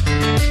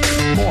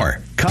 More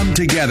Come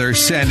Together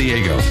San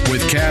Diego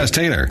with Kaz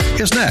Taylor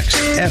is next.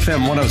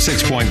 FM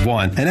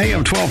 106.1 and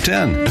AM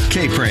 1210.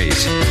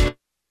 K-Praise.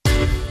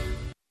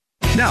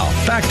 Now,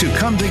 back to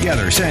Come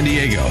Together San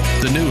Diego,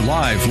 the new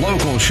live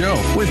local show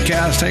with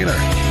Kaz Taylor.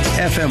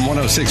 FM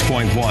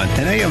 106.1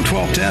 and AM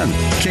 1210.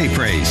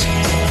 K-Praise.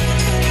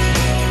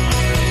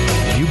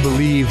 You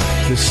believe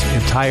this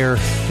entire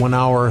 1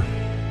 hour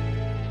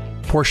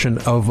portion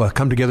of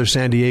Come Together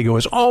San Diego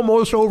is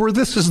almost over.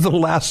 This is the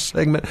last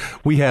segment.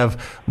 We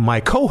have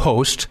my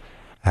co-host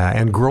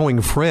and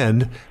growing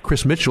friend,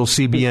 Chris Mitchell,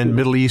 CBN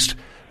Middle East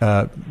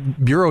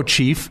bureau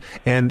chief,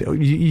 and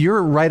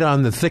you're right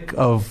on the thick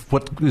of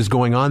what is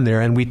going on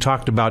there. And we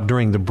talked about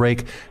during the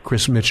break,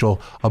 Chris Mitchell,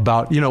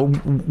 about,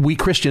 we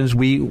Christians,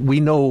 we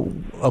know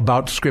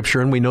about Scripture,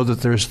 and we know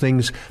that there's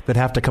things that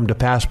have to come to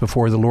pass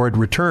before the Lord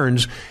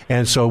returns.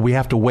 And so we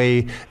have to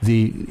weigh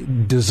the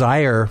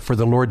desire for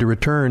the Lord to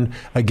return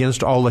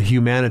against all the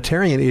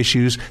humanitarian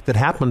issues that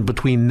happen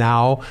between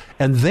now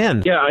and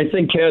then. Yeah, I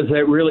think, Kaz,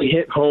 that really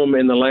hit home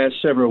in the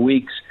last several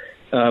weeks.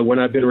 When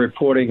I've been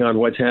reporting on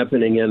what's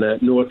happening in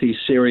northeast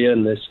Syria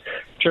and this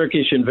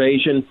Turkish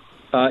invasion,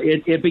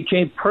 it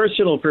became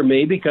personal for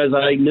me because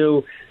I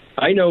know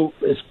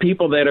as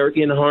people that are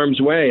in harm's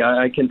way.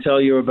 I can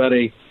tell you about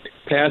a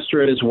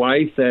pastor and his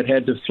wife that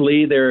had to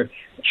flee their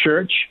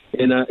church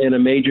in a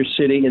major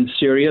city in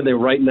Syria. They're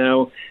right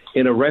now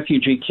in a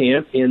refugee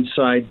camp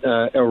inside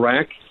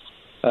Iraq.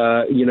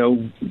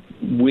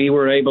 We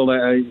were able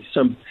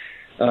to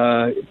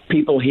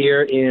people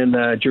here in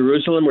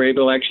Jerusalem were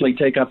able to actually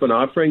take up an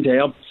offering to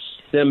help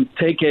them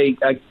take a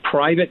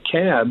private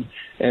cab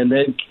and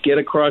then get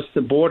across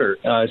the border.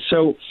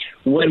 So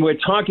when we're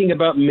talking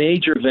about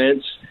major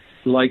events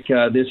like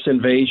this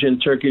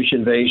invasion, Turkish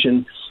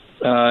invasion,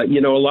 a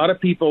lot of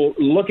people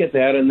look at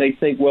that and they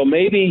think, well,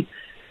 maybe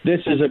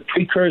this is a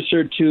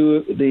precursor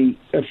to the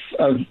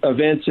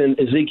events in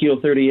Ezekiel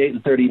 38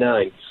 and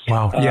 39.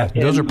 Wow, yeah,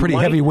 those are pretty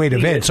heavyweight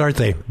events, aren't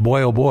they?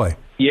 Boy, oh boy.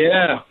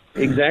 Yeah.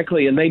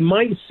 Exactly, and they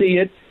might see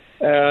it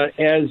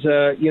as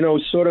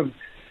sort of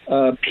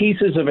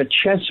pieces of a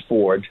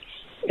chessboard.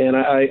 And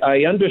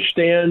I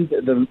understand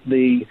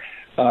the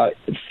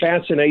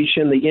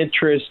fascination, the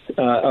interest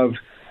of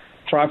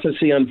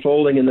prophecy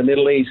unfolding in the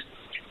Middle East,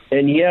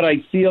 and yet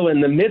I feel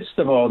in the midst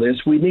of all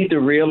this, we need to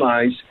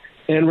realize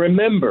and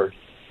remember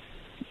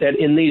that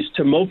in these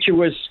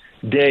tumultuous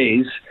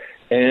days,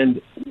 and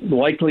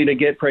likely to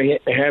get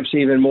perhaps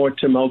even more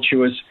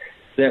tumultuous,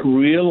 that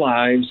real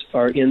lives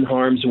are in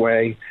harm's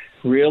way,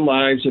 real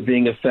lives are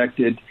being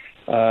affected.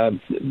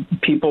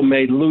 People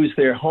may lose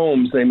their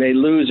homes, they may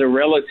lose a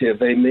relative,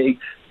 they may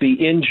be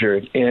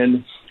injured.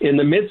 And in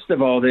the midst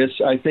of all this,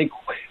 I think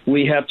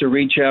we have to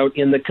reach out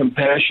in the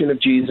compassion of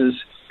Jesus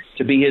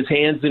to be his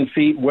hands and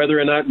feet, whether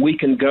or not we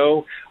can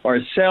go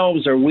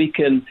ourselves or we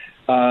can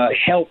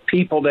help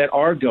people that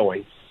are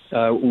going,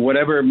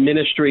 whatever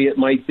ministry it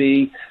might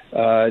be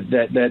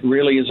that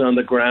really is on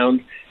the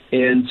ground.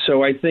 And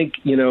so I think,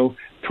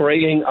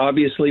 praying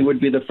obviously would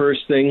be the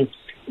first thing,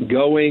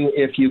 going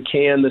if you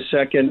can the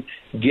second,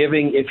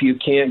 giving if you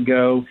can't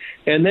go,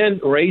 and then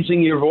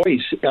raising your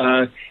voice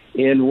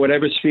in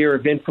whatever sphere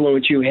of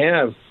influence you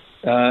have,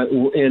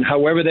 and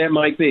however that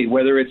might be,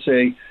 whether it's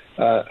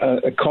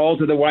a call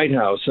to the White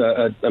House,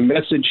 a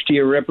message to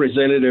your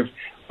representative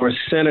or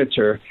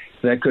senator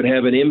that could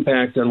have an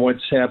impact on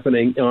what's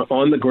happening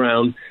on the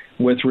ground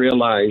with real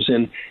lives.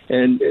 And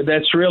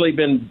that's really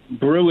been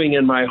brewing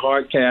in my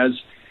heart, Kaz,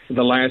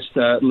 the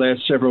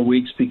last several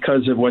weeks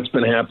because of what's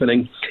been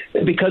happening,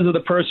 and because of the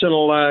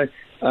personal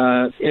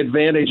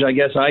advantage I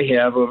guess I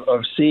have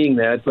of seeing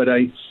that. But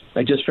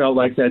I just felt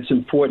like that's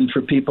important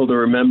for people to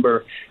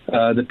remember,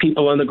 the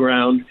people on the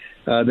ground,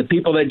 the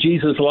people that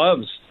Jesus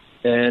loves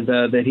and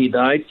that he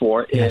died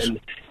for, yes.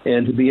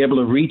 and to be able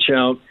to reach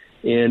out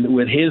and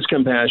with his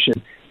compassion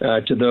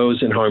to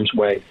those in harm's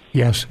way.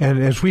 Yes,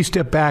 and as we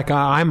step back,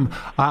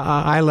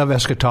 I love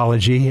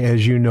eschatology,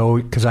 as you know,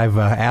 because I've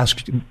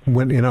asked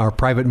in our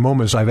private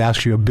moments. I've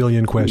asked you a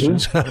billion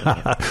questions,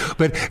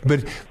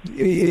 but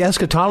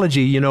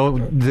eschatology, you know,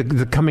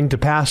 the coming to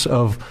pass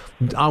of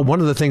one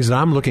of the things that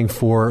I'm looking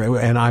for,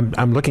 and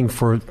I'm looking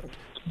for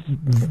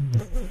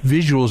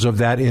visuals of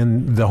that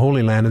in the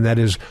Holy Land, and that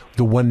is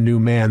the one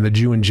new man, the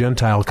Jew and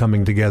Gentile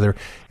coming together,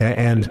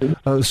 and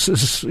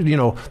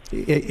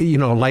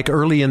like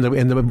early in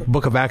the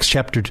book of Acts,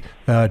 chapter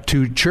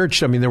 2,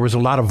 church. I mean, there was a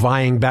lot of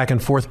vying back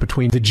and forth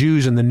between the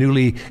Jews and the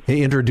newly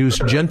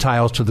introduced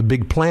Gentiles to the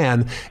big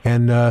plan,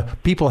 and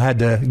people had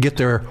to get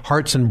their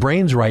hearts and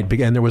brains right,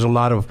 and there was a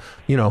lot of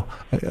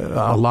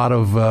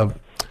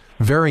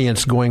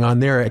variance going on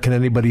there. Can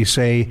anybody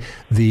say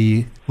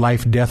the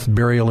life, death,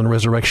 burial, and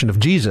resurrection of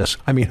Jesus?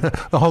 I mean,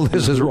 all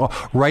this is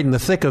right in the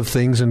thick of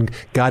things, and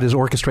God is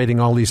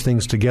orchestrating all these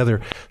things together.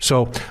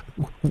 So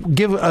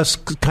give us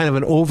kind of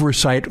an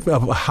oversight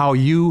of how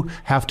you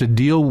have to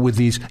deal with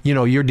these. You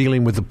know, you're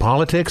dealing with the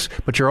politics,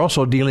 but you're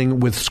also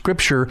dealing with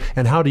Scripture,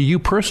 and how do you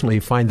personally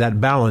find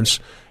that balance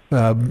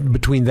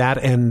between that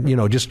and, you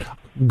know, just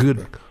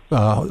good,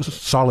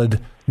 solid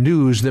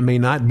news that may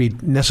not be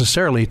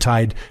necessarily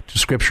tied to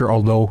Scripture,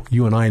 although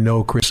you and I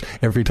know, Chris,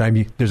 every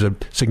time there's a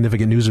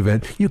significant news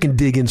event, you can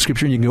dig in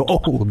Scripture and you can go,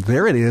 oh,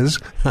 there it is.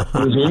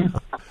 Mm-hmm.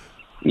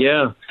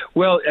 Yeah.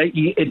 Well,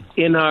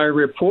 in our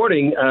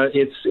reporting,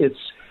 it's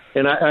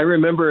and I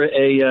remember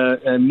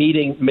a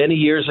meeting many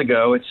years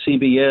ago at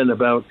CBN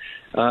about,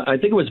 I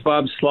think it was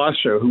Bob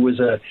Schlosser, who was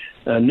a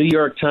New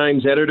York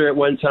Times editor at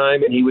one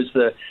time, and he was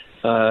the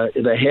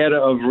head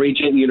of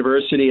Regent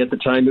University at the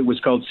time. It was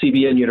called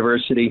CBN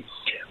University,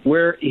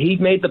 where he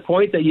made the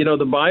point that, you know,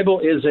 the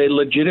Bible is a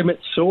legitimate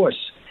source.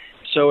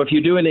 So if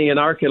you're doing an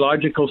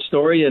archaeological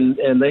story and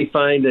they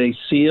find a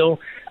seal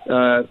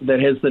that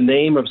has the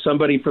name of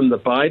somebody from the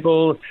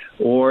Bible,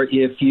 or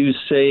if you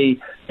say,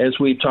 as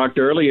we talked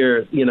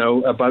earlier, you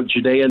know, about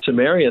Judea and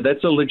Samaria,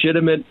 that's a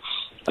legitimate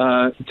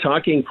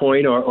talking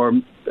point or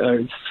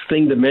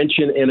thing to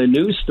mention in a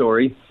news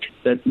story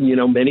that, you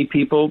know, many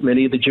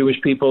of the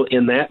Jewish people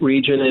in that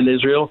region in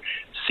Israel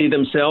see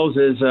themselves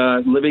as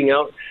living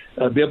out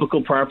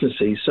biblical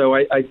prophecy. So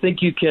I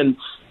think you can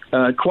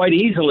quite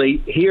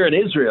easily here in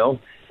Israel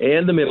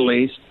and the Middle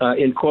East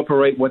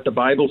incorporate what the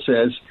Bible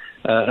says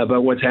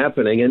about what's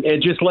happening.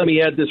 And just let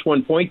me add this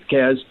one point,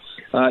 Kaz.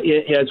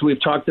 As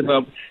we've talked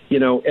about, you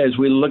know, as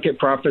we look at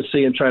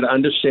prophecy and try to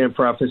understand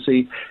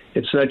prophecy,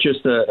 it's not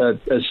just a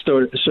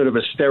sort of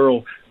a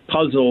sterile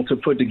puzzle to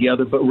put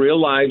together, but real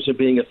lives are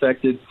being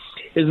affected.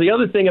 Is the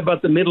other thing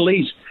about the Middle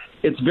East.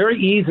 It's very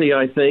easy,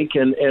 I think,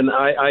 and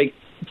I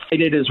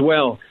fight it as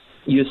well.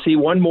 You see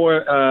one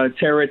more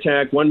terror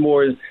attack, one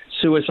more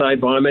suicide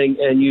bombing,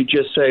 and you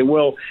just say,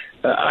 well,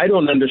 I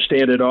don't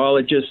understand it all.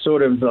 It's just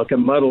sort of like a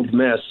muddled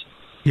mess.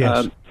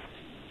 Yes.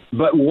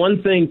 But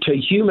one thing to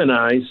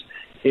humanize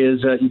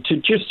is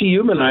to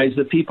humanize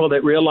the people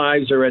that real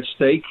lives are at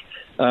stake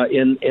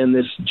in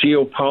this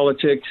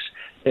geopolitics,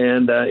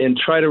 and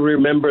try to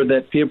remember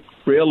that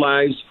real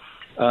lives,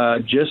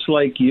 just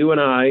like you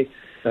and I,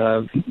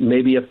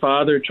 maybe a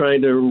father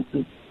trying to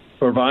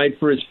provide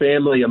for his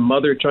family, a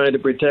mother trying to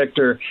protect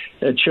her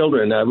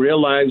children.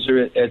 Real lives are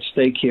at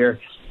stake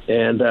here,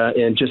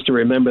 and just to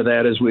remember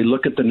that as we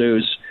look at the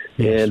news.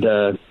 Yes.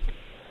 And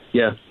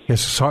yeah.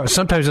 Yes,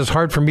 sometimes it's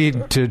hard for me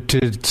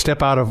to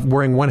step out of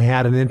wearing one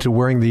hat and into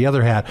wearing the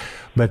other hat,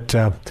 but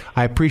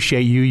I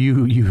appreciate you.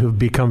 You have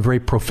become very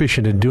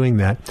proficient in doing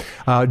that.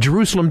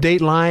 Jerusalem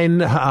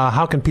Dateline,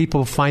 how can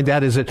people find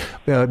that? Is it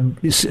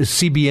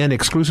CBN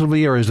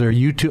exclusively, or is there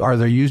YouTube? Are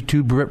there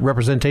YouTube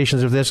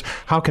representations of this?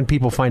 How can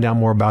people find out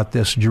more about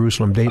this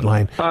Jerusalem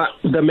Dateline?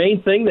 The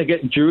main thing, they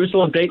get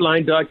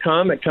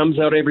JerusalemDateline.com. It comes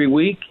out every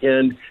week,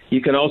 and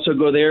you can also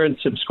go there and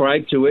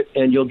subscribe to it,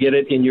 and you'll get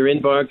it in your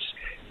inbox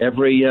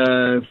every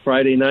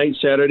Friday night,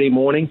 Saturday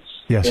morning.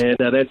 Yes. And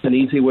that's an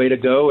easy way to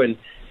go. And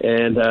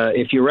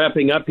if you're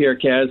wrapping up here,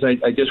 Kaz,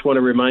 I just want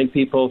to remind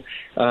people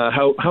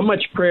how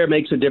much prayer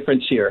makes a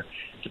difference here.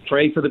 To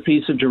pray for the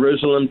peace of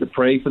Jerusalem, to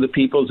pray for the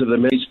peoples of the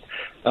Middle East,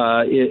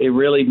 it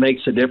really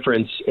makes a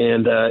difference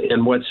in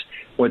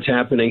what's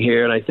happening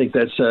here. And I think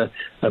that's a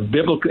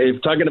biblical,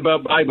 if talking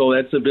about Bible,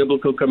 that's a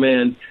biblical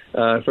command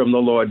from the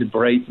Lord to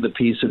pray for the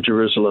peace of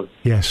Jerusalem.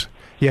 Yes.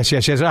 Yes.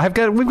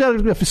 We've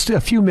got a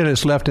few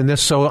minutes left in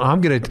this, so I'm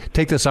going to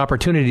take this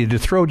opportunity to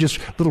throw just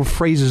little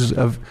phrases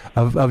of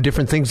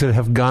different things that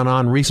have gone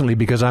on recently,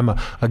 because I'm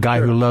a guy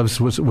who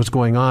loves what's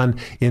going on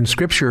in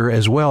Scripture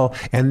as well.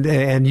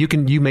 And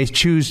you may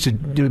choose to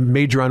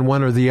major on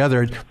one or the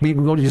other.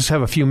 We'll just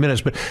have a few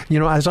minutes, but you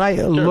know, as I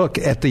look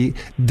at the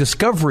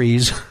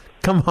discoveries.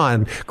 Come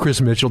on, Chris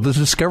Mitchell. The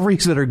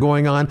discoveries that are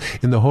going on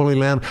in the Holy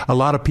Land, a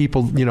lot of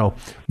people, you know,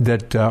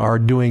 that are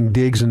doing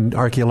digs and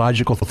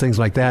archaeological things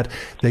like that,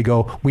 they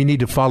go, we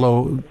need to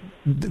follow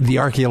the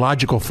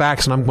archaeological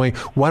facts, and I'm going,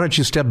 why don't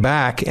you step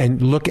back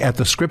and look at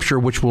the Scripture,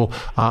 which will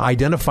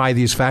identify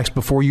these facts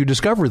before you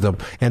discover them?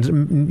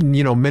 And,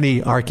 you know,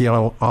 many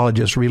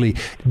archaeologists really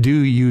do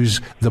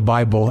use the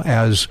Bible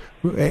as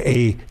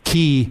a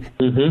key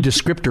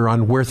descriptor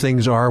on where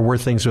things are, where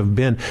things have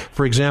been.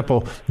 For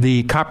example,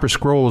 the Copper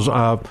Scrolls,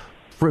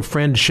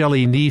 friend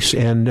Shelley Neese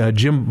and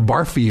Jim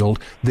Barfield,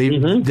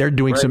 they're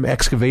doing some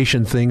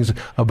excavation things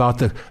about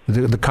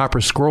the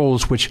Copper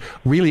Scrolls, which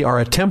really are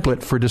a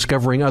template for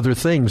discovering other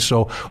things.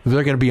 So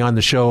they're going to be on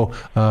the show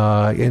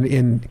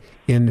in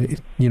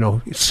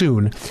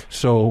soon.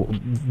 So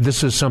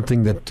this is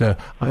something that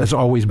has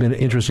always been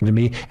interesting to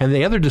me. And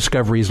the other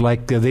discoveries,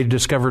 like they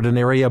discovered an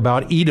area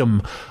about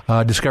Edom,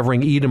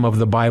 discovering Edom of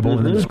the Bible,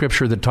 and the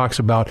scripture that talks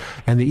about,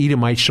 and the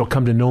Edomites shall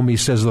come to know me,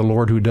 says the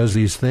Lord who does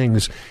these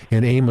things,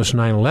 in Amos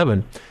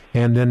 9:11.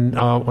 And then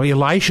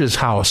Elisha's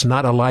house,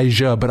 not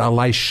Elijah, but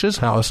Elisha's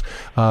house,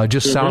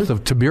 just south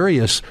of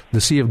Tiberias, the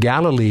Sea of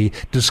Galilee,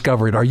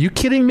 discovered. Are you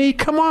kidding me?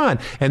 Come on.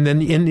 And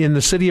then in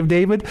the city of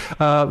David,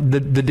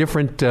 the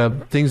different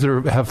things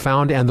that have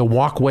found, and the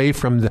walkway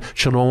from the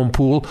Shalom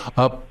Pool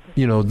up,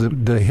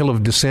 the hill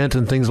of descent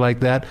and things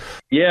like that.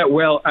 Yeah,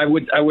 well, I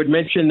would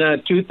mention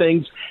two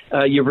things.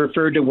 You've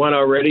referred to one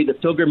already, the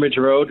pilgrimage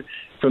road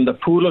from the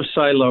Pool of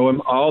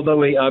Siloam all the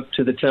way up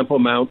to the Temple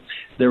Mount.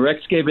 They're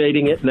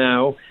excavating it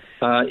now.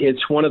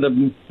 It's one of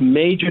the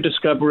major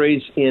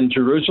discoveries in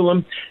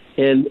Jerusalem,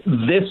 and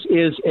this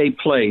is a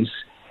place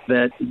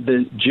that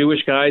the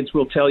Jewish guides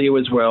will tell you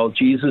as well.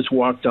 Jesus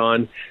walked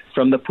on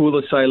from the Pool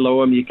of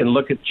Siloam. You can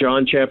look at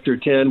John chapter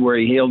 10 where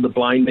he healed the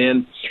blind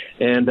man,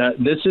 and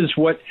this is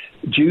what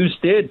Jews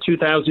did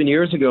 2,000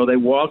 years ago. They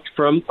walked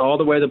from all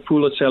the way to the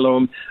Pool of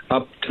Siloam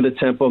up to the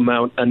Temple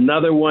Mount.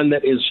 Another one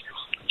that is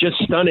just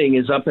stunning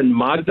is up in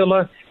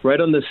Magdala,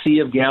 right on the Sea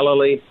of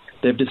Galilee.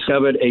 They've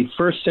discovered a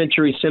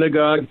first-century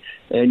synagogue,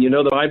 and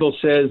the Bible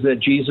says that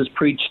Jesus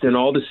preached in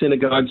all the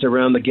synagogues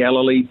around the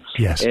Galilee.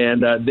 Yes.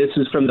 And this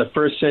is from the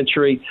first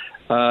century.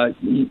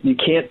 You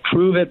can't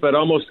prove it, but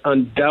almost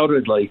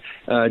undoubtedly,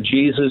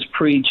 Jesus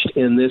preached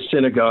in this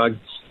synagogue.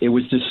 It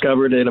was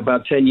discovered in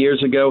about 10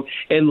 years ago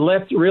and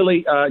left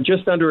really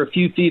just under a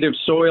few feet of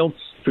soil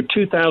for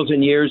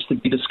 2,000 years to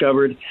be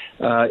discovered.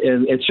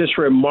 And it's just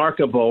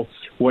remarkable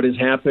what is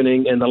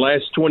happening in the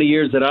last 20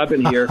 years that I've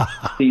been here,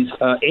 these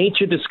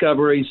ancient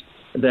discoveries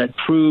that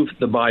prove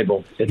the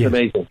Bible. It's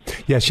amazing.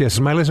 Yes.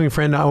 My listening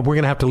friend, we're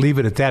going to have to leave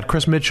it at that.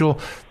 Chris Mitchell,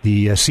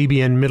 the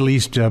CBN Middle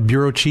East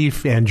Bureau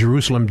Chief and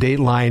Jerusalem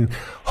Dateline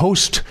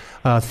host,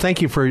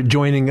 thank you for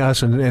joining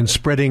us and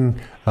spreading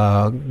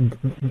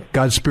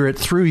God's Spirit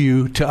through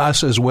you to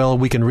us as well.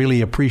 We can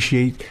really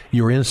appreciate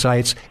your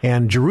insights.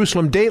 And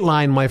Jerusalem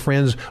Dateline, my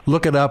friends,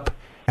 look it up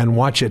and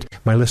watch it.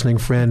 My listening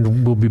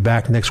friend will be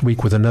back next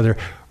week with another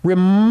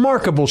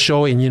remarkable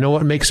show. And you know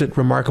what makes it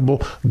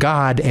remarkable?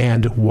 God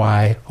and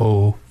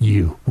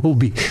YOU. We'll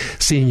be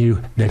seeing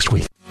you next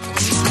week.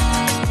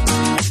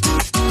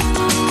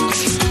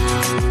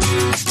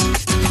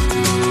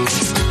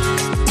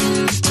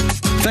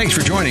 Thanks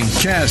for joining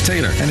Chaz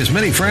Taylor and his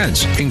many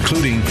friends,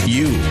 including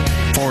you,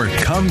 for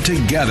Come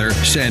Together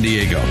San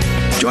Diego.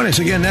 Join us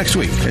again next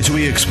week as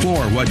we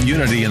explore what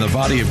unity in the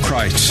body of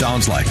Christ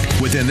sounds like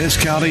within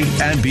this county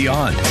and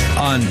beyond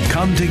on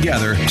Come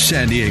Together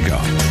San Diego.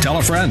 Tell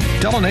a friend,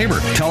 tell a neighbor,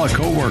 tell a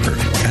coworker,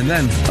 and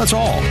then let's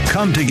all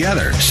come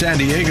together San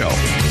Diego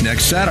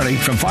next Saturday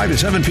from 5 to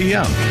 7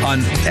 p.m.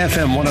 on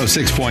FM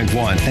 106.1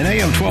 and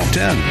AM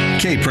 1210.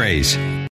 K-Praise.